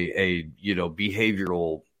is a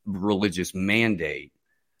behavioral religious mandate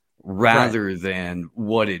rather than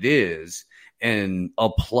what it is, and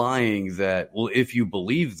applying that, well, if you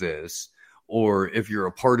believe this or if you're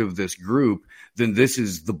a part of this group, then this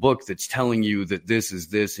is the book that's telling you that this is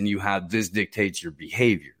this and you have this dictates your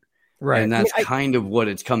behavior. Right. And that's kind of what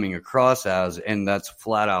it's coming across as, and that's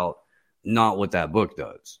flat out not what that book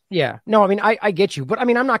does. Yeah. No, I mean, I get you, but I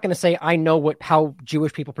mean, I'm not going to say I know how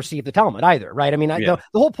Jewish people perceive the Talmud either, right? I mean, the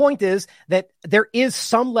whole point is that there is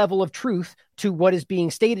some level of truth to what is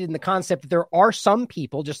being stated in the concept that there are some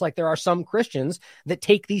people, just like there are some Christians, that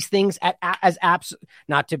take these things as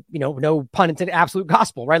not to, no pun intended, absolute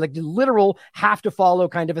gospel, right? Like the literal have to follow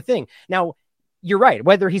kind of a thing. Now, you're right.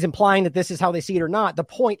 Whether he's implying that this is how they see it or not, the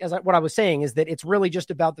point, what I was saying, is that it's really just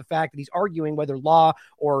about the fact that he's arguing whether law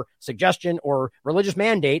or suggestion or religious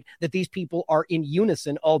mandate that these people are in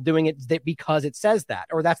unison, all doing it because it says that,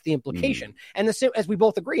 or that's the implication. And as we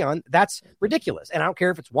both agree on, that's ridiculous. And I don't care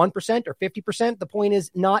if it's 1% or 50%. The point is,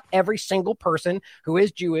 not every single person who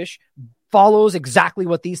is Jewish follows exactly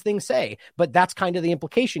what these things say, but that's kind of the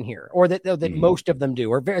implication here, or that most of them do,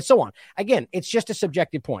 or so on. Again, it's just a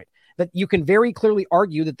subjective point. That you can very clearly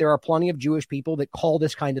argue that there are plenty of Jewish people that call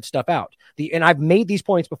this kind of stuff out. And I've made these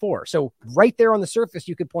points before. So right there on the surface,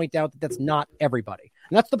 you could point out that that's not everybody.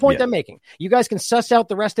 And that's the point I'm making. You guys can suss out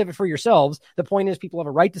the rest of it for yourselves. The point is, people have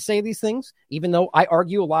a right to say these things, even though I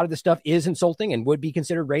argue a lot of this stuff is insulting and would be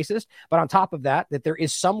considered racist. But on top of that there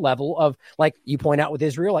is some level of, like you point out with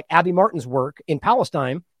Israel, like Abby Martin's work in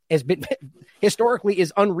Palestine has been historically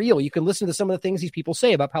is unreal. You can listen to some of the things these people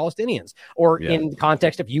say about Palestinians, or in the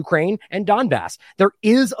context of Ukraine and Donbass. There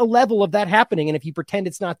is a level of that happening. And if you pretend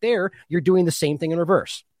it's not there, you're doing the same thing in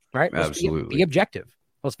reverse, right? Absolutely. Be objective.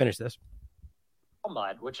 Let's finish this.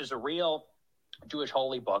 Talmud, which is a real Jewish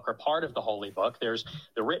holy book, or part of the holy book. There's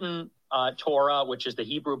the written Torah, which is the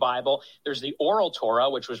Hebrew Bible. There's the oral Torah,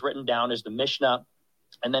 which was written down as the Mishnah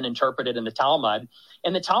and then interpreted in the Talmud.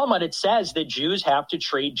 In the Talmud, it says that Jews have to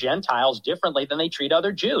treat Gentiles differently than they treat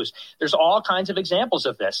other Jews. There's all kinds of examples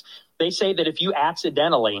of this. They say that if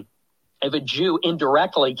a Jew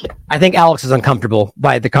indirectly... I think Alex is uncomfortable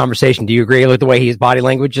by the conversation. Do you agree with the way his body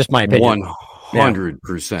language? Just my opinion.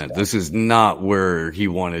 100%. This is not where he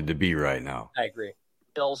wanted to be right now. I agree.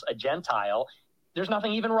 Kills a Gentile. There's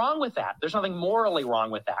nothing even wrong with that. There's nothing morally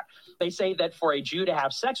wrong with that. They say that for a Jew to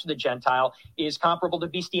have sex with a Gentile is comparable to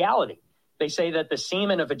bestiality. They say that the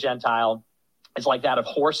semen of a Gentile is like that of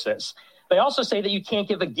horses. They also say that you can't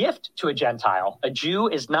give a gift to a Gentile. A Jew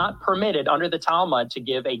is not permitted under the Talmud to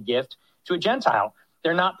give a gift to a Gentile.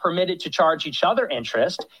 They're not permitted to charge each other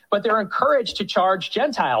interest, but they're encouraged to charge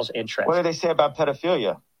Gentiles interest. What do they say about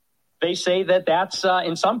pedophilia? They say that that's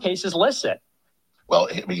in some cases licit. Well,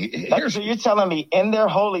 so you're telling me in their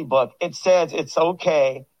holy book, it says it's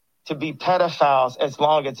okay to be pedophiles as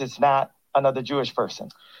long as it's not another Jewish person.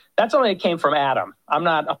 That's only it came from Adam. I'm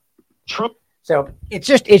not true. So it's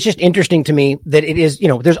just interesting to me that it is,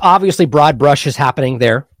 there's obviously broad brushes happening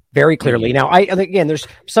there very clearly. Now, again, there's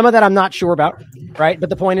some of that I'm not sure about, right? But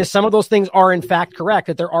the point is, some of those things are in fact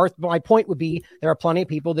correct. My point would be, there are plenty of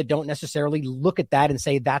people that don't necessarily look at that and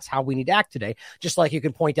say that's how we need to act today. Just like you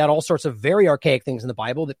can point out all sorts of very archaic things in the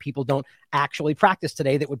Bible that people don't actually practice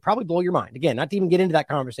today that would probably blow your mind. Again, not to even get into that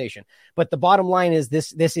conversation. But the bottom line is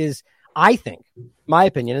this is, I think, my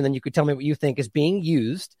opinion, and then you could tell me what you think, is being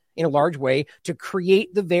used in a large way to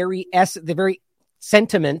create the very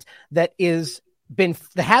sentiment that has been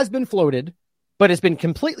floated, but has been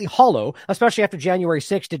completely hollow, especially after January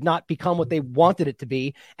 6th did not become what they wanted it to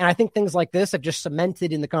be. And I think things like this have just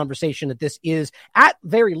cemented in the conversation that this is, at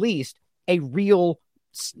very least, a real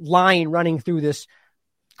line running through this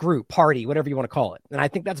group, party, whatever you want to call it. And I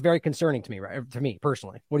think that's very concerning to me, right? To me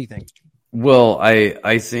personally. What do you think? Well,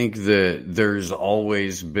 I think that there's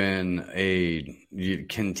always been a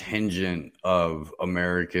contingent of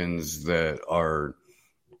Americans that are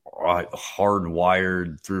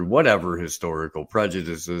hardwired through whatever historical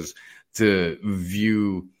prejudices to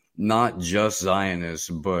view not just Zionists,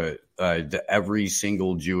 but every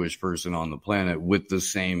single Jewish person on the planet with the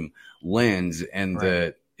same lens, and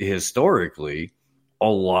that historically, a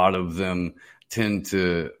lot of them tend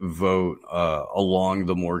to vote along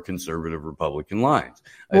the more conservative Republican lines.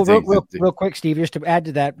 Well, real quick, Steve, just to add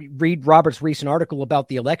to that, read Robert's recent article about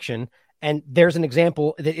the election. And there's an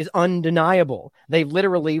example that is undeniable. They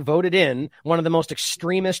literally voted in one of the most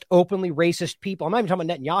extremist, openly racist people. I'm not even talking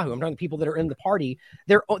about Netanyahu. I'm talking about people that are in the party.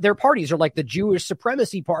 Their parties are like the Jewish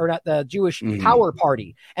supremacy party, or not the Jewish power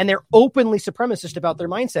party. And they're openly supremacist about their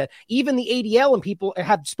mindset. Even the ADL and people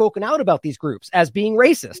have spoken out about these groups as being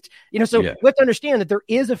racist. So we have to understand that there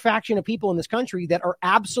is a faction of people in this country that are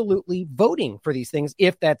absolutely voting for these things,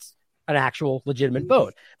 if that's an actual legitimate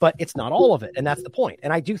vote. But it's not all of it. And that's the point.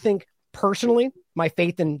 And I do think, personally, my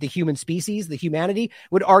faith in the human species, the humanity,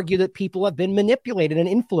 would argue that people have been manipulated and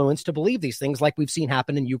influenced to believe these things, like we've seen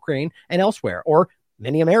happen in Ukraine and elsewhere, or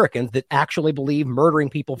many Americans that actually believe murdering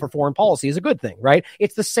people for foreign policy is a good thing, right?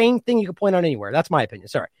 It's the same thing you can point out anywhere. That's my opinion.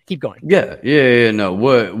 Sorry, keep going. No.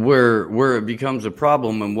 Where it becomes a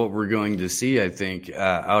problem, and what we're going to see, I think,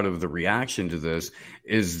 out of the reaction to this,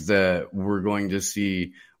 is that we're going to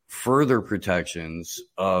see further protections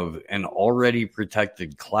of an already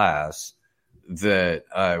protected class, that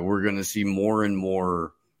we're going to see more and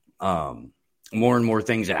more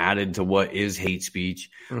things added to what is hate speech.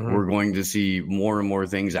 We're going to see more and more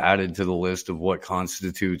things added to the list of what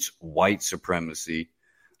constitutes white supremacy.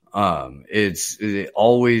 It's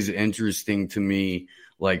always interesting to me,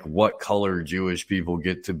 like, what color Jewish people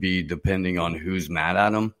get to be depending on who's mad at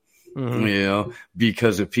them.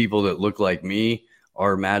 Because if people that look like me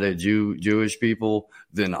are mad at Jewish people,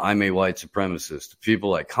 then I'm a white supremacist. If people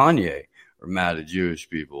like Kanye are mad at Jewish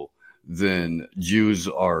people, then Jews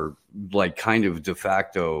are like kind of de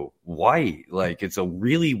facto white. Like, it's a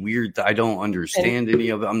really weird, I don't understand any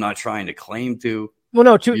of it. I'm not trying to claim to. Well,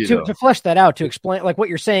 no, to flesh that out, to explain, like, what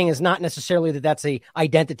you're saying is not necessarily that that's a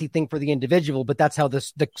identity thing for the individual, but that's how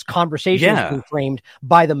the conversation is being framed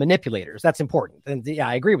by the manipulators. That's important. And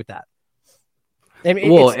I agree with that. And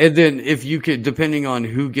then if you could, depending on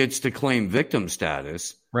who gets to claim victim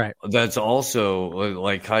status, right? That's also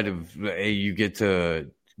like kind of you get to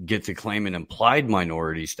claim an implied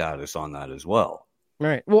minority status on that as well.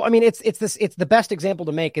 Right. Well, I mean, it's the best example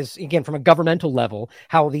to make is, again, from a governmental level,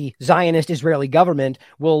 how the Zionist Israeli government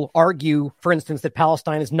will argue, for instance, that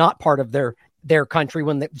Palestine is not part of their country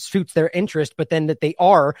when that suits their interest, but then that they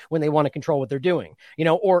are when they want to control what they're doing,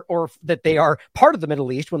 or that they are part of the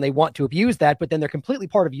Middle East when they want to abuse that, but then they're completely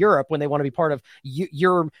part of Europe when they want to be part of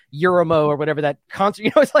Euromo or whatever that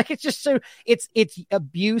concept. It's like, it's just so it's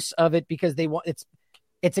abuse of it because they want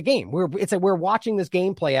it's a game. We're watching this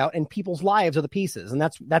game play out, and people's lives are the pieces, and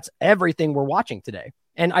that's everything we're watching today.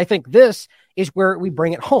 And I think this is where we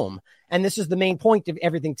bring it home. And this is the main point of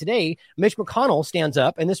everything today. Mitch McConnell stands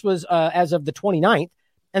up, and this was as of the 29th,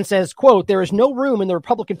 and says, quote, "There is no room in the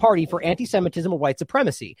Republican Party for anti-Semitism or white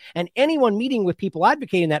supremacy. And anyone meeting with people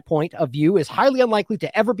advocating that point of view is highly unlikely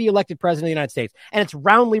to ever be elected president of the United States." And it's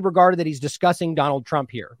roundly regarded that he's discussing Donald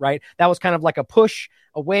Trump here, right? That was kind of like a push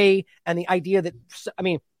away. And the idea that, I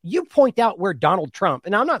mean, you point out where Donald Trump,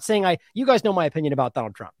 and I'm not saying you guys know my opinion about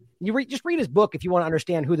Donald Trump. Just read his book if you want to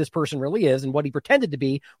understand who this person really is and what he pretended to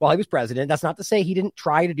be while he was president. That's not to say he didn't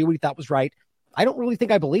try to do what he thought was right. I don't really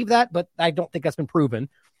think I believe that, but I don't think that's been proven.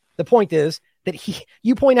 The point is that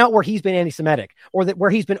you point out where he's been anti-Semitic, or that where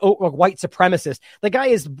he's been a white supremacist. The guy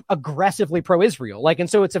is aggressively pro-Israel. And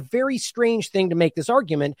so it's a very strange thing to make this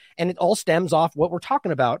argument, and it all stems off what we're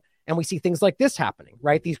talking about. And we see things like this happening,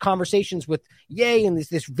 right? These conversations with Ye, and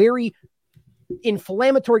this very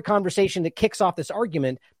inflammatory conversation that kicks off this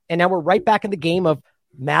argument. And now we're right back in the game of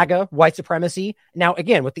MAGA, white supremacy. Now,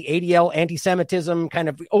 again, with the ADL anti-Semitism kind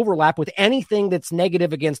of overlap with anything that's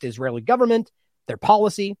negative against Israeli government, their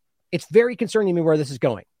policy. It's very concerning to me where this is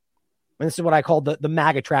going. And this is what I call the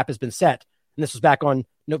MAGA trap has been set And this was back on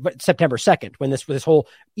September 2nd, when this whole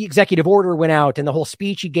executive order went out and the whole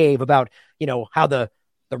speech he gave about, how the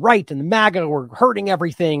right and the MAGA were hurting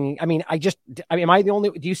everything. I mean, am I the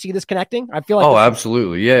only, do you see this connecting? I feel like. Oh,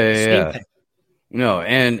 absolutely. Yeah. Thing. No.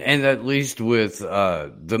 And at least with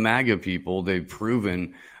the MAGA people, they've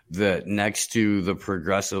proven that next to the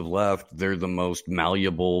progressive left, they're the most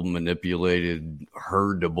malleable, manipulated,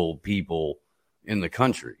 herdable people in the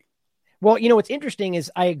country. Well, what's interesting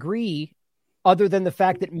is I agree, other than the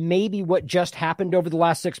fact that maybe what just happened over the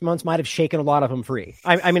last 6 months might have shaken a lot of them free.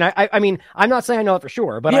 I mean, I'm not saying I know it for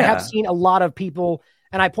sure, but I have seen a lot of people,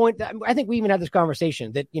 and I think we even had this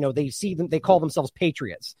conversation that, they call themselves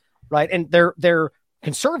patriots, right? And they're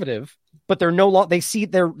conservative, but they're they see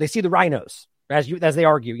the rhinos. As they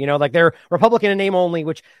argue, like they're Republican in name only,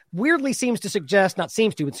 which weirdly seems to suggest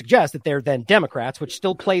that they're then Democrats, which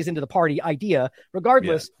still plays into the party idea.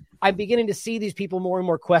 Regardless, I'm beginning to see these people more and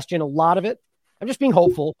more question a lot of it. I'm just being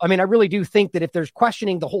hopeful. I mean, I really do think that if there's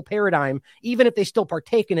questioning the whole paradigm, even if they still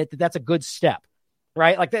partake in it, that's a good step,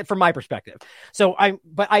 right? Like that from my perspective.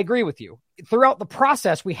 But I agree with you. Throughout the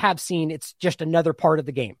process, we have seen it's just another part of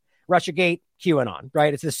the game. Russiagate, QAnon,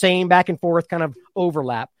 right? It's the same back and forth kind of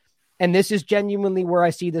overlap. And this is genuinely where I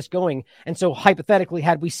see this going. And so hypothetically,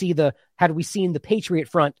 had we seen the Patriot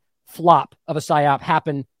Front flop of a PSYOP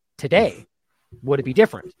happen today, would it be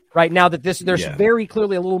different? Right now that there's very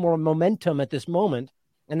clearly a little more momentum at this moment.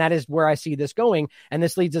 And that is where I see this going. And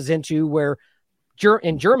this leads us into where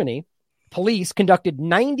in Germany, police conducted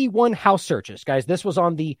 91 house searches. Guys, this was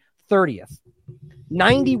on the 30th.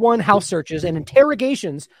 91 house searches and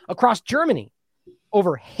interrogations across Germany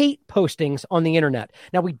over hate postings on the internet.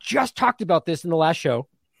 Now, we just talked about this in the last show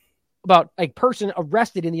about a person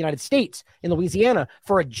arrested in the United States in Louisiana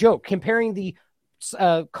for a joke, comparing the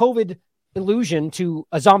COVID illusion to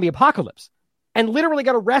a zombie apocalypse, and literally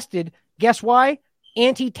got arrested. Guess why?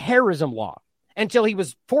 Anti-terrorism law, until he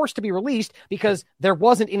was forced to be released because there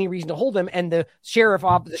wasn't any reason to hold him. And the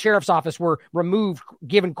sheriff's office were removed,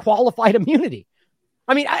 given qualified immunity.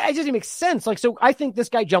 I mean, it doesn't make sense. So I think this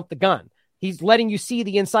guy jumped the gun. He's letting you see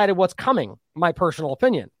the inside of what's coming, my personal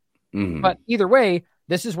opinion. Mm-hmm. But either way,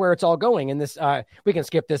 this is where it's all going. And this, we can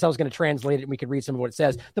skip this. I was going to translate it and we could read some of what it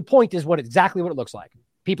says. The point is exactly what it looks like.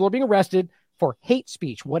 People are being arrested for hate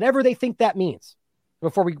speech, whatever they think that means.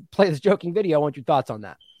 Before we play this joking video, I want your thoughts on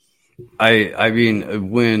that. I mean,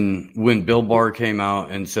 when Bill Barr came out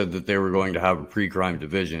and said that they were going to have a pre-crime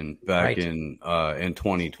division back in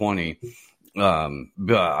 2020,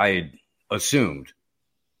 I assumed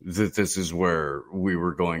that this is where we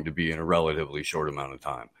were going to be in a relatively short amount of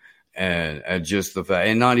time. And just the fact,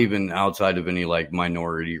 and not even outside of any like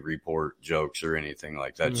Minority Report jokes or anything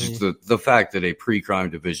like that, just the fact that a pre-crime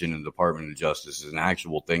division in the Department of Justice is an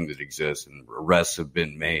actual thing that exists and arrests have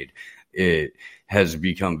been made, it has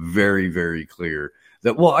become very, very clear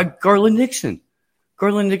that, Garland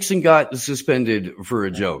Nixon got suspended for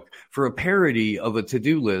a joke, for a parody of a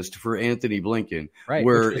to-do list for Anthony Blinken. Right.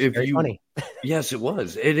 Where funny. Yes, it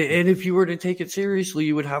was. And if you were to take it seriously,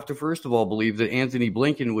 you would have to, first of all, believe that Anthony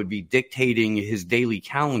Blinken would be dictating his daily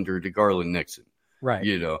calendar to Garland Nixon. Right.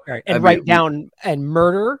 Right. And write down and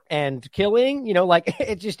murder and killing, strangle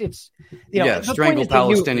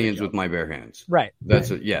Palestinians with my bare hands. Right.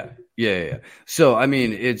 That's it. Yeah. So, I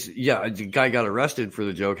mean, the guy got arrested for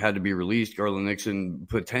the joke, had to be released. Garland Nixon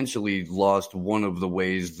potentially lost one of the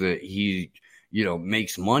ways that he,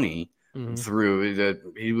 makes money through that.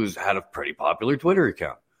 He had a pretty popular Twitter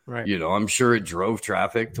account. Right. I'm sure it drove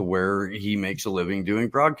traffic to where he makes a living doing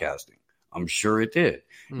broadcasting. I'm sure it did,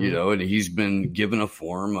 and he's been given a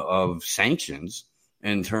form of sanctions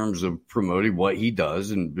in terms of promoting what he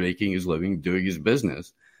does and making his living, doing his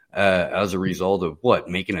business as a result of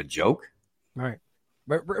making a joke. Right.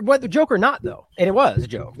 But the joke or not, though, and it was a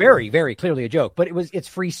joke, very, very clearly a joke, but it's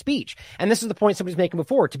free speech. And this is the point somebody's making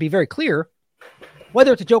before, to be very clear,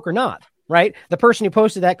 whether it's a joke or not, right? The person who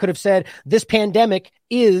posted that could have said this pandemic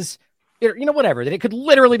is, whatever, that it could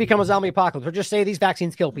literally become a zombie apocalypse, or just say these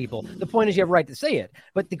vaccines kill people. The point is you have a right to say it.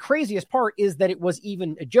 But the craziest part is that it was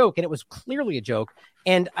even a joke, and it was clearly a joke.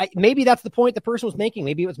 And maybe that's the point the person was making.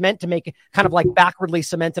 Maybe it was meant to make kind of like backwardly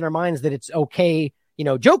cement in our minds that it's okay.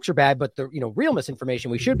 Jokes are bad, but the, real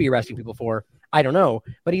misinformation we should be arresting people for. I don't know.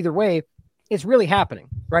 But either way, it's really happening,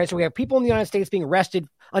 right? So we have people in the United States being arrested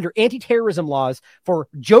under anti-terrorism laws for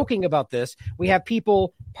joking about this. We have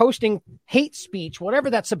people posting hate speech, whatever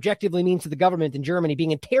that subjectively means to the government in Germany,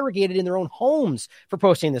 being interrogated in their own homes for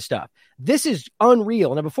posting this stuff. This is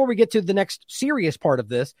unreal. Now, before we get to the next serious part of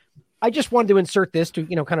this, I just wanted to insert this to,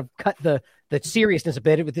 kind of cut the seriousness a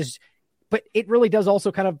bit with this, but it really does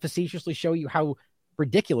also kind of facetiously show you how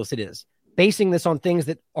ridiculous it is. basing this on things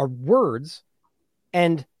that are words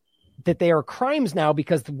and that they are crimes now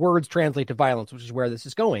because the words translate to violence, which is where this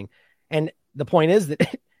is going. And the point is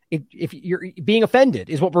that if you're being offended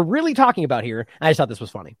is what we're really talking about here. I just thought this was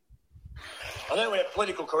funny. I know we have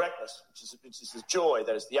political correctness, which is the joy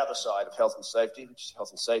that is the other side of health and safety, which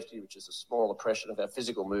is a small oppression of our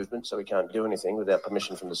physical movement, so we can't do anything without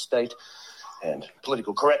permission from the state. And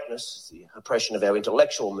political correctness is the oppression of our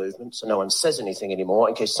intellectual movement, so no one says anything anymore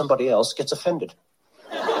in case somebody else gets offended.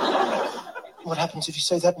 What happens if you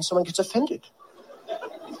say that and someone gets offended?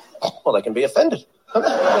 Well, they can be offended.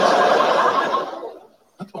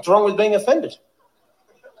 What's wrong with being offended?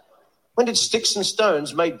 When did sticks and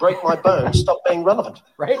stones may break my bones stop being relevant?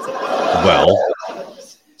 Right? Well,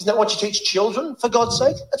 isn't that what you teach children, for God's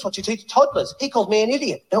sake? That's what you teach toddlers. He called me an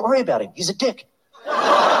idiot. Don't worry about him. He's a dick.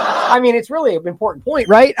 I mean, it's really an important point,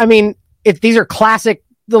 right? I mean, these are classic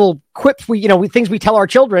little quips things we tell our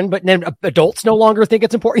children, but then adults no longer think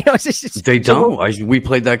it's important. They don't. We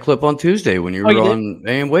played that clip on Tuesday when you were on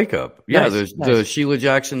AM Wake Up. Yeah, Nice, there's nice. the Sheila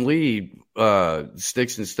Jackson Lee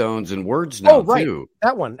Sticks and Stones and Words now right. too.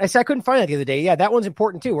 That one. I couldn't find that the other day. Yeah, that one's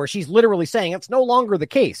important too, where she's literally saying it's no longer the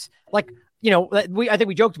case. Like, I think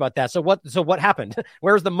we joked about that. So what happened?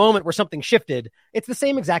 Where's the moment where something shifted? It's the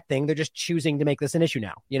same exact thing. They're just choosing to make this an issue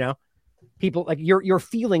now, People like your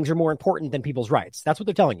feelings are more important than people's rights. That's what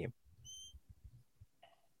they're telling you.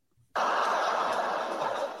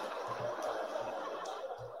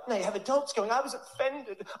 Now you have adults going, I was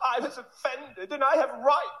offended, and I have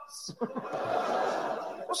rights.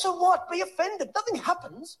 Well, so what? Be offended. Nothing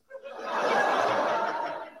happens.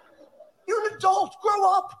 You're an adult.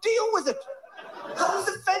 Grow up. Deal with it. I was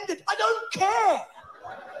offended. I don't care.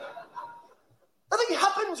 Nothing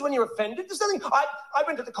happens when you're offended. There's nothing. I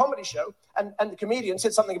went to the comedy show, and the comedian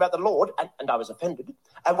said something about the Lord, and I was offended.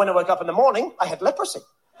 And when I woke up in the morning, I had leprosy.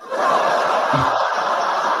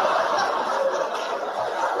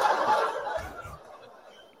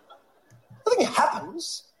 Nothing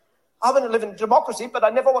happens. I want to live in democracy, but I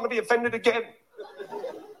never want to be offended again.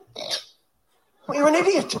 Well, you're an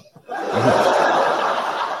idiot.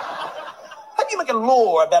 How do you make a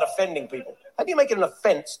law about offending people? How do you make it an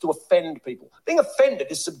offense to offend people? Being offended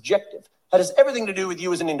is subjective. That has everything to do with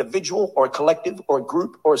you as an individual or a collective or a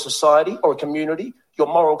group or a society or a community, your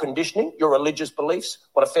moral conditioning, your religious beliefs.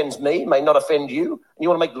 What offends me may not offend you. And you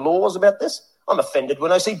want to make laws about this? I'm offended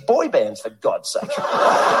when I see boy bands, for God's sake. It's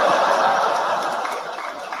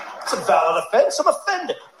a valid offence. I'm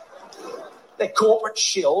offended. They're corporate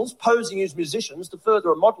shills posing as musicians to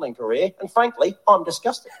further a modelling career, and frankly, I'm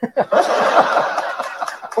disgusted.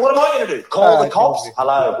 What am I going to do? Call the cops?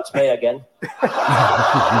 Hello, it's me again.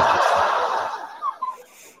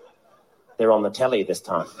 They're on the telly this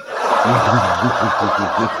time. 5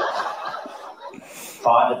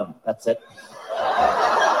 of them, that's it.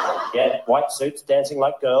 Yeah, white suits dancing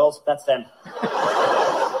like girls, that's them.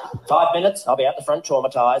 5 minutes, I'll be out the front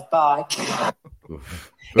traumatised. Bye.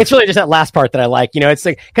 It's really just that last part that I like. It's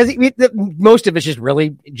like, because most of it's just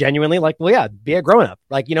really genuinely like, well, yeah, be a grown up.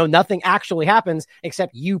 Like, nothing actually happens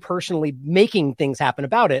except you personally making things happen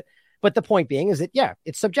about it. But the point being is that, yeah,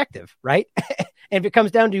 it's subjective, right? And if it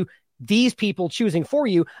comes down to these people choosing for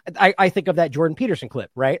you, I think of that Jordan Peterson clip,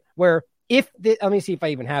 right? Where let me see if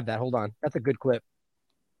I even have that. Hold on. That's a good clip.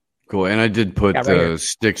 Cool. And I did put right the here.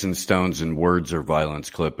 Sticks and Stones and Words or Violence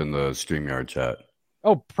clip in the StreamYard chat.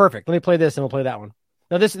 Oh, perfect. Let me play this and we'll play that one.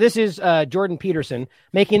 Now, this is Jordan Peterson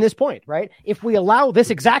making this point, right? If we allow this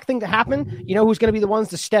exact thing to happen, who's going to be the ones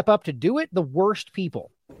to step up to do it? The worst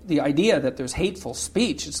people. The idea that there's hateful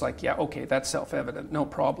speech, it's like, yeah, okay, that's self-evident, no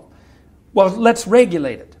problem. Well, let's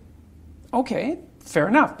regulate it. Okay, fair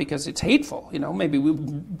enough, because it's hateful. Maybe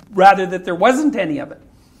we'd rather that there wasn't any of it.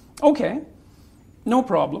 Okay, no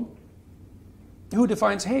problem. Who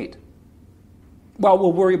defines hate? Well,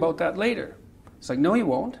 we'll worry about that later. It's like, no, you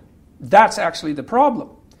won't. That's actually the problem.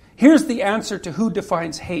 Here's the answer to who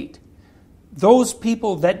defines hate. Those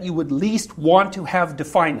people that you would least want to have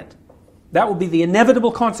define it. That will be the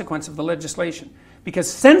inevitable consequence of the legislation.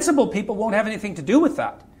 Because sensible people won't have anything to do with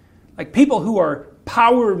that. Like people who are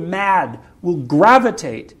power mad will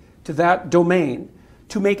gravitate to that domain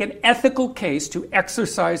to make an ethical case to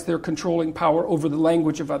exercise their controlling power over the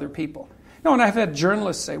language of other people. No, and I've had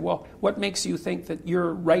journalists say, well, what makes you think that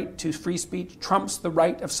your right to free speech trumps the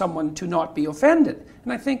right of someone to not be offended?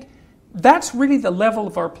 And I think that's really the level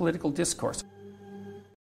of our political discourse.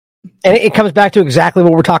 And it comes back to exactly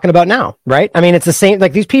what we're talking about now, right? I mean, it's the same,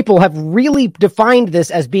 like these people have really defined this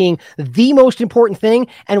as being the most important thing,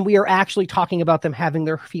 and we are actually talking about them having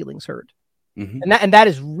their feelings hurt. Mm-hmm. And that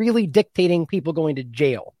is really dictating people going to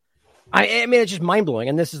jail. I mean, it's just mind blowing.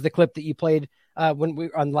 And this is the clip that you played when we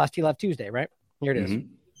on Last He Left Tuesday, right? Here it is.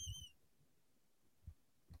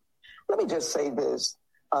 Let me just say this,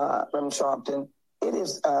 Reverend Sharpton. It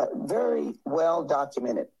is very well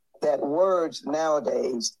documented that words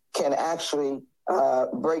nowadays can actually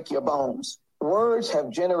break your bones. Words have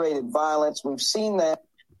generated violence. We've seen that.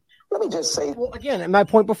 Let me just say. Well, again, my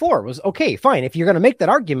point before was, okay, fine. If you're going to make that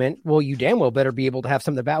argument, well, you damn well better be able to have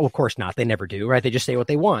something about. Well, of course not. They never do, right? They just say what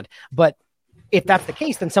they want. But if that's the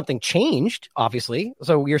case, then something changed, obviously.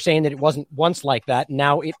 So you're saying that it wasn't once like that.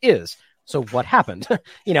 Now it is. So what happened?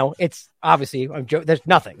 It's obviously there's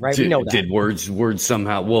nothing, right? We know that. Did words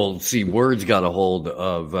somehow? Well, see, words got a hold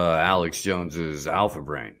of Alex Jones's alpha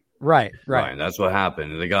brain. Right. That's what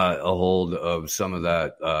happened. They got a hold of some of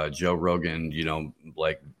that Joe Rogan,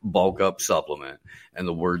 like bulk up supplement, and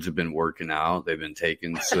the words have been working out. They've been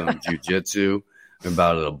taking some jujitsu,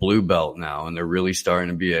 about a blue belt now, and they're really starting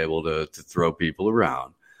to be able to throw people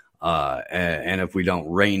around. And if we don't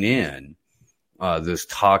rein in this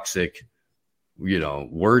toxic,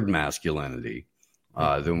 word masculinity,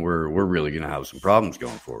 then we're really going to have some problems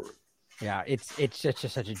going forward. Yeah, it's just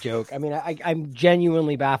such a joke. I mean, I'm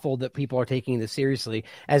genuinely baffled that people are taking this seriously.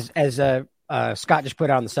 As Scott just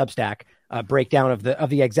put out on the Substack breakdown of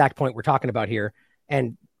the exact point we're talking about here,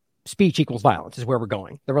 and speech equals violence is where we're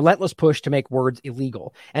going. The relentless push to make words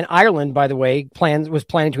illegal. And Ireland, by the way, was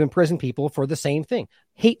planning to imprison people for the same thing,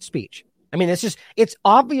 hate speech. I mean, it's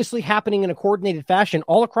obviously happening in a coordinated fashion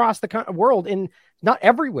all across the world, in not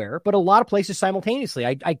everywhere, but a lot of places simultaneously.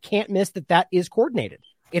 I can't miss that is coordinated.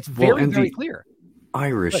 It's very clear.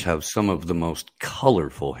 Irish have some of the most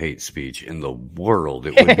colorful hate speech in the world.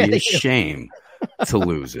 It would be a shame to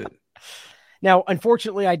lose it. Now,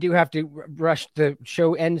 unfortunately, I do have to rush the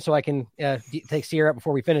show end so I can take Sierra out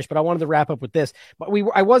before we finish. But I wanted to wrap up with this. But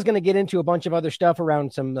I was going to get into a bunch of other stuff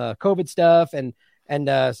around some COVID stuff and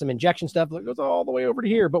some injection stuff that goes all the way over to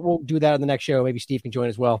here. But we'll do that in the next show. Maybe Steve can join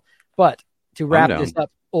as well. But to wrap this up,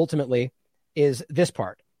 ultimately, is this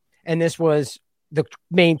part. And this was the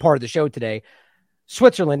main part of the show today.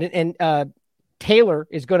 Switzerland, and Taylor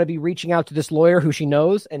is going to be reaching out to this lawyer who she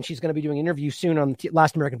knows, and she's going to be doing an interview soon on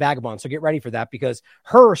Last American Vagabond. So get ready for that, because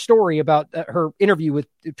her story about her interview with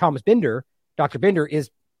Thomas Binder, Dr. Binder, is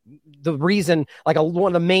the reason, like one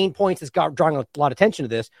of the main points that's drawing a lot of attention to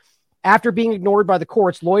this. After being ignored by the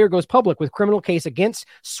courts, lawyer goes public with criminal case against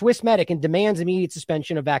Swiss medic and demands immediate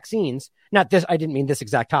suspension of vaccines. Not this, I didn't mean this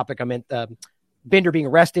exact topic. I meant Binder being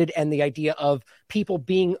arrested and the idea of people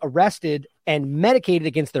being arrested and medicated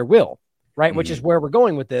against their will, right? Mm-hmm. Which is where we're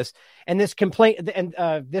going with this. And this complaint, and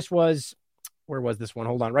this was, where was this one?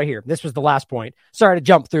 Hold on, right here. This was the last point. Sorry to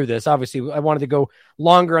jump through this. Obviously, I wanted to go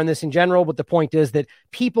longer on this in general, but the point is that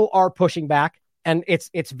people are pushing back, and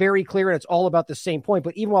it's very clear, and it's all about the same point.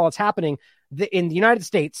 But even while it's happening in the United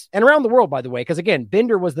States and around the world, by the way, because again,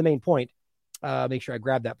 Binder was the main point. Make sure I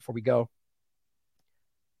grab that before we go.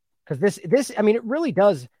 Because this, I mean, it really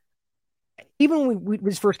does. Even when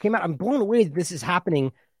this first came out, I'm blown away that this is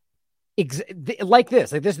happening like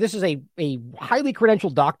this. Like this is a highly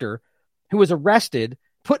credentialed doctor who was arrested,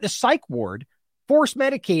 put in a psych ward, force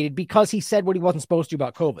medicated because he said what he wasn't supposed to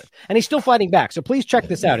about COVID, and he's still fighting back. So please check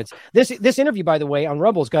this out. It's this interview, by the way, on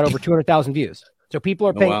Rebel's got over 200,000 views. So people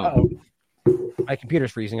are paying. Oh, wow. My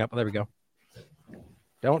computer's freezing up. Oh, there we go.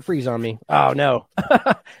 Don't freeze on me. Oh no.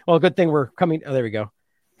 Well, good thing we're coming. Oh, there we go.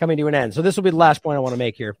 Coming to an end. So this will be the last point I want to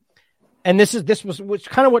make here. And this was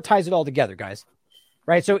kind of what ties it all together, guys.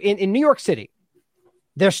 Right? So in New York City,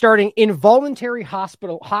 they're starting involuntary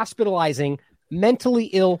hospitalizing mentally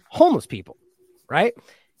ill homeless people, right?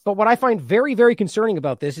 But what I find very, very concerning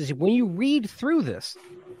about this is when you read through this,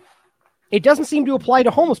 it doesn't seem to apply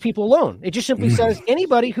to homeless people alone. It just simply says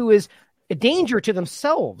anybody who is a danger to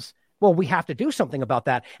themselves, well, we have to do something about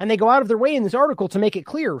that. And they go out of their way in this article to make it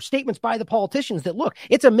clear, statements by the politicians that, look,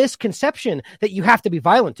 it's a misconception that you have to be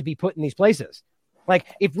violent to be put in these places. Like,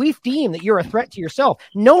 if we deem that you're a threat to yourself,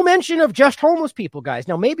 no mention of just homeless people, guys.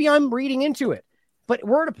 Now, maybe I'm reading into it, but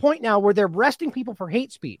we're at a point now where they're arresting people for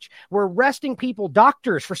hate speech. We're arresting people,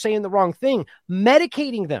 doctors, for saying the wrong thing,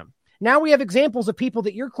 medicating them. Now we have examples of people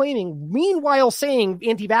that you're claiming, meanwhile saying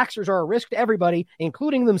anti-vaxxers are a risk to everybody,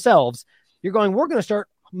 including themselves. You're going, we're going to start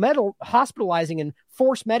hospitalizing and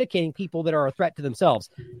force medicating people that are a threat to themselves.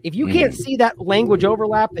 If you can't see that language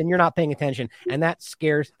overlap, then you're not paying attention. And that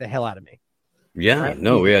scares the hell out of me. Yeah, right?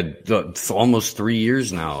 No, we had almost 3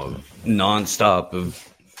 years now of nonstop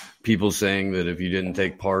of people saying that if you didn't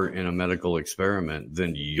take part in a medical experiment,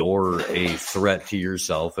 then you're a threat to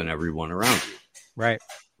yourself and everyone around you. Right.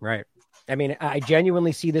 I mean, I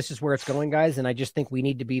genuinely see this is where it's going, guys. And I just think we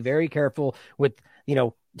need to be very careful with,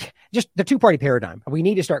 just the two-party paradigm. We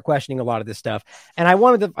need to start questioning a lot of this stuff. And I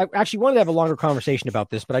actually wanted to have a longer conversation about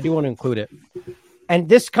this, but I do want to include it. And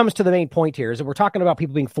this comes to the main point here is that we're talking about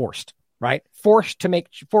people being forced, right? Forced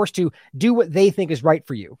to do what they think is right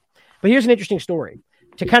for you. But here's an interesting story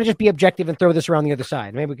to kind of just be objective and throw this around the other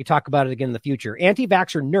side. Maybe we could talk about it again in the future.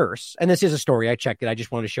 Anti-vaxxer nurse, and this is a story, I checked it. I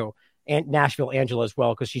just wanted to show Nashville Angela as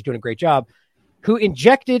well, because she's doing a great job, who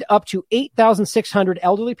injected up to 8,600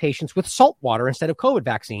 elderly patients with salt water instead of COVID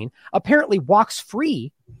vaccine, apparently walks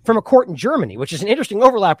free from a court in Germany, which is an interesting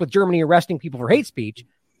overlap with Germany arresting people for hate speech,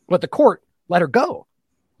 but the court let her go,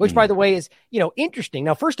 which, by the way, is, interesting.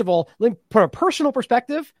 Now, first of all, from a personal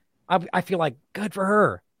perspective, I feel like good for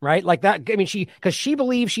her, right? Like that. I mean, because she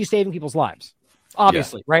believes she's saving people's lives,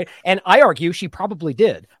 obviously, right? And I argue she probably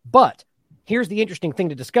did. But here's the interesting thing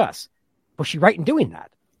to discuss. Was she right in doing that?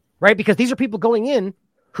 Right? Because these are people going in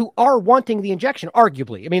who are wanting the injection,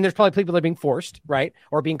 arguably. I mean, there's probably people that are being forced, right?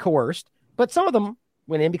 Or being coerced, but some of them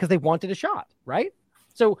went in because they wanted a shot, right?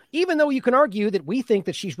 So even though you can argue that we think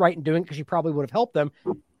that she's right in doing it because she probably would have helped them,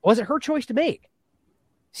 was it her choice to make?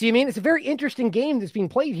 See, I mean, it's a very interesting game that's being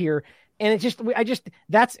played here. And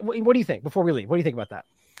what do you think before we leave? What do you think about that?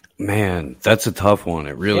 Man, that's a tough one.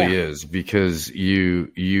 It really is, because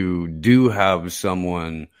you do have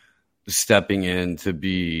someone stepping in to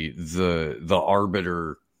be the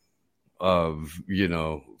arbiter of,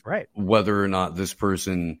 right, whether or not this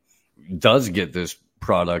person does get this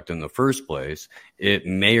product in the first place. It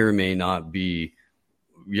may or may not be,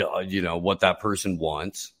 what that person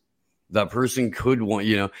wants. That person could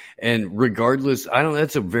want, and regardless,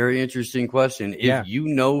 that's a very interesting question. If you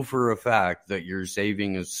know for a fact that you're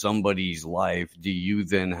saving somebody's life, do you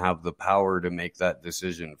then have the power to make that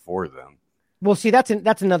decision for them? Well, see, that's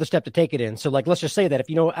another step to take it in. So, like, let's just say that if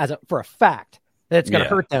you know for a fact that it's going to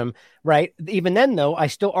hurt them, right? Even then, though, I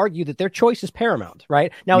still argue that their choice is paramount,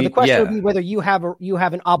 right? Now, the question would be whether you have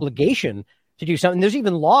an obligation to do something. There's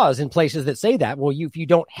even laws in places that say that. Well, if you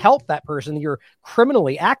don't help that person, you're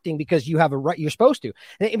criminally acting because you have a right. You're supposed to.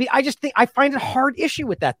 I mean, I just think I find it a hard issue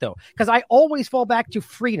with that, though, because I always fall back to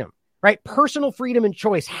freedom, right? Personal freedom and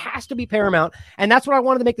choice has to be paramount, and that's what I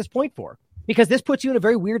wanted to make this point for. Because this puts you in a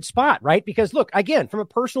very weird spot, right? Because look, again, from a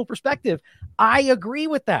personal perspective, I agree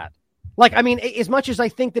with that. Like, I mean, as much as I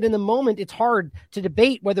think that in the moment it's hard to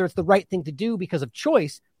debate whether it's the right thing to do because of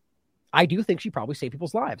choice, I do think she probably saved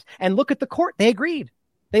people's lives. And look at the court; they agreed,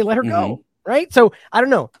 they let her go, right? So I don't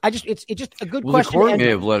know. It's just a good question. The court may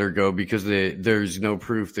have let her go because there's no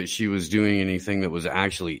proof that she was doing anything that was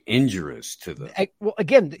actually injurious to them. Well,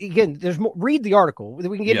 again, there's more. Read the article.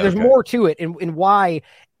 We can get. There's more to it and why.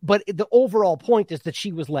 But the overall point is that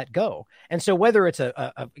she was let go. And so whether it's a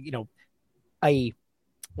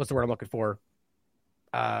what's the word I'm looking for?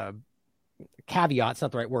 Caveat, it's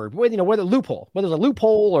not the right word. Whether whether there's a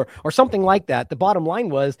loophole or something like that. The bottom line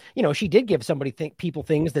was, she did give people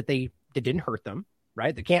things that didn't hurt them,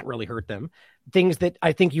 right? That can't really hurt them. Things that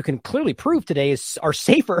I think you can clearly prove today are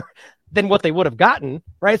safer than what they would have gotten,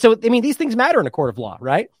 right? So, I mean, these things matter in a court of law,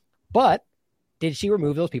 right? But did she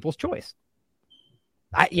remove those people's choice?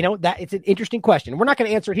 That it's an interesting question. We're not going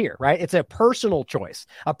to answer it here, right? It's a personal choice,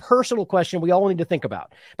 a personal question we all need to think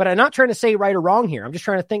about. But I'm not trying to say right or wrong here. I'm just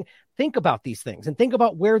trying to think about these things and think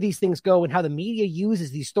about where these things go and how the media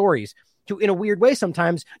uses these stories to, in a weird way,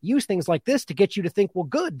 sometimes use things like this to get you to think, well,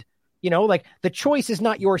 good. Like the choice is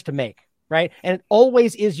not yours to make, right? And it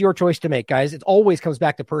always is your choice to make, guys. It always comes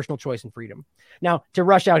back to personal choice and freedom. Now, to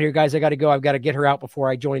rush out here, guys, I got to go. I've got to get her out before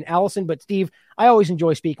I join Allison. But Steve, I always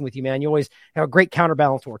enjoy speaking with you, man. You always have a great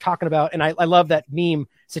counterbalance to what we're talking about. And I love that meme,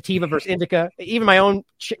 sativa versus indica. Even my own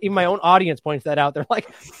audience points that out. They're like,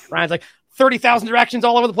 Ryan's like 30,000 directions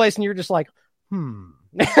all over the place. And you're just like,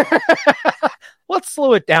 let's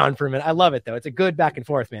slow it down for a minute. I love it, though. It's a good back and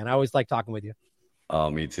forth, man. I always like talking with you. Oh,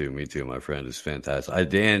 me too, my friend. It's fantastic.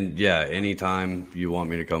 Dan, anytime you want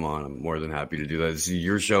me to come on, I'm more than happy to do that.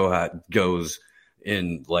 Your show goes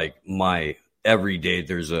in like my every day.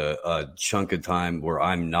 There's a chunk of time where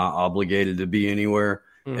I'm not obligated to be anywhere,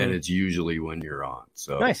 and it's usually when you're on.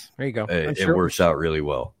 So nice. There you go. It works out really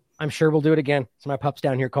well. I'm sure we'll do it again. So my pup's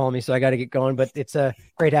down here calling me, so I got to get going. But it's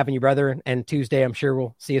great having you, brother. And Tuesday, I'm sure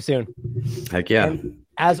we'll see you soon. Heck yeah. And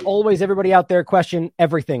as always, everybody out there, question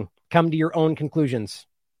everything. Come to your own conclusions.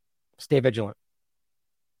 Stay vigilant.